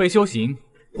我被修行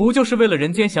不就是为了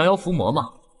人间降妖伏魔吗？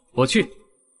我去。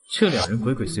这两人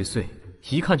鬼鬼祟祟，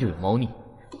一看就有猫腻，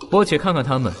我且看看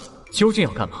他们究竟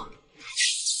要干嘛。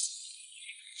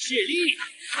血力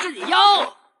镇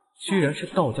妖，居然是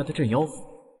道家的镇妖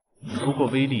符，不过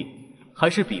威力还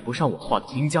是比不上我画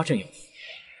的名家镇妖符。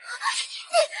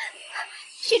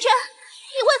许真，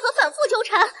你为何反复纠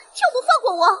缠，就不放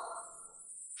过我？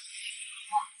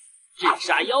镇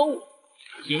杀妖物，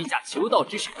天下求道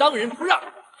之事当仁不让。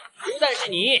不但是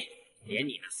你，连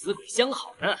你那死鬼相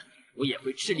好的，我也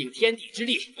会斥令天地之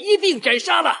力一并斩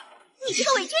杀了。你是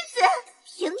个伪君子，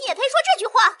凭你也配说这句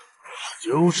话？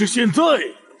就是现在，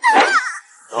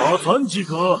打残即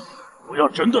可，不要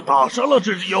真的打杀了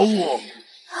这只妖物。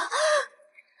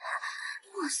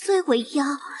我虽为妖，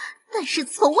但是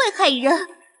从未害人，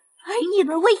而你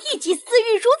们为一己私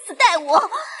欲如此待我，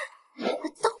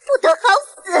都不得好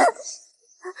死！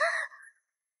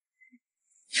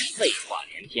废话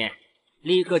连篇，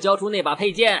立刻交出那把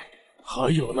佩剑。还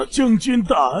有那将军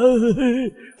胆，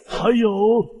还有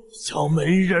小美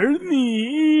人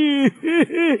你。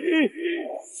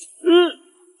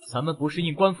咱们不是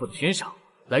应官府的悬赏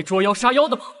来捉妖杀妖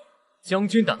的吗？将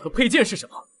军胆和佩剑是什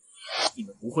么？你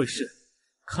们不会是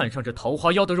看上这桃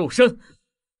花妖的肉身？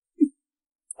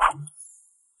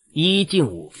一进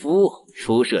五夫，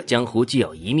出涉江湖就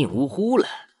要一命呜呼了。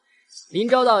林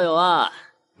昭道友啊，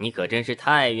你可真是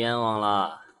太冤枉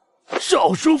了！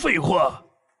少说废话，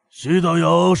徐道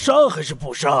友杀还是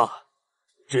不杀？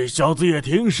这小子也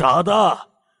挺傻的，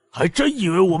还真以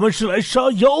为我们是来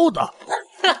杀妖的。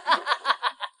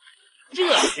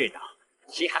这世道，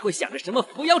谁还会想着什么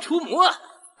伏妖除魔？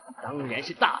当然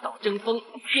是大道争锋，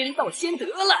天道先得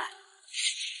了。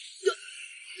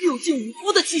六进五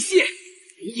夫的气息，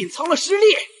你隐藏了实力。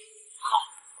好，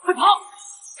快跑！小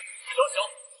小，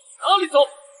哪里走？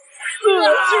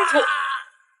清楚。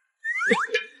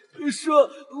说，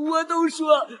我都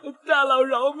说，大佬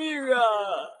饶命啊！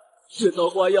这桃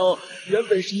花妖原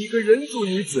本是一个人族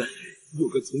女子，有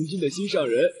个从军的心上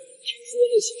人，听说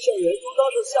那心上人都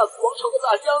当上下司王朝的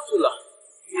大将军了，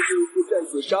不战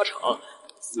死沙场，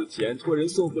死前托人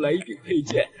送回来一柄佩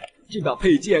剑，这把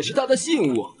佩剑是他的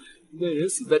信物，那人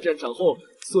死在战场后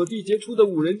所缔结出的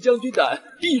五人将军胆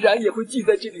必然也会记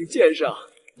在这柄剑上，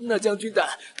那将军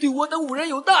胆对我等五人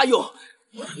有大用，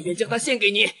我宁愿将它献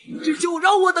给你，只求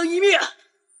饶我等一命。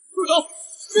住手！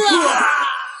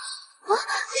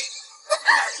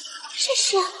这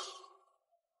是……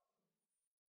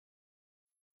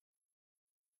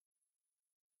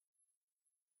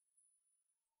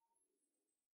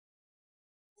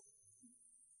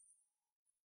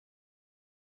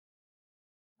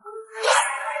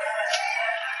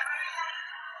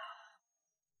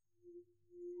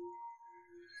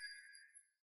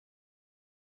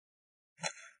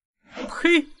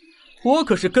呸！我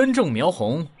可是根正苗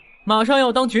红，马上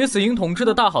要当绝死营统治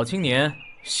的大好青年，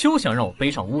休想让我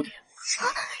背上污点！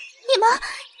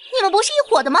你们不是一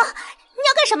伙的吗？你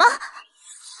要干什么？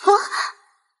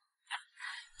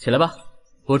起来吧，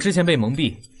我之前被蒙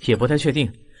蔽，也不太确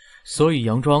定，所以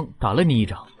佯装打了你一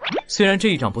掌。虽然这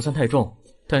一掌不算太重，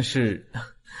但是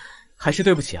还是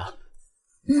对不起啊。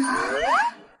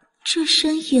这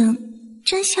身影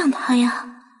真像他呀。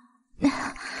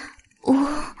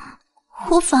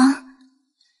无妨，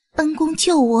恩公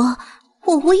救我，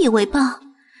我无以为报，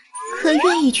可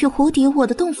愿意去湖底我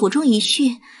的洞府中一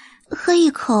叙，喝一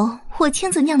口我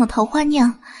亲自酿的桃花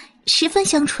酿，十分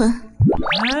香醇。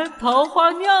桃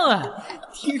花酿啊，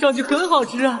听上去很好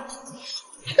吃啊！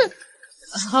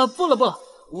不了，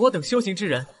我等修行之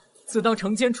人，自当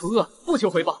惩奸除恶，不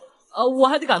求回报。我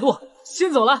还得赶路，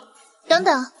先走了。等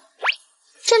等，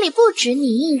这里不止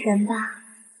你一人吧？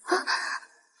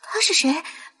他是谁？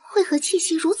为何气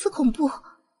息如此恐怖？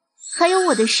还有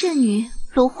我的侍女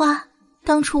芦花，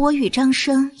当初我与张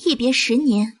生一别10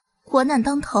年，国难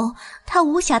当头，他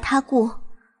无暇他顾，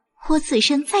我此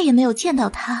生再也没有见到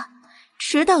他，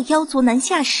直到妖族南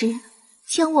下时，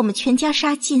将我们全家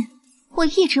杀尽。我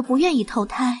一直不愿意投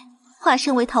胎，化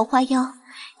身为桃花妖，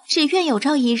只愿有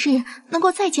朝一日能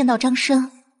够再见到张生。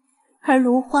而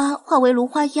芦花化为芦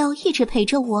花妖，一直陪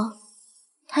着我。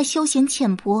他修行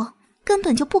浅薄，根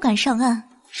本就不敢上岸，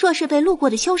若是被路过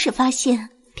的修士发现，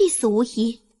必死无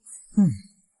疑。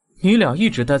你俩一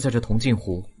直待在这铜镜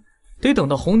湖，得等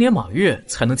到猴年马月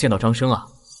才能见到张生啊。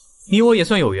你我也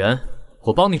算有缘，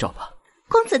我帮你找吧。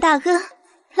公子大恩，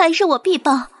来日我必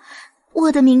报。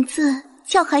我的名字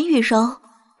叫韩雨柔，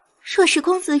若是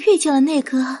公子遇见了那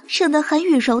个生得韩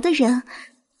雨柔的人，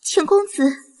请公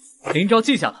子……林昭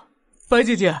记下了。白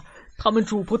姐姐，他们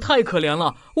主仆太可怜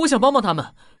了，我想帮帮他们，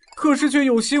可是却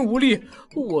有心无力，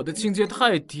我的境界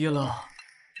太低了。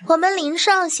我们林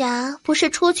少侠不是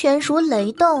出拳如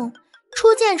雷动，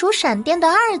出剑如闪电的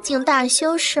2境大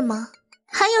修士吗？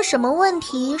还有什么问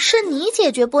题是你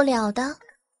解决不了的？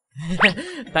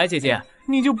白姐姐，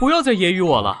你就不要再揶揄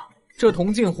我了。这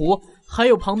铜镜湖还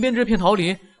有旁边这片桃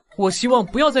林，我希望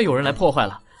不要再有人来破坏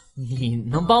了。你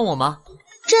能帮我吗？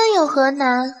这有何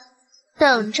难？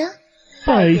等着。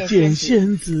拜见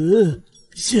仙子，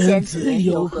仙子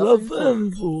有何吩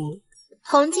咐？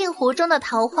铜镜湖中的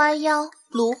桃花妖、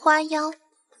芦花妖，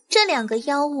这2个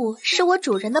妖物是我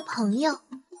主人的朋友，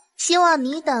希望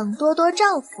你等多多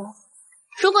照顾。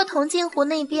如果铜镜湖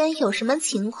那边有什么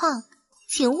情况，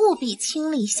请务必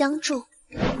倾力相助。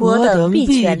我等必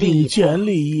定全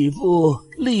力以赴，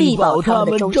力保他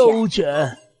们周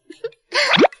全。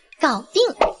搞定，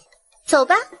走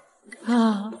吧。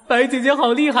啊，白姐姐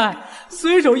好厉害，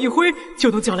随手一挥就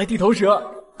能叫来地头蛇。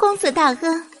公子大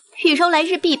恩，雨柔来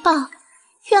日必报。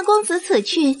愿公子此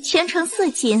去前程似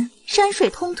锦，山水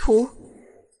通途。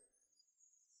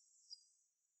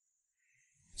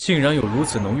竟然有如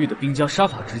此浓郁的兵家杀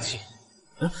法之气，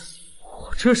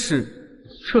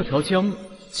这条江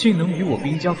竟能与我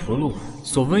兵家符箓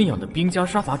所温养的兵家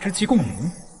杀伐之气共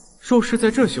鸣。若是在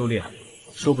这修炼，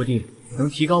说不定能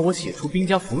提高我写出兵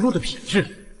家符箓的品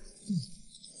质。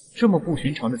这么不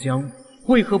寻常的江，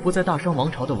为何不在大商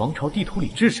王朝的王朝地图里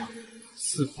志上？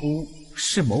似乎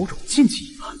是某种禁忌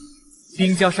一般。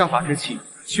兵家杀伐之气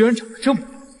居然长得这么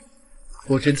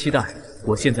多，我真期待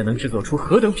我现在能制作出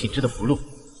何等品质的符箓，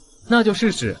那就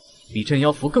试试比镇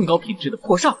妖符更高品质的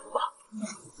破煞符吧。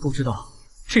不知道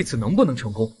这次能不能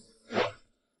成功？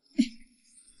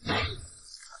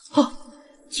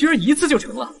居然一次就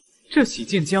成了！这洗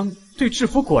剑浆对制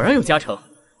服果然有加成，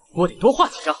我得多画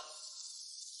几张。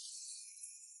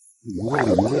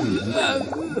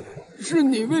是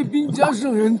哪位兵家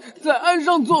圣人在岸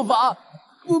上做法？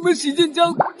我们洗剑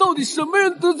江到底什么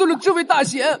人得罪了这位大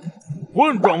贤？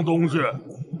混账东西！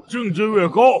境界越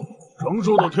高，承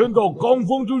受的天道罡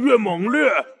风就越猛烈。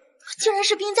竟然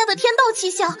是兵家的天道气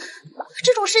象，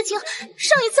这种事情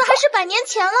上一次还是100年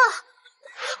前了。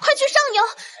快去上游，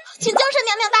请江神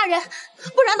娘娘大人，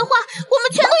不然的话，我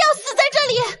们全都要死在这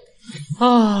里。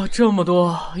啊，这么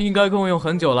多，应该够用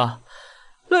很久了，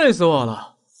累死我了。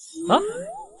啊，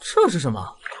这是什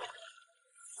么？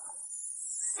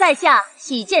在下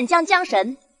洗剑江江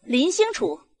神林星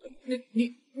楚。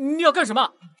你要干什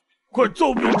么？快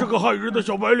揍毙这个害人的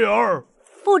小白脸儿！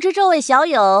不知这位小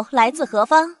友来自何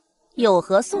方，有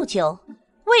何诉求？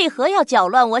为何要搅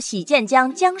乱我洗剑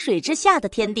江江水之下的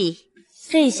天地？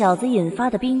这小子引发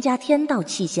的兵家天道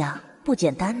气象不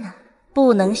简单呢，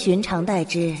不能寻常待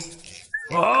之。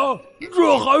啊，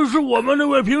这还是我们那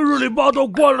位平日里霸道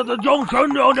惯了的江神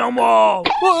娘娘吗？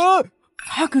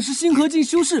他可是星河境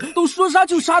修士都说杀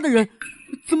就杀的人，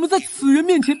怎么在此人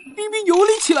面前彬彬有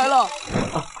礼起来了？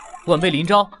晚辈林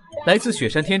昭，来自雪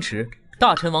山天池，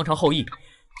大陈王朝后裔，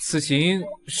此行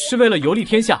是为了游历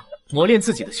天下，磨练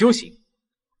自己的修行。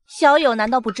小友难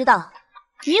道不知道，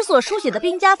你所书写的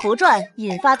兵家符传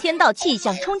引发天道气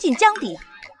象，冲进江底，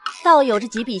道友这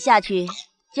几笔下去，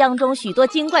江中许多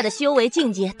精怪的修为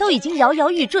境界都已经摇摇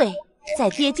欲坠，在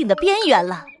跌尽的边缘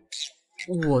了。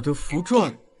我的符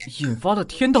传引发了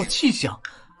天道气象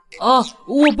啊！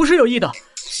我不是有意的，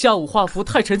下午画符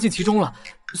太沉浸其中了，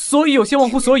所以有些忘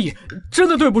乎所以，真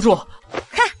的对不住。哼，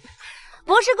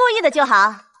不是故意的就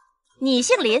好。你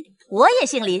姓林，我也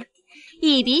姓林，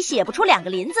一笔写不出2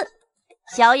个林字。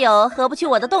小友何不去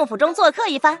我的洞府中做客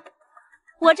一番？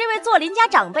我这位做林家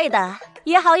长辈的，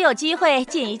也好有机会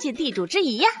尽一尽地主之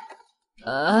谊呀。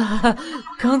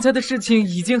刚才的事情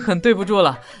已经很对不住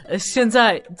了，现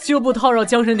在就不叨扰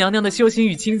江神娘娘的修行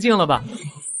与清静了吧？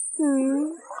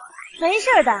没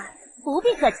事的，不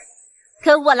必客气，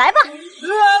跟我来吧。等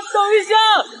一下！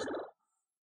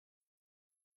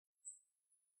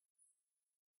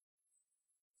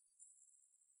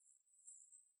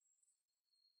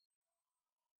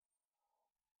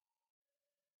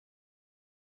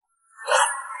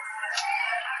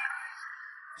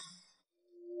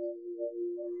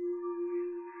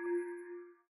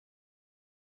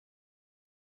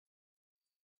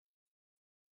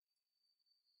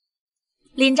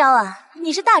林昭啊，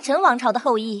你是大陈王朝的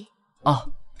后裔啊？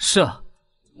是啊，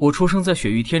我出生在雪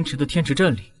域天池的天池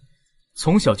镇里，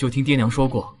从小就听爹娘说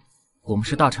过，我们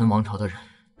是大陈王朝的人，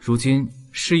如今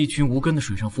是一群无根的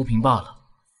水上浮萍罢了，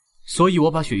所以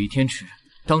我把雪域天池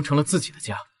当成了自己的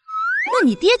家。那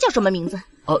你爹叫什么名字？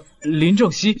林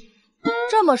正熙。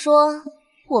这么说，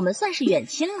我们算是远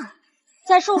亲了。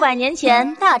在数百年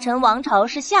前，大陈王朝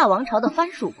是夏王朝的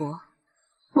藩属国。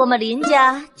我们林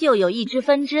家就有一支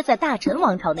分支在大陈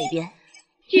王朝那边，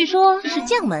据说是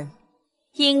将门，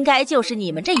应该就是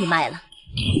你们这一脉了。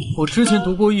我之前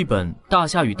读过一本大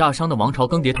夏与大商的王朝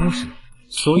更迭通史，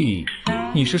所以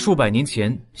你是数百年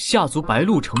前夏族白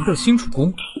鹿城的新楚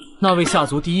公，那位夏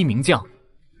族第一名将，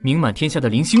名满天下的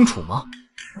林兴楚吗？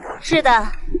是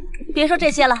的，别说这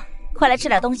些了，快来吃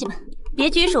点东西吧，别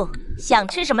拘束，想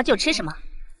吃什么就吃什么。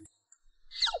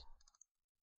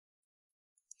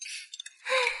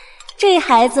这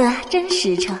孩子真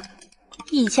实诚，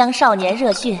一腔少年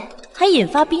热血，还引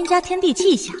发兵家天地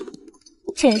气象，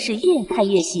真是越看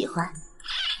越喜欢。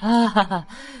啊哈哈，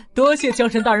多谢江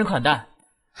神大人款待。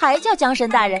还叫江神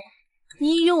大人？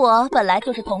你与我本来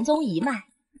就是同宗一脉，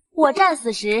我战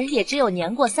死时也只有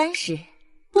年过30，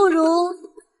不如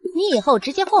你以后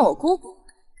直接唤我姑姑，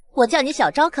我叫你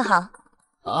小昭可好？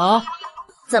啊？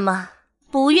怎么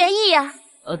不愿意呀？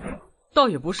倒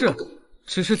也不是，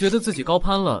只是觉得自己高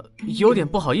攀了，有点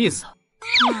不好意思。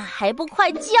那还不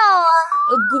快叫啊！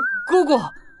姑姑，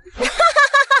好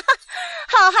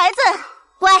孩子，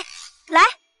乖，来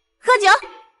喝酒。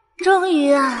终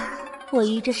于啊，我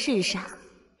于这世上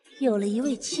有了一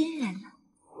位亲人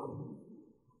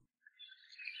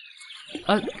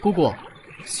了。姑姑，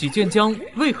洗剑江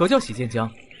为何叫洗剑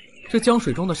江？这江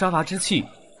水中的杀伐之气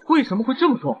为什么会这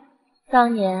么重？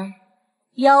当年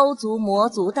妖族魔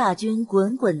族大军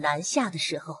滚滚南下的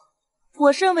时候，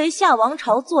我身为夏王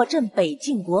朝坐镇北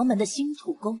境国门的新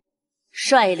土公，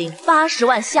率领80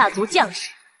万夏族将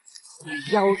士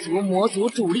与妖族魔族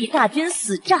主力大军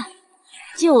死战，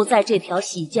就在这条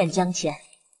洗剑江前。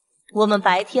我们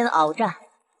白天鏖战，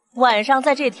晚上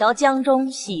在这条江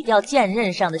中洗掉剑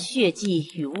刃上的血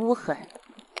迹与污痕，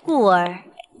故而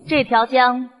这条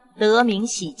江得名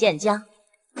洗剑江。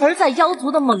而在妖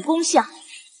族的猛攻下，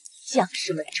将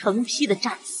士们成批的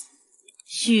战死，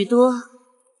许多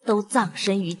都葬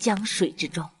身于江水之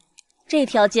中。这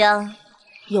条江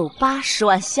有80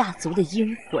万夏族的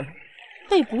阴魂，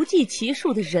被不计其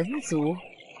数的人族、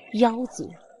妖族、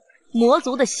魔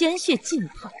族的鲜血浸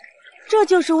泡。这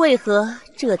就是为何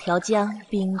这条江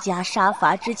兵家杀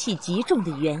伐之气极重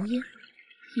的原因，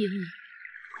因为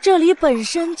这里本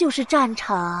身就是战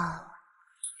场。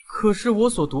可是我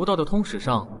所读到的通史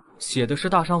上写的是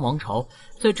大商王朝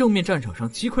在正面战场上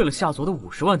击溃了夏族的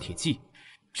50万铁骑，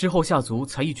之后夏族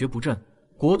才一蹶不振，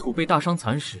国土被大商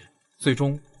蚕食，最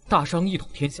终大商一统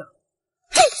天下。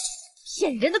嘿，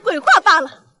骗人的鬼话罢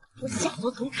了！我夏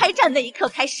族从开战那一刻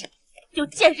开始，就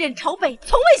剑刃朝北，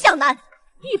从未向南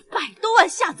，100多万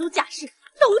夏族甲士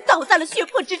都倒在了血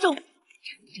泊之中，战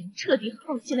争彻底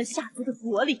耗尽了夏族的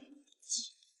国力，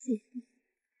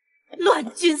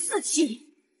乱军四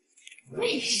起。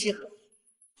那时候，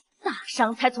大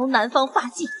商才从南方发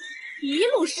迹，一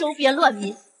路收编乱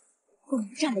民，攻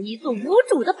占了一座无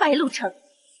主的白鹿城，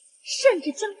甚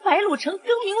至将白鹿城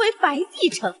更名为白帝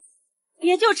城，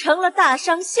也就成了大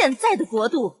商现在的国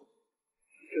度。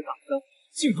这大商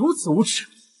竟如此无耻！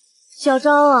小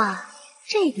昭啊，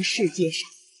这个世界上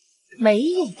没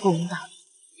有公道，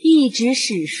一纸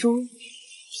史书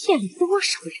骗多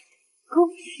少人，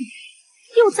公义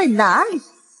又在哪里？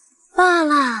罢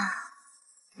了。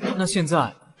那现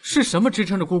在是什么支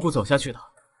撑着姑姑走下去的？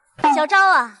小昭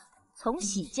啊，从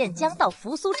洗剑江到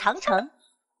扶苏长城，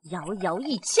遥遥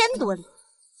1000多里。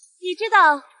你知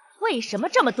道为什么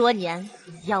这么多年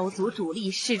妖族主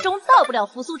力始终到不了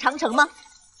扶苏长城吗？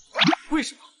为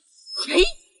什么？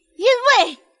因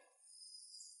为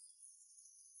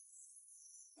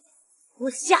我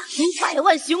夏族100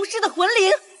万雄师的魂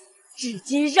灵，至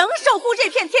今仍守护这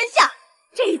片天下，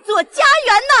这座家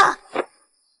园呢！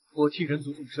我替人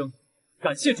族众生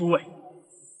感谢诸位。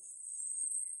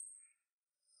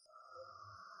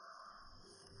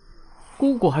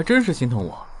姑姑还真是心疼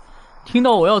我，听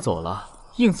到我要走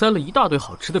了，硬塞了一大堆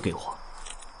好吃的给我。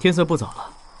天色不早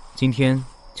了，今天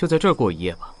就在这儿过一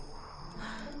夜吧。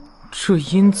这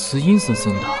阴词阴森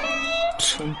森的，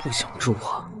真不想住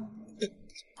啊。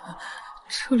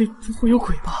这里不会有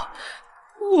鬼吧？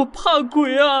我怕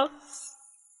鬼啊！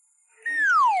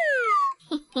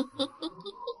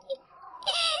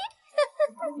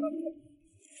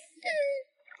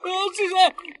是谁？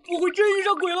不会真遇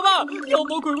上鬼了吧？妖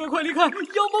魔鬼怪快离开！妖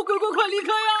魔鬼怪快离开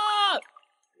呀！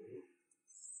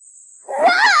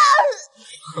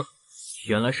哼，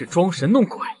原来是装神弄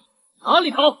鬼，哪里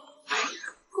逃？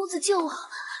公子救我！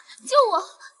救我！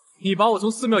你把我从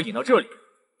寺庙引到这里，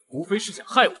无非是想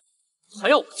害我，还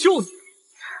要我救你。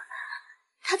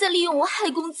他在利用我害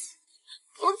公子。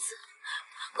公子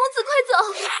快走！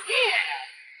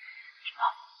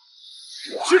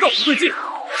知道不对劲，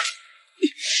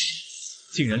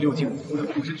竟然溜进我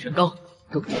的护身全罡，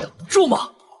都抵挡不住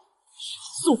吗？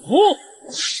速服。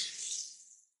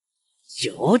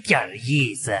有点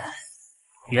意思。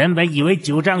原本以为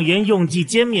九丈原用计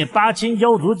歼灭8000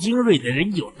妖族精锐的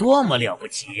人有多么了不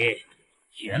起，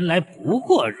原来不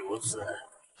过如此。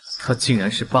他竟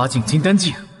然是8境金丹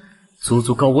境，足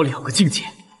足高我2个境界，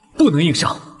不能硬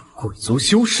上。鬼族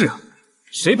修士，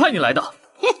谁派你来的？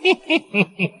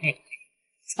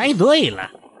猜对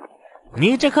了，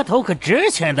你这颗头可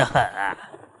值钱的很啊！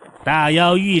大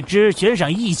妖预支悬赏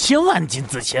1000万金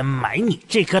子钱买你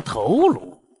这颗头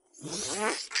颅。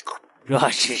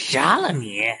若是杀了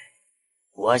你，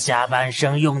我下半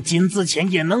生用金子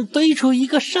钱也能堆出一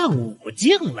个上5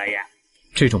境了呀！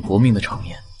这种搏命的场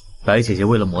面，白姐姐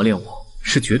为了磨练我，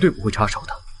是绝对不会插手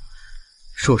的。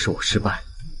若是我失败，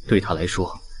对她来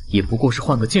说也不过是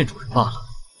换个剑主人罢了。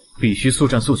必须速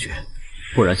战速决，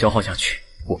不然消耗下去，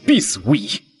我必死无疑。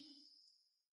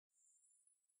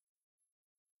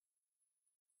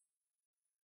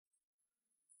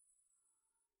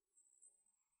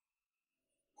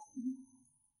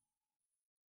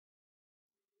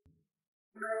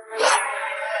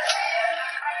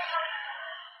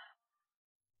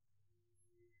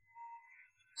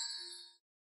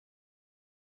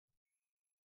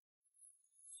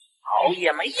逃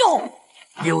也没用，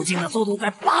六境的速度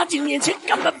在8境面前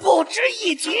根本不值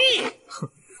一提。哼，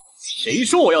谁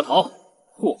说我要逃？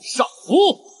我上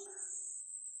服！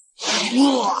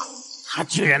哇，他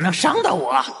居然能伤到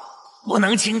我，不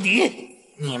能轻敌！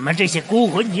你们这些孤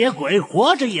魂野鬼，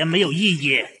活着也没有意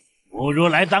义，不如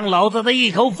来当老子的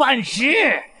一口饭食！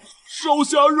少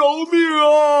侠饶命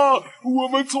啊！我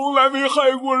们从来没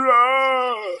害过人。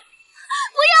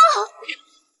不要！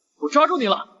我抓住你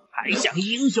了！还想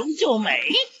英雄救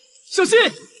美？小心！公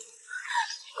子，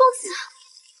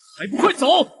还不快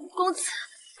走！公子，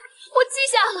我记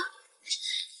下了。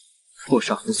破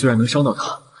煞符虽然能伤到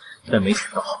他，但没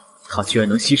想到他居然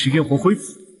能吸食冤魂恢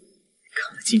复。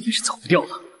看来今天是走不掉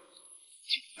了。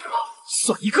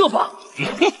算一个吧。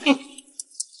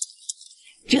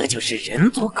这就是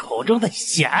人族口中的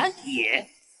侠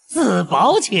也，自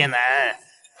保且难，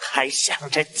还想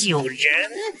着救人。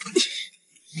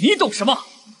你懂什么？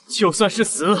就算是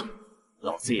死，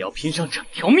老子也要拼上整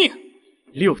条命。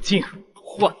6境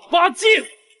换8境！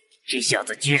这小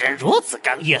子居然如此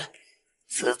刚硬，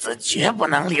此子绝不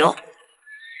能留。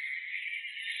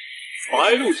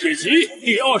白鹿铁骑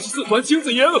第24团青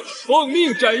子营奉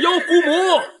命斩妖伏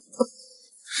魔。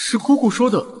是姑姑说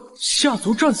的下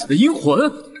族战死的阴魂。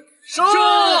杀！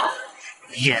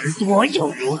人多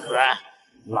又如何？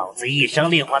老子一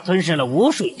声炼化吞噬了无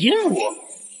数阴物，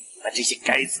那这些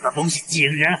该死的东西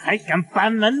竟然还敢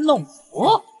班门弄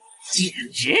斧，简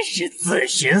直是自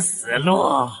寻死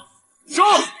路！杀！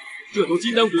这头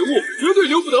金丹鬼物绝对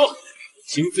留不得！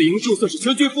青子营就算是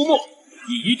全军覆没，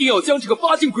也一定要将这个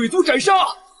8境鬼族斩杀！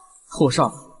破煞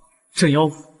符、镇妖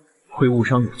符、会误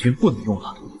伤友军不能用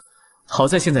了。好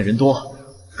在现在人多，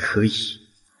可以。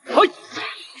嘿，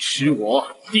吃我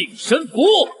定身符，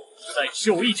再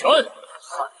秀一拳，旱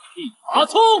地拔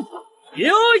葱！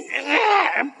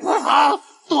不好，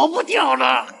躲不掉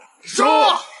了！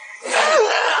杀！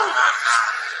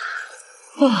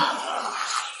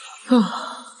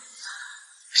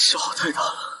消耗太大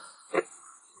了。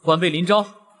晚辈林昭，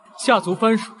下族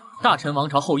藩属大陈王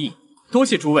朝后裔，多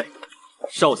谢诸位。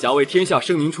少侠为天下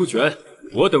生民出拳，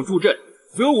我等助阵，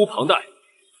责无旁贷。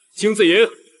青子营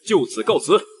就此告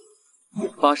辞。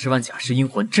80万甲士阴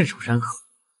魂镇守山河，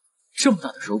这么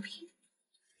大的手笔，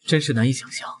真是难以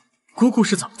想象，姑姑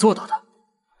是怎么做到的？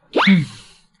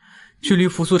距离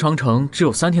扶苏长城只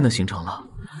有3天的行程了，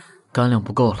干粮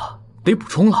不够了，得补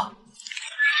充了。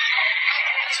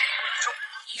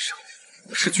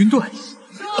是军队，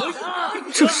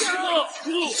这是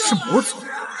魔族，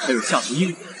还有下族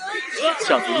阴魂。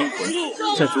下族阴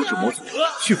魂在阻止魔族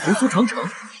去扶苏长城。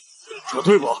撤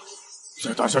退吧，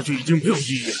再打下去已经没有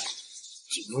意义了。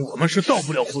证明我们是到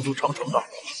不了扶苏长城的。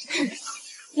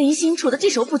林心楚的这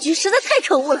手布局实在太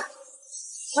可恶了，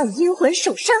万阴魂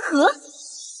守山河，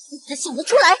他想得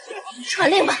出来，传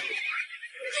令吧。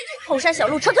后山小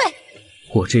路撤退。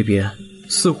我这边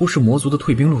似乎是魔族的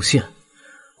退兵路线，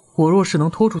我若是能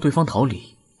拖住对方逃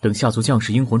离，等下族将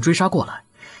士阴魂追杀过来，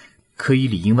可以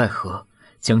里应外合，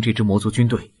将这支魔族军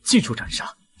队尽数斩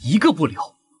杀，一个不留。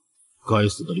该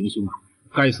死的林心楚，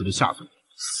该死的下族，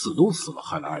死都死了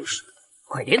还来碍事。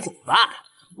快点走吧，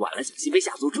晚了小心被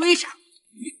下族追上。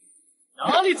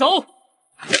哪里走？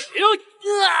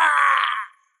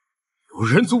有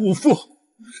人族武夫，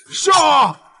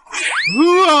杀！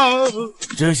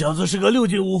这小子是个6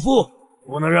境武夫，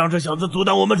不能让这小子阻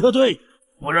挡我们撤退，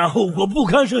不然后果不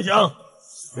堪设想。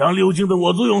让6境的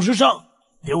我族勇士上，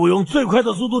给我用最快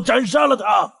的速度斩杀了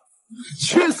他。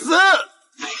去死！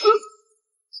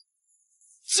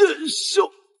剑兽，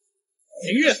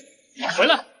明月，你回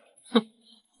来！哼，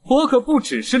我可不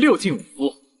只是6进5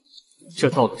步，这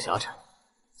道路狭窄，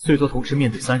最多同时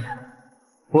面对3人，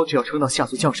我只要撑到下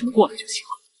族将士们过来就行了。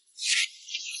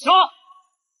杀！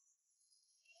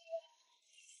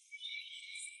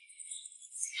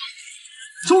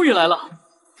终于来了！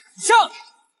下！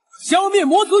消灭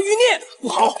魔族余孽！不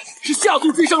好，是下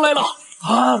族追上来了！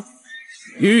啊！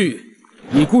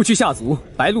你故去下族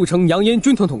白鹿城扬烟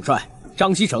军团统帅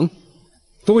张西城，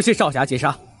多谢少侠截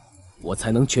杀，我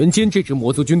才能全歼这支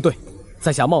魔族军队。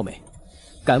在下冒昧，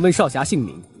敢问少侠姓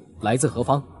名，来自何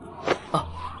方？啊，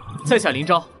在下林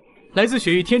昭，来自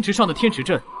雪域天池上的天池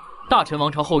镇，大陈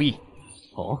王朝后裔。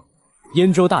哦，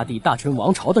燕州大地大陈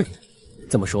王朝的人，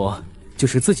这么说就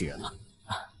是自己人了。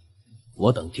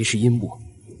我等皆是阴物，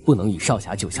不能与少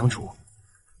侠久相处，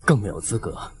更没有资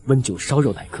格温酒烧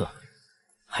肉待客，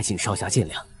还请少侠见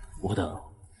谅。我等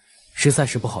实在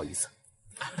是不好意思。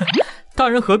大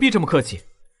人何必这么客气？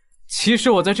其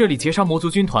实我在这里截杀魔族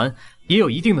军团也有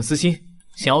一定的私心，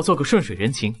想要做个顺水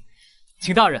人情，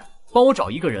请大人帮我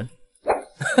找一个人。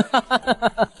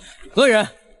何人？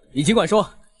你尽管说，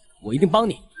我一定帮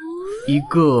你。一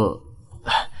个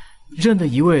认得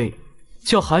一位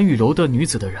叫韩雨柔的女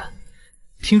子的人。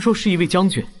听说是一位将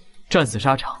军，战死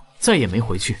沙场，再也没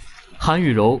回去。韩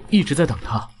雨柔一直在等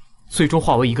他，最终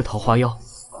化为一个桃花妖，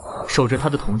守着他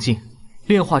的铜镜，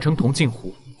炼化成铜镜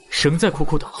壶，仍在苦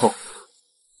苦等候。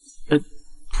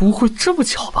不会这么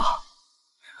巧吧？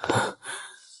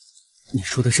你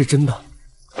说的是真的？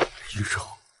雨柔，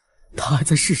他还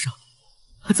在世上，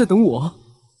还在等我。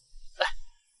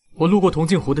我路过铜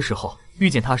镜湖的时候，遇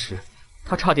见他时，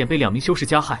他差点被2名修士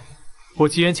加害，我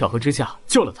机缘巧合之下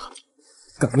救了他。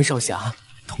敢问少侠，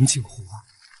铜镜湖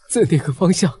在哪个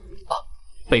方向？啊，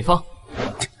北方。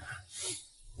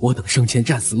我等生前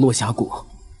战死落峡谷，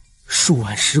数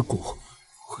万尸骨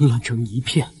混乱成一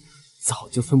片，早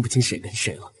就分不清谁跟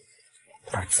谁了。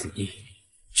而此地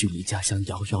距离家乡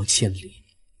遥遥千里，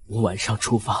我晚上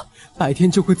出发，白天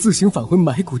就会自行返回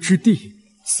埋骨之地。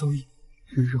所以，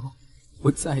雨柔，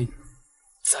我再也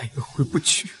回不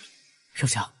去了。少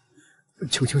侠，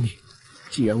求求你，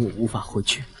既然我无法回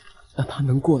去，那他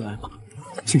能过来吗？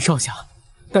请少侠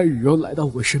带雨柔来到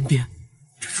我身边。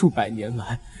这数百年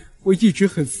来，我一直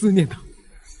很思念她。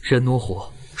人挪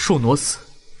活，树挪死，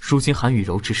如今韩雨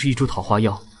柔只是一株桃花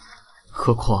妖，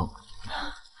何况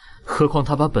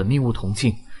她把本命物铜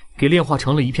镜给炼化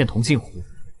成了一片铜镜湖。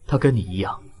她跟你一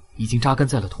样，已经扎根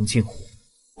在了铜镜湖，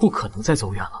不可能再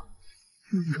走远了。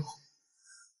雨柔，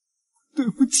对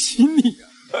不起你啊！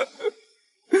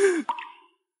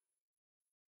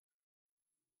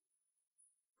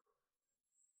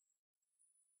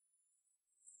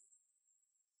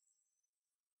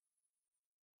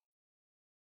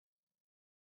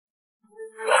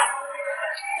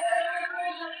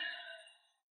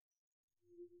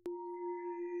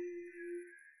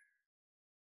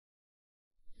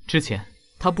之前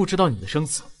他不知道你的生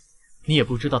死，你也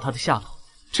不知道他的下落，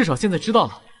至少现在知道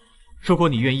了。如果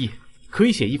你愿意，可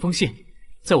以写一封信，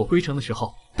在我归城的时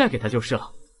候带给他就是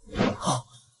了。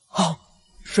好，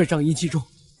帅帐一击中，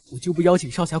我就不邀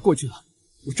请少侠过去了。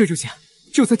我这就写，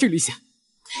就在这里写。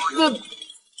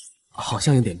好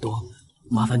像有点多，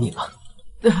麻烦你了。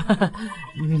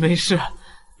没事，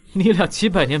你俩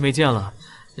700年没见了，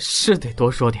是得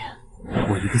多说点。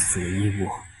我一个死人阴物，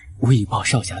无以报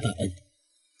少侠大恩，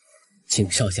请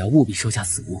少侠务必收下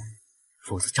此物，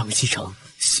否则张西城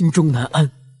心中难安。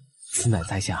此乃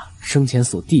在下生前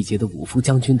所缔结的5副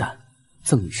将军胆，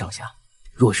赠与少侠。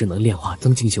若是能炼化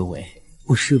增进修为，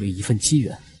不失为一份机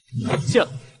缘。谢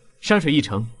了。山水一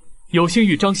城，有幸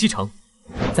遇张西城，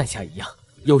在下一样，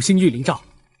有幸遇林兆。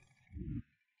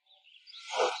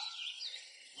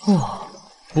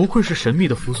不愧是神秘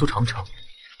的扶苏长城，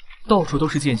到处都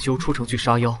是剑修出城去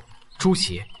杀妖、诛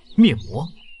邪、灭魔。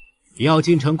要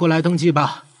进城过来登记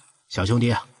吧，小兄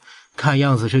弟，看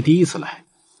样子是第一次来，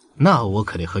那我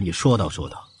可得和你说道说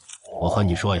道。我和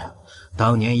你说呀，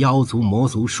当年妖族魔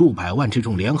族数百万之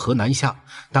众联合南下，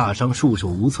大商束手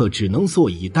无策，只能坐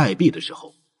以待毙的时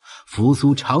候，扶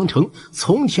苏长城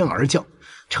从天而降，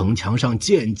城墙上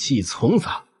剑气丛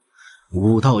杂，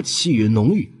武道气韵浓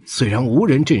郁，虽然无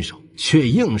人镇守，却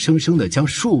硬生生的将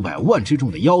数百万之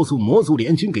众的妖族魔族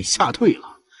联军给吓退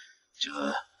了。这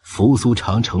扶苏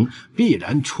长城必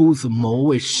然出自某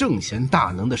位圣贤大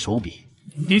能的手笔。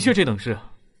的确，这等事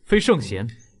非圣贤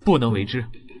不能为之。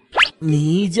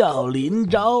你叫林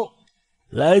昭，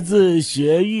来自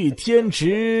雪域天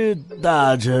池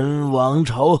大陈王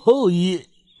朝后裔。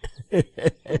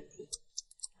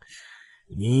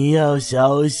你要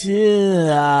小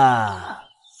心啊！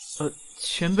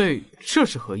前辈，这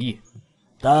是何意？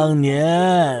当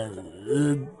年，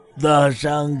大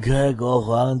商开国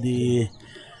皇帝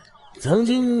曾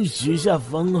经许下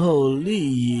丰厚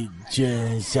利益，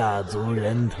劝下族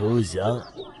人投降，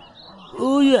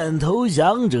不愿投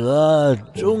降者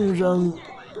终生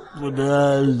不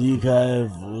得离开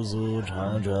扶苏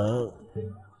长城。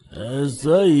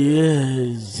所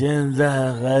以现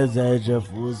在还在这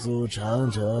扶苏长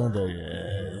城的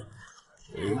人，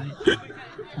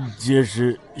皆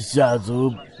是下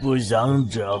族不祥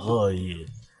者后裔，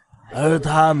而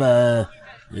他们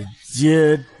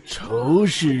皆仇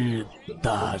视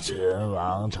大陈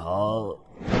王朝。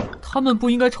他们不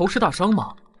应该仇视大商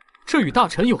吗？这与大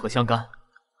陈有何相干？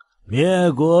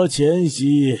灭国前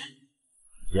夕，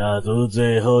下族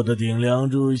最后的顶梁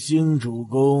柱星主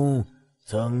公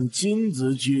曾亲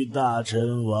自去大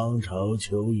陈王朝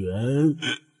求援，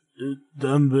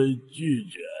但被拒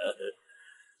绝，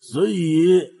所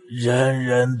以人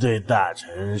人对大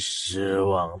陈失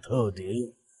望透顶，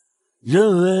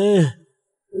认为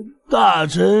大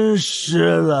陈失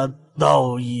了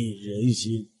道义人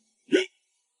心。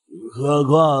何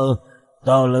况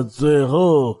到了最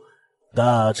后，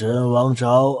大陈王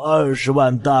朝20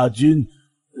万大军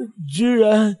居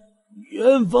然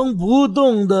原封不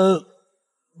动地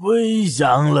归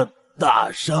降了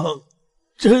大商，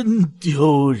真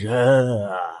丢人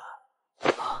啊！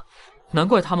难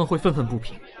怪他们会愤愤不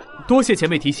平。多谢前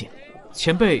辈提醒。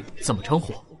前辈怎么称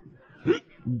呼？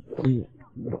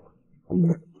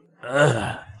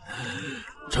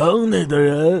城内的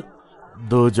人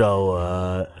都叫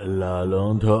我老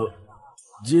龙头。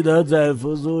记得在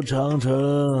扶苏长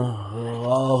城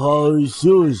好好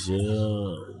修行，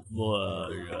莫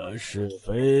惹是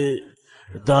非。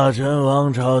大陈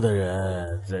王朝的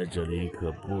人在这里可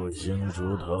不兴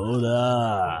出头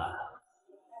的，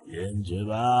进去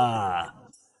吧。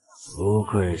不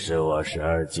愧是我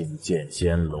12境剑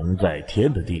仙龙在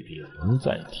天的弟弟龙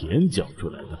在天教出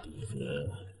来的弟子，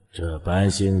这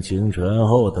般性情醇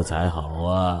厚的才好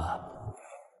啊！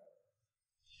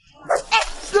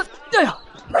哎呀！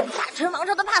大陈王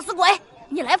朝的怕死鬼，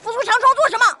你来扶苏长城做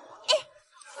什么？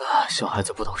小孩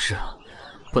子不懂事，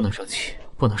不能生气，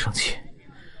不能生气。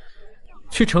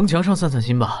去城墙上散散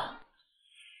心吧。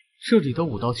这里的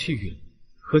武道气运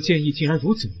和剑意竟然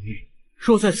如此浓郁，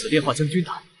若在此炼化将军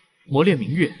胆，磨练明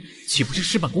月，岂不是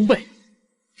事半功倍？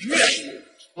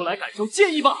出来感受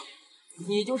剑意吧！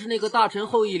你就是那个大陈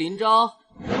后裔林昭，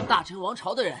大陈王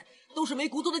朝的人都是没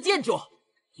骨头的贱种，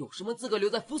有什么资格留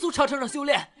在扶苏长城上修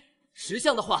炼？识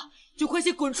相的话，就快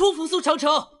些滚出扶苏长城！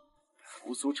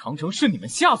扶苏长城是你们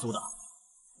下族的，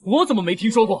我怎么没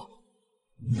听说过？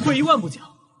退一万步讲，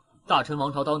大陈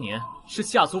王朝当年是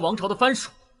下族王朝的藩属，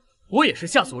我也是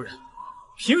下族人，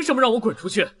凭什么让我滚出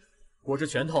去？我这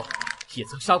拳头也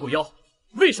曾杀过妖，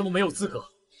为什么没有资格？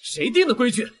谁定的规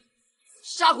矩？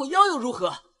杀过妖又如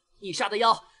何？你杀的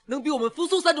妖能比我们扶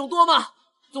苏3种多吗？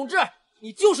总之，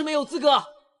你就是没有资格。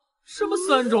什么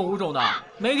3种5种的，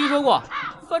没听说过。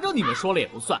反正你们说了也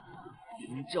不算。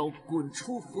林昭滚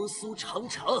出扶苏长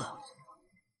城！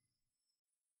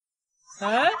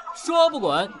哎，说不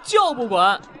滚就不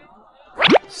滚，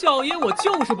小爷我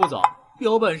就是不走。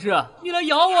有本事你来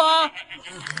咬我啊！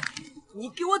你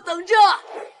给我等着！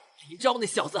林昭那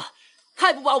小子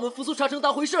太不把我们扶苏长城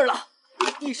当回事了，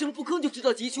一声不吭就知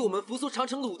道汲取我们扶苏长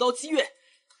城的武道7月，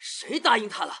谁答应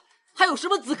他了？还有什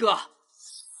么资格？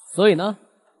所以呢，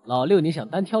老六你想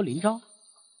单挑林昭？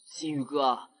心宇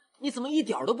哥，你怎么一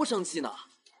点都不生气呢？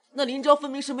那林昭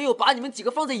分明是没有把你们几个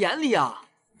放在眼里啊！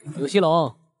刘西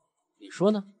龙，你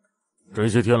说呢？这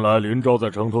些天来，林昭在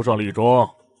城头上立桩，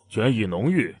权意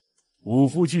浓郁，武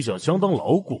夫气象相当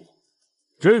牢固。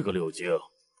这个六经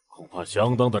恐怕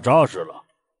相当的扎实了。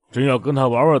真要跟他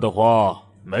玩玩的话，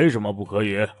没什么不可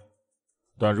以。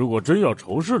但如果真要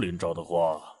仇视林昭的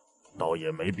话，倒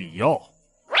也没必要。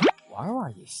玩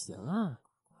玩也行啊，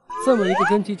这么一个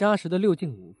根基扎实的六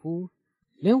境武夫，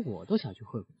连我都想去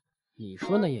会会。你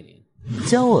说呢，叶林？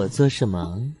教我做什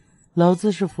么？老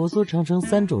子是扶苏长城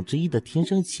3种之一的天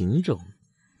生情种，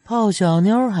泡小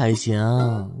妞还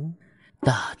行，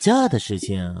打架的事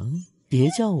情别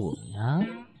叫我呀。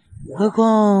何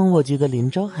况我觉得林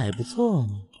昭还不错，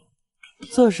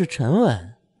做事沉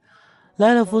稳，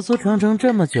来了扶苏长城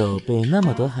这么久，被那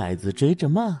么多孩子追着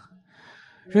骂，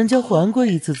人家还过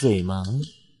一次嘴吗？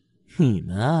你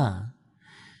们啊，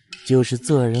就是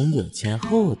做人有前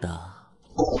后的。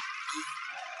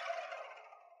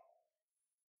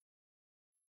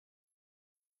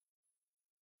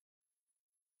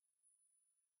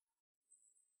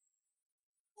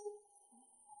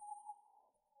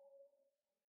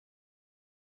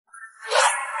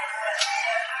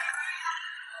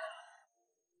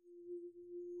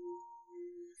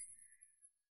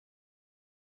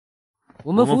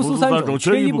我们扶苏三种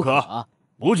缺一不可，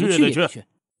不去也得去。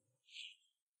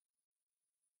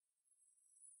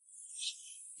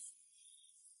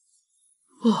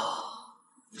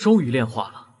终于炼化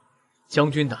了，将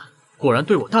军胆果然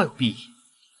对我大有裨益，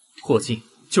破境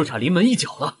就差临门一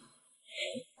脚了。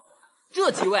这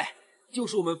几位就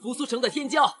是我们扶苏城的天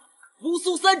骄，扶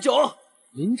苏三种。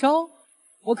林昭，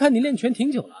我看你练拳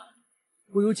挺久了，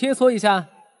不如切磋一下，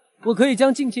我可以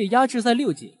将境界压制在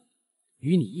6级，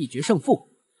与你一决胜负。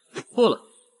不了，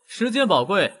时间宝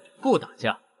贵，不打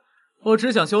架，我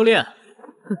只想修炼。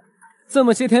哼，这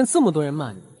么些天这么多人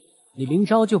骂你，你林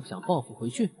昭就不想报复回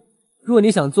去？若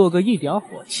你想做个一点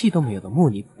火气都没有的木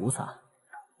尼菩萨，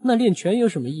那练拳有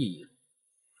什么意义？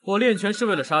我练拳是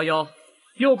为了杀妖，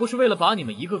又不是为了把你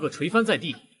们一个个锤翻在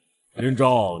地。林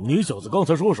昭，你小子刚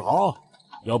才说啥？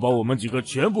要把我们几个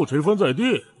全部锤翻在地？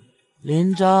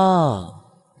林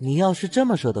昭，你要是这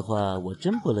么说的话，我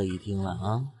真不乐意听了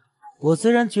啊！我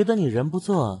虽然觉得你人不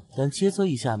错，但切磋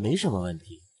一下没什么问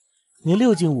题。你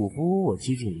6进5夫，我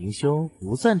7进灵修，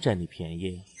不算占你便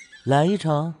宜。来一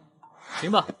场？行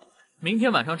吧，明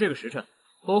天晚上这个时辰，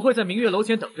我会在明月楼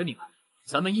前等着你们，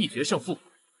咱们一决胜负。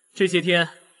这些天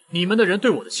你们的人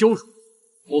对我的羞辱，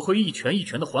我会一拳一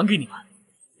拳的还给你们，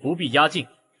不必压境，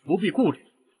不必顾虑，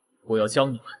我要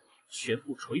将你们全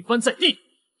部锤翻在地。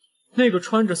那个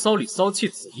穿着骚里骚气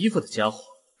紫衣服的家伙，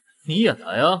你也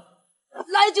来啊！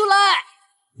来就来！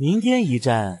明天一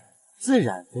战，自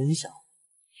然分晓。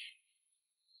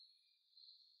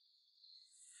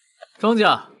庄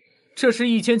家，这是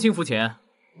1000金符钱，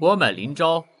我买林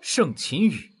昭胜秦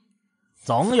羽。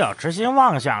总有痴心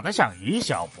妄想的想以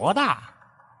小博大，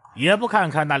也不看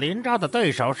看那林昭的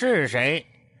对手是谁，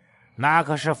那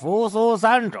可是扶苏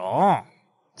三种，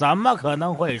怎么可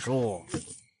能会输？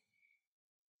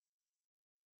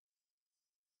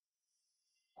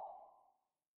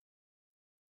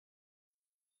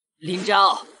林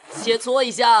昭，切磋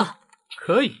一下。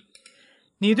可以，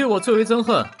你对我最为憎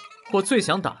恨，我最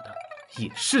想打的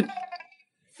也是你。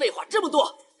废话这么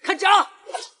多，看掌！啊！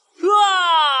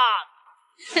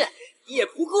哼，也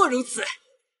不过如此。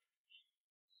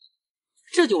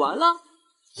这就完了？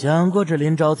想过这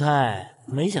林昭菜，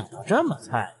没想到这么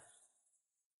菜。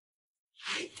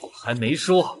我还没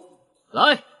说，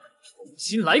来，重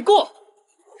新来过。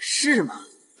是吗？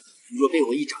若被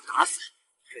我一掌打死，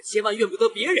可千万怨不得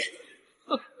别人。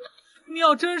你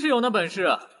要真是有那本事，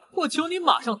我求你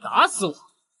马上打死我。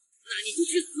那你就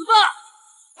去死吧！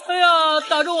哎呀，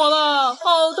打中我了，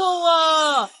好痛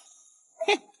啊！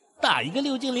嘿，打一个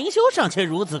6进灵修尚且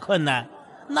如此困难，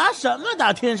拿什么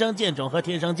打天生剑种和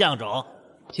天生将种？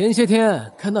前些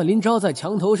天看到林昭在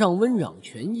墙头上温壤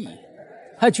权益，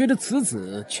还觉得此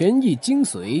子权益精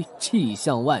髓，气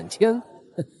象万千。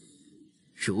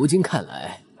如今看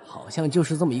来，好像就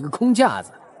是这么一个空架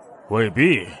子。未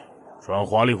必，穿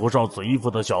华丽胡哨紫衣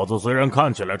服的小子虽然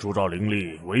看起来出招凌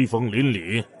厉，威风凛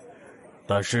凛，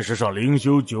但事实上灵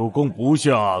修久攻不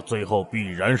下，最后必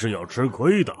然是要吃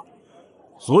亏的。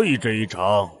所以这一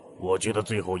场，我觉得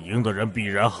最后赢的人必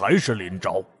然还是林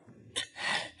昭。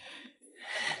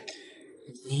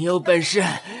你有本事，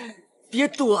别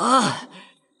躲啊！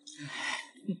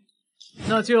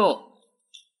那就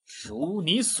如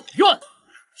你所愿，吃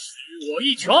我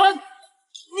一拳！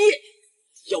你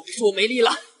要不是我没力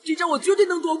了，这招我绝对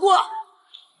能躲过。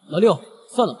老六，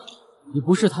算了吧，你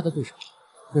不是他的对手，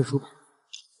认输吧。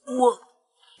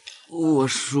我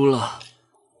输了。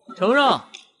承让，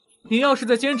你要是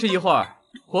再坚持一会儿，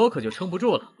我可就撑不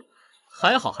住了。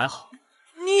还好还好。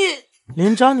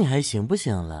林昭，你还行不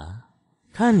行了？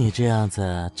看你这样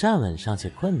子，站稳尚且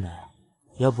困难，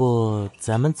要不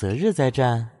咱们择日再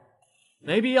战？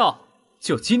没必要，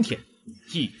就今天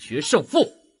一决胜负。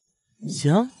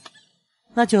行，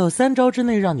那就3招之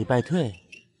内让你败退，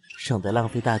省得浪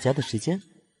费大家的时间。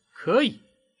可以，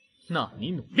那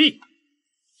你努力。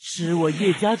吃我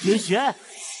叶家绝学，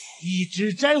一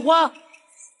指摘花。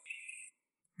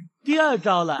第2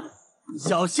招了，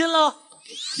小心了。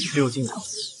6进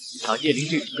5，打叶灵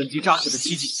这种根基扎实的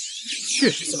奇迹，确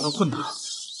实相当困难，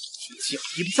这样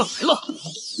提不上来了。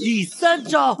第3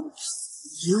招，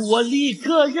使我立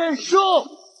刻认输。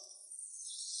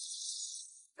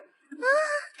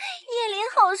叶灵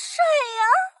好帅呀！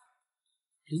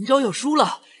林昭要输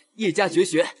了，叶家绝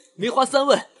学没花3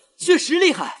问，确实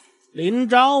厉害。林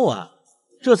昭啊，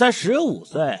这才15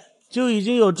岁，就已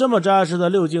经有这么扎实的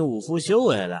6进5夫修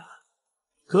为了。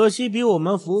可惜比我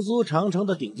们扶苏长城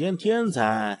的顶尖天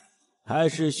才还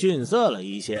是逊色了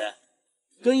一些，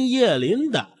跟叶林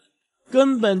打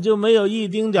根本就没有一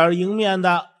丁点赢面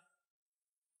的。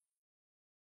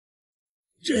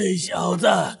这小子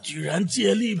居然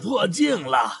借力破境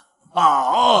了，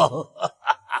好，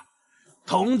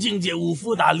同境界武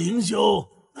夫打灵修，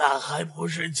那还不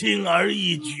是轻而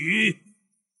易举？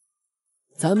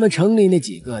咱们城里那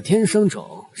几个天生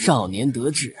种，少年得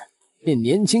志，便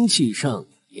年轻气盛，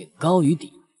也高于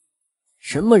底，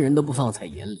什么人都不放在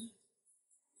眼里。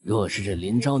若是这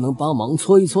林昭能帮忙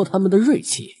搓一搓他们的锐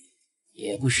气，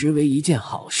也不失为一件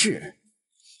好事。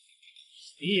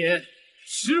你也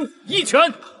失我一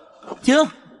拳！停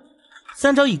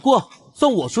，3招已过，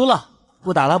算我输了，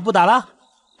不打了，不打了，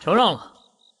承让了。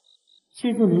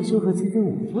去做灵修和七星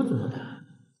武夫怎么打？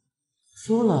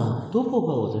输了多破坏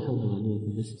我在上头的内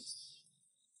心的事情，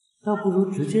倒不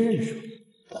如直接认输。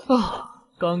啊，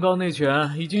刚刚那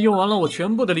拳已经用完了我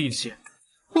全部的力气，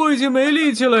我已经没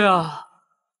力气了呀！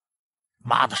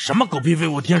妈的，什么狗屁废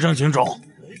物天生情种！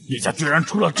你家居然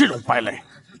出了这种败类，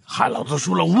害老子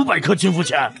输了500颗金符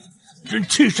钱，真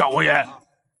气傻我也！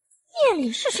叶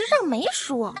岭事实上没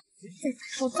输，在法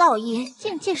术造诣、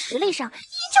境界实力上依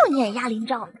旧碾压林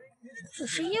昭，只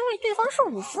是因为对方是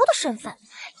武夫的身份，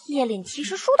叶岭其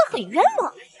实输得很冤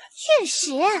枉。确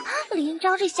实，林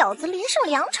昭这小子连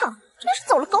胜2场，真是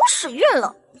走了狗屎运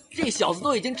了。这小子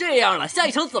都已经这样了，下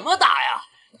一场怎么打呀？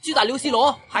去打刘西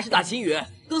龙还是打秦羽，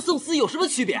跟宋思有什么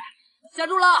区别？下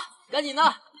注了，赶紧的，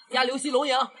压刘西龙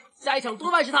赢，下一场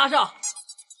多半是他胜。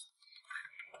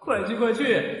快去快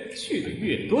去，去的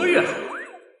越多越好。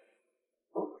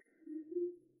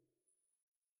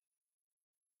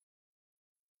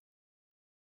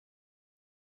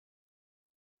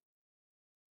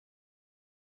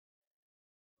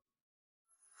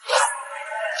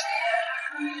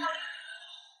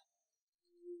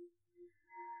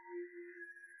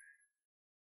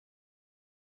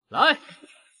来，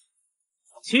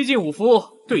七进五夫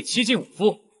对七进五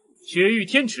夫，绝域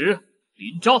天池，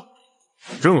林昭。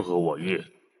正合我意，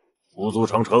辅佐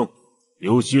长城，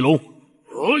刘西龙。气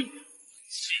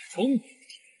冲，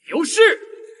有事。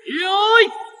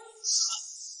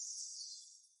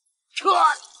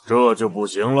这就不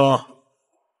行了，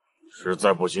实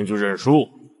在不行就认输，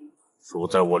输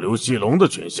在我刘西龙的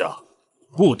拳下，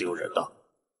不丢人的。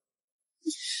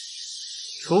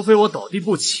除非我倒地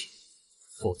不起，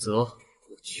否则我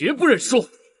绝不认输。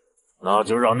那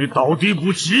就让你倒地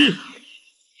不起。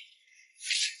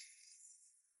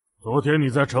昨天你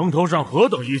在城头上何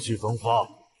等意气风发，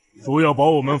说要把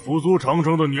我们扶苏长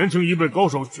城的年轻一辈高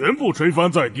手全部锤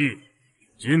翻在地。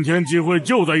今天机会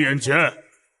就在眼前，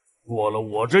过了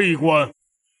我这一关，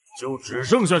就只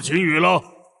剩下秦羽了。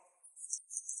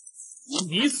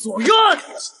你所愿。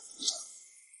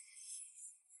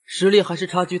实力还是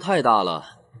差距太大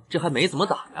了，这还没怎么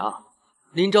打呀。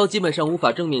林昭基本上无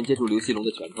法正面接住刘西龙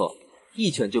的拳头，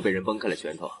一拳就被人崩开了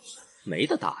拳头，没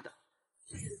得打的。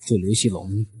这刘西龙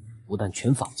不但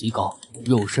拳法极高，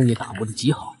肉身也打磨得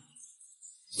极好，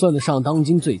算得上当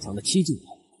今最强的七进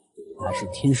头，还是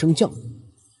天生将领。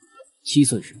7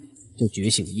岁时就觉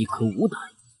醒了一颗武胆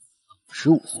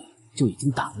，15岁就已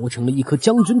经打磨成了一颗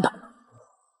将军胆，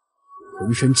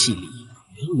浑身气力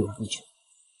源源不绝，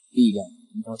力量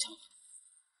比林昭强。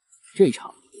这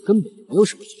场根本没有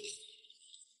什么悬念，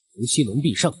刘西龙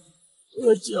必胜。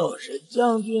这就是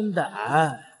将军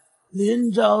胆，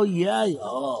林昭也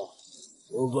有。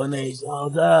不过那小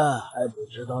子还不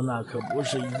知道，那可不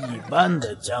是一般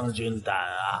的将军胆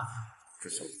啊！这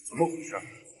小子怎么回事？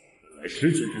本来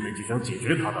10拳之内就想解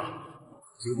决他的，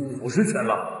几乎50拳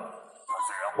了。他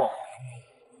虽然忘我，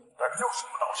但就是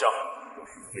不倒下，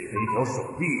废了一条手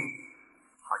臂，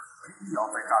他也没必要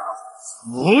再战了。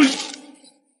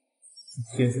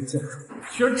天生将士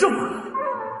居然这么狠，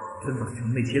真把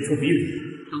城内铁挫比武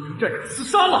当成战场厮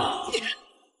杀了！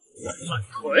烂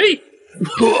腿！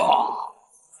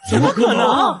怎么可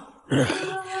能？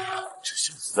这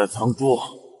小子在藏拙，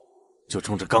就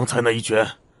冲着刚才那一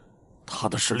拳，他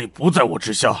的实力不在我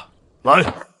之下。来，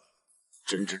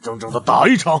真真正正的打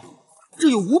一场。这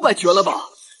有500拳了吧？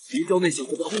林昭那小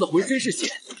子被轰得浑身是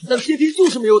血，但偏偏就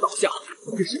是没有倒下，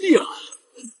可是厉害。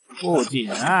不仅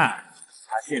啊，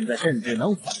他现在甚至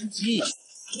能反击，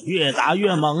越打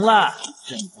越猛了，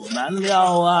胜负难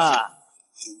料啊！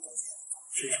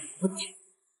这有问题，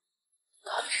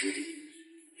他的实力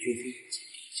绝非以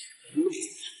前理解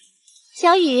的。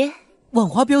小雨，婉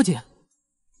华表姐，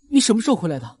你什么时候回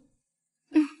来的？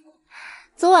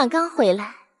昨晚刚回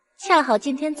来，恰好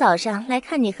今天早上来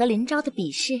看你和林昭的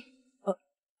比试。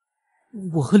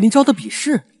我和林昭的比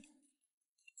试？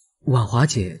婉华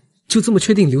姐就这么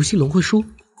确定刘西龙会输？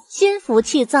心浮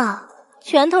气躁，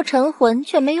拳头沉魂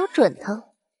却没有准头。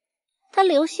他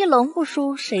刘西龙不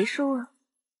输，谁输啊？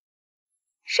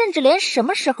甚至连什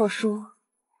么时候输，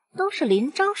都是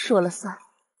林昭说了算。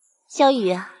小雨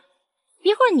啊，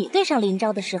一会儿你对上林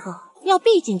昭的时候，要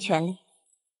毕尽全力，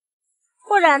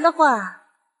不然的话，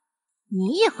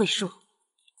你也会输。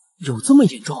有这么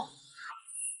严重？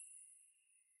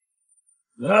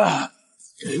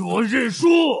给我认输！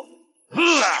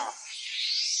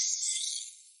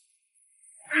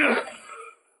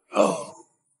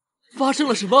发生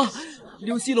了什么？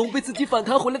刘西龙被自己反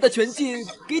弹回来的拳劲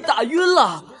给打晕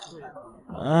了。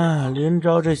林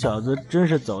昭这小子真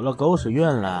是走了狗屎运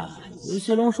了。刘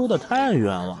西龙输的太冤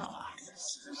枉了。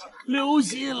刘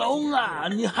西龙啊，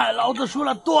你害老子输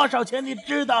了多少钱，你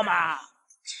知道吗？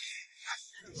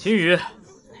秦羽，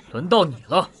轮到你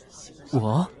了。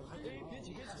我？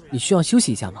你需要休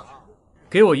息一下吗？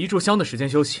给我1炷香的时间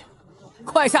休息。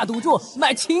快下赌注，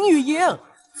买秦羽赢！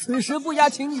此时不压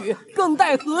秦羽，更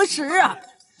待何时啊？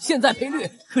现在赔率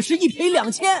可是1赔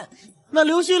2000。那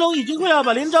刘西龙已经快要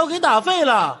把林昭给打废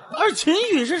了，而秦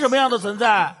羽是什么样的存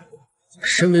在？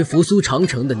身为扶苏长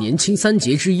城的年轻3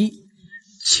杰之一，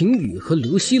秦羽和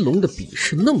刘西龙的比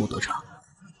试那么多场，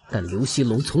但刘西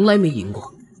龙从来没赢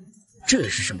过，这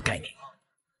是什么概念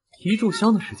？1炷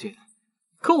香的时间，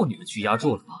够你们去压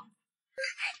住了吧？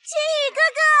秦羽哥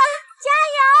哥，加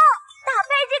油！打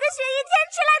败这个血雨天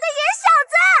池来的野小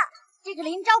子！这个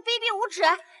林昭卑鄙无耻，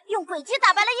用诡计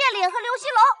打败了叶凛和刘西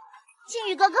龙。秦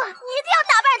羽哥哥，你一定要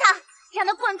打败他，让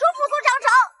他滚出扶苏长城！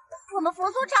我们扶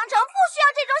苏长城不需要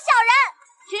这种小人！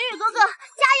秦羽哥哥，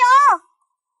加油！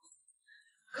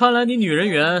看来你女人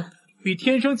缘比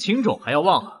天生情种还要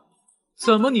旺啊！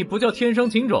怎么你不叫天生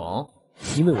情种？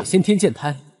因为我先天剑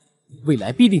胎，未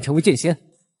来必定成为剑仙。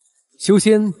修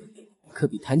仙可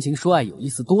比谈情说爱有意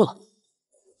思多了。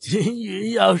秦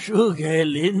羽要输给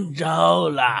林昭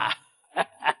了。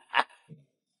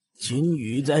秦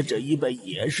羽在这一辈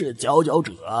也是佼佼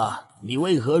者，你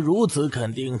为何如此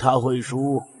肯定他会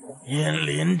输？因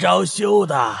林昭修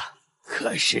的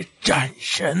可是战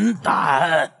神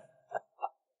胆，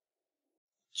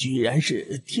居然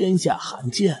是天下罕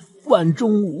见、万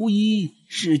中无一、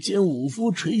世间五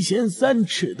夫垂涎3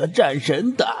尺的战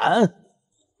神胆。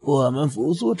我们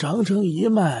扶苏长城一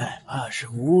脉，怕是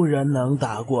无人能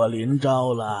打过林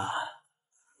昭了。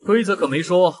规则可没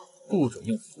说不准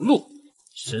用符箓。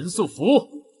神速符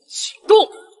启动！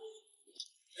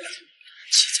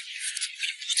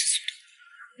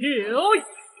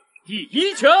第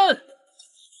1拳！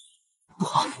不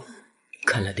好，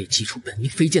看来得祭出本命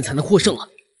飞剑才能获胜了。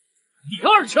第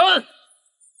2拳！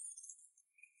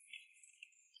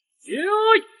第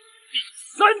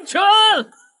3拳！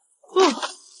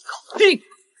搞定！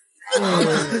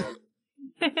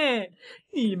嘿嘿，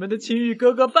你们的秦羽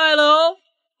哥哥败了哦！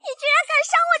你居然敢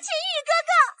伤我秦羽哥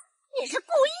哥！你是故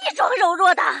意装柔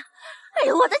弱的！哎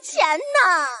呦，我的钱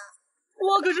呐！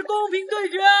我可是公平对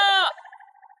决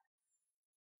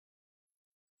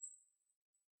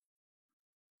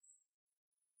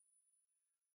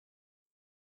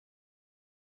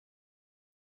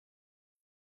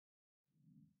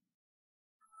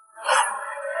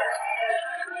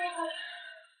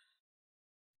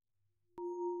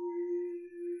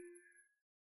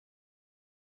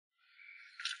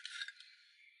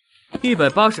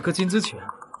！180颗金子钱，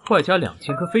外加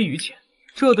2000颗飞鱼钱，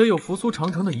这得有扶苏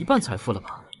长城的1半财富了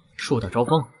吧？树大招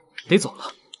风，得走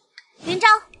了。林昭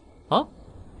啊，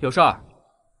有事儿？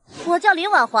我叫林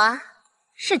婉华，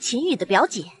是秦羽的表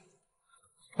姐。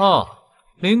哦，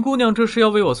林姑娘这是要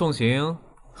为我送行，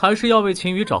还是要为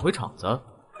秦羽找回场子？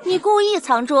你故意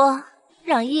藏拙，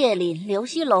让叶凛、刘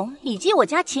西龙以及我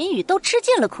家秦羽都吃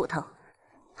尽了苦头，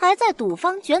还在赌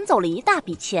坊卷走了一大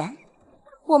笔钱。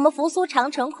我们扶苏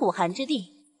长城苦寒之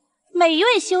地，每一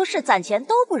位修士攒钱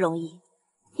都不容易，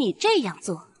你这样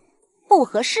做不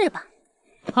合适吧？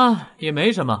也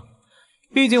没什么，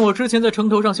毕竟我之前在城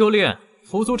头上修炼，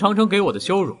扶苏长城给我的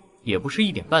羞辱也不是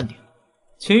一点半点。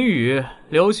秦羽、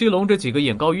刘西龙这几个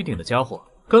眼高于顶的家伙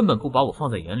根本不把我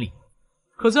放在眼里，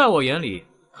可在我眼里，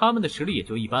他们的实力也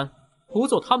就一般，不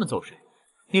揍他们揍谁？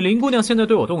你林姑娘现在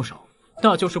对我动手，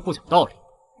那就是不讲道理。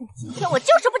今天我就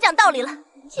是不讲道理了。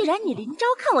既然你林昭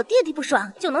看我弟弟不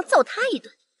爽就能揍他一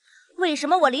顿，为什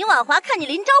么我林婉华看你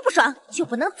林昭不爽就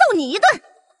不能揍你一顿？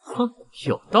哼，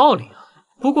有道理啊。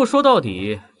不过说到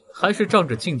底，还是仗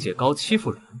着境界高欺负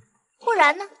人。不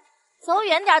然呢？走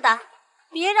远点打，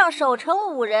别让守城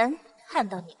5人看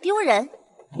到你丢人。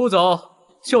不走，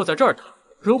就在这儿打。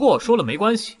如果我输了没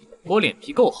关系，我脸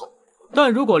皮够厚。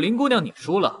但如果林姑娘你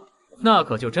输了，那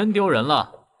可就真丢人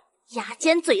了。牙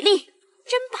尖嘴利，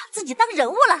真把自己当人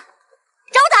物了。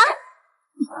找打！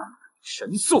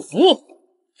神速符，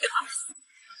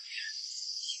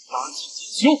八气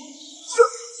剑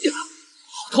修，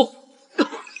好痛！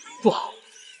不好，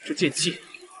这剑气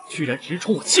居然直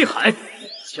冲我气海！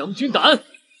将军胆，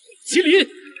麒麟，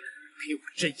给我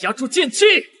镇压住剑气！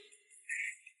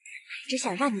只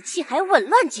想让你气海紊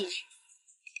乱几日，没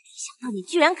想到你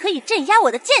居然可以镇压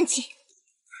我的剑气，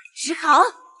只好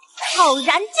浩然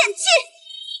剑气！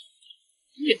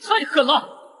你也太狠了！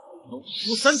弄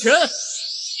出三拳，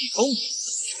一攻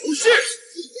无视！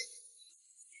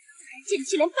剑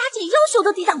气连八剑妖兽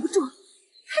都抵挡不住，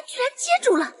他居然接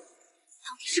住了，到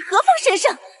底是何方神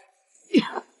圣？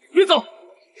别走！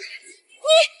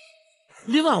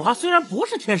李婉华虽然不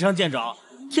是天生剑种，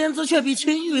天资却比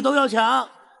秦羽都要强，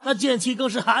那剑气更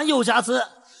是罕有瑕疵，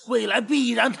未来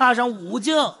必然踏上武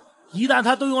境。一旦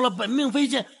他动用了本命飞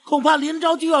剑，恐怕林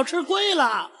昭就要吃亏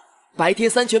了。白天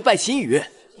三拳败秦羽，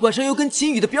晚上又跟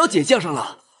秦羽的表姐犟上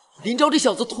了。林昭这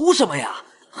小子图什么呀？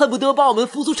恨不得把我们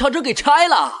扶苏长城给拆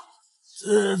了。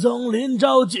自从林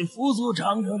昭进扶苏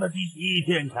长城的第一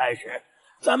天开始，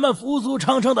咱们扶苏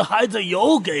长城的孩子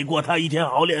有给过他一天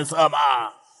好脸色吗？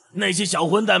那些小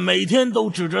混蛋每天都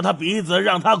指着他鼻子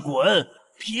让他滚，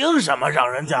凭什么让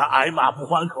人家挨骂不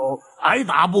还口，挨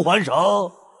打不还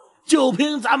手？就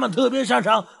凭咱们特别擅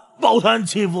长抱团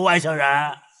欺负外乡人？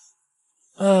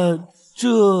这……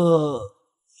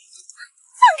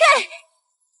放开！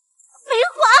梅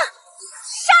华，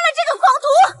杀了这个狂徒！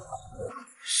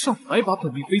上来把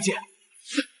本命飞剑，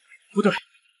不对，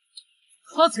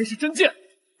他才是真剑！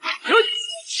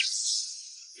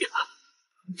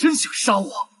真想杀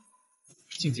我！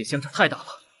境界相差太大了，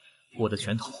我的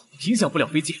拳头影响不了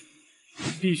飞剑，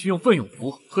必须用奋勇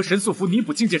符和神速符弥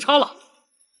补境界差了。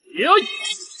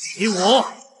给我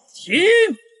停！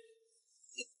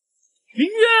明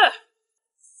月！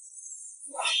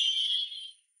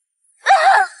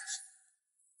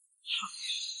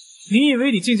你以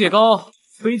为你境界高，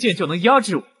飞剑就能压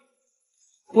制我？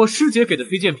我师姐给的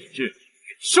飞剑品质远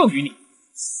胜于你。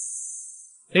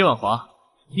雷婉华，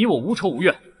你我无仇无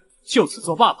怨，就此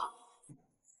作罢吧。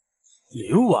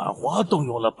林婉华动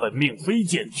用了本命飞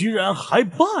剑，居然还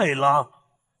败了，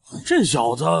这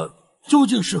小子究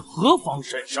竟是何方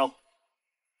神圣？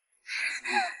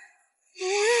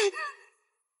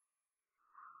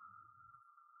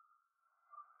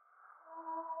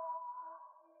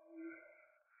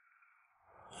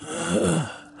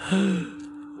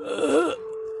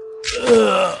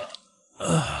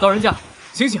老人家，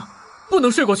醒醒，不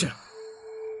能睡过去。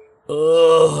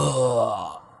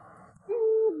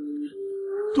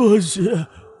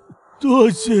多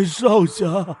谢少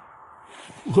侠，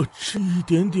我吃一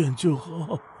点点就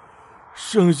好，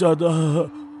剩下的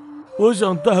我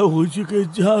想带回去给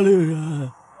家里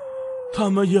人，他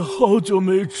们也好久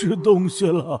没吃东西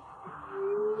了。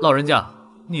老人家，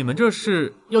你们这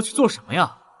是要去做什么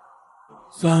呀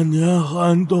？3年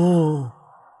寒冬，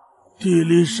地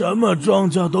里什么庄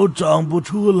稼都长不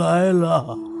出来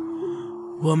了，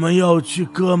我们要去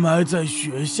割埋在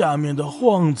雪下面的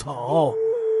荒草，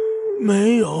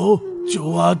没有就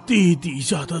挖地底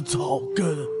下的草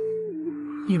根。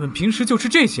你们平时就吃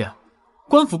这些，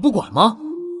官府不管吗？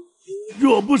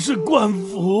若不是官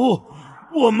府，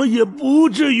我们也不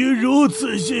至于如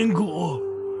此辛苦。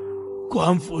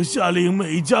官府下令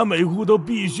每家每户都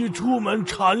必须出门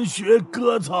铲雪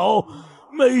割草，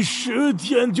每10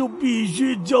天就必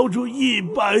须交出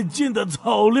100斤的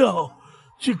草料，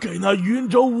去给那云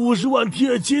州50万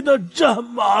铁骑的战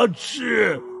马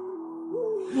吃。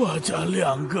我家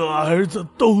2个儿子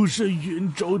都是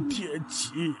云州铁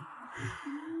骑，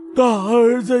大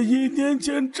儿子1年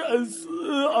前战死，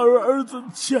二儿子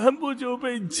前不久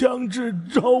被强制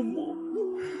招募，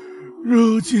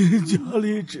如今家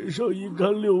里只剩一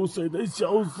个6岁的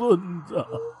小孙子，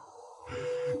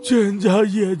全家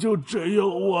也就只有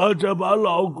我这把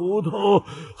老骨头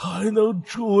还能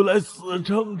出来死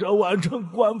撑着完成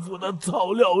官府的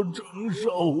草料征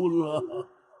收了。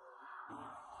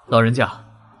老人家，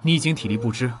你已经体力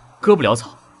不支，割不了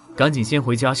草，赶紧先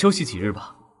回家休息几日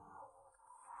吧。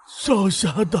少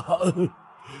侠大恩，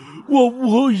我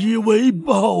无以为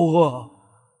报啊。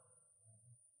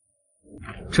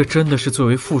这真的是最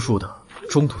为富庶的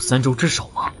中土3州之首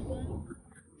吗？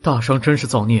大商真是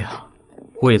造孽啊！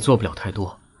我也做不了太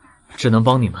多，只能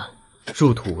帮你们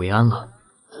入土为安了。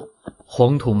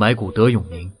黄土埋骨得永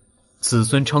宁，子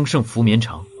孙昌盛福绵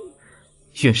长。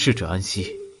愿逝者安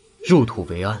息，入土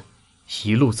为安，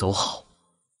一路走好。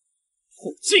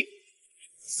护境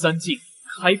，3境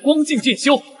开光境渐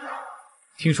修。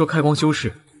听说开光修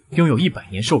士拥有100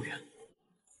年寿元，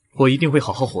我一定会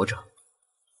好好活着，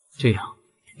这样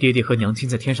爹爹和娘亲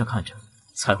在天上看着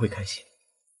才会开心。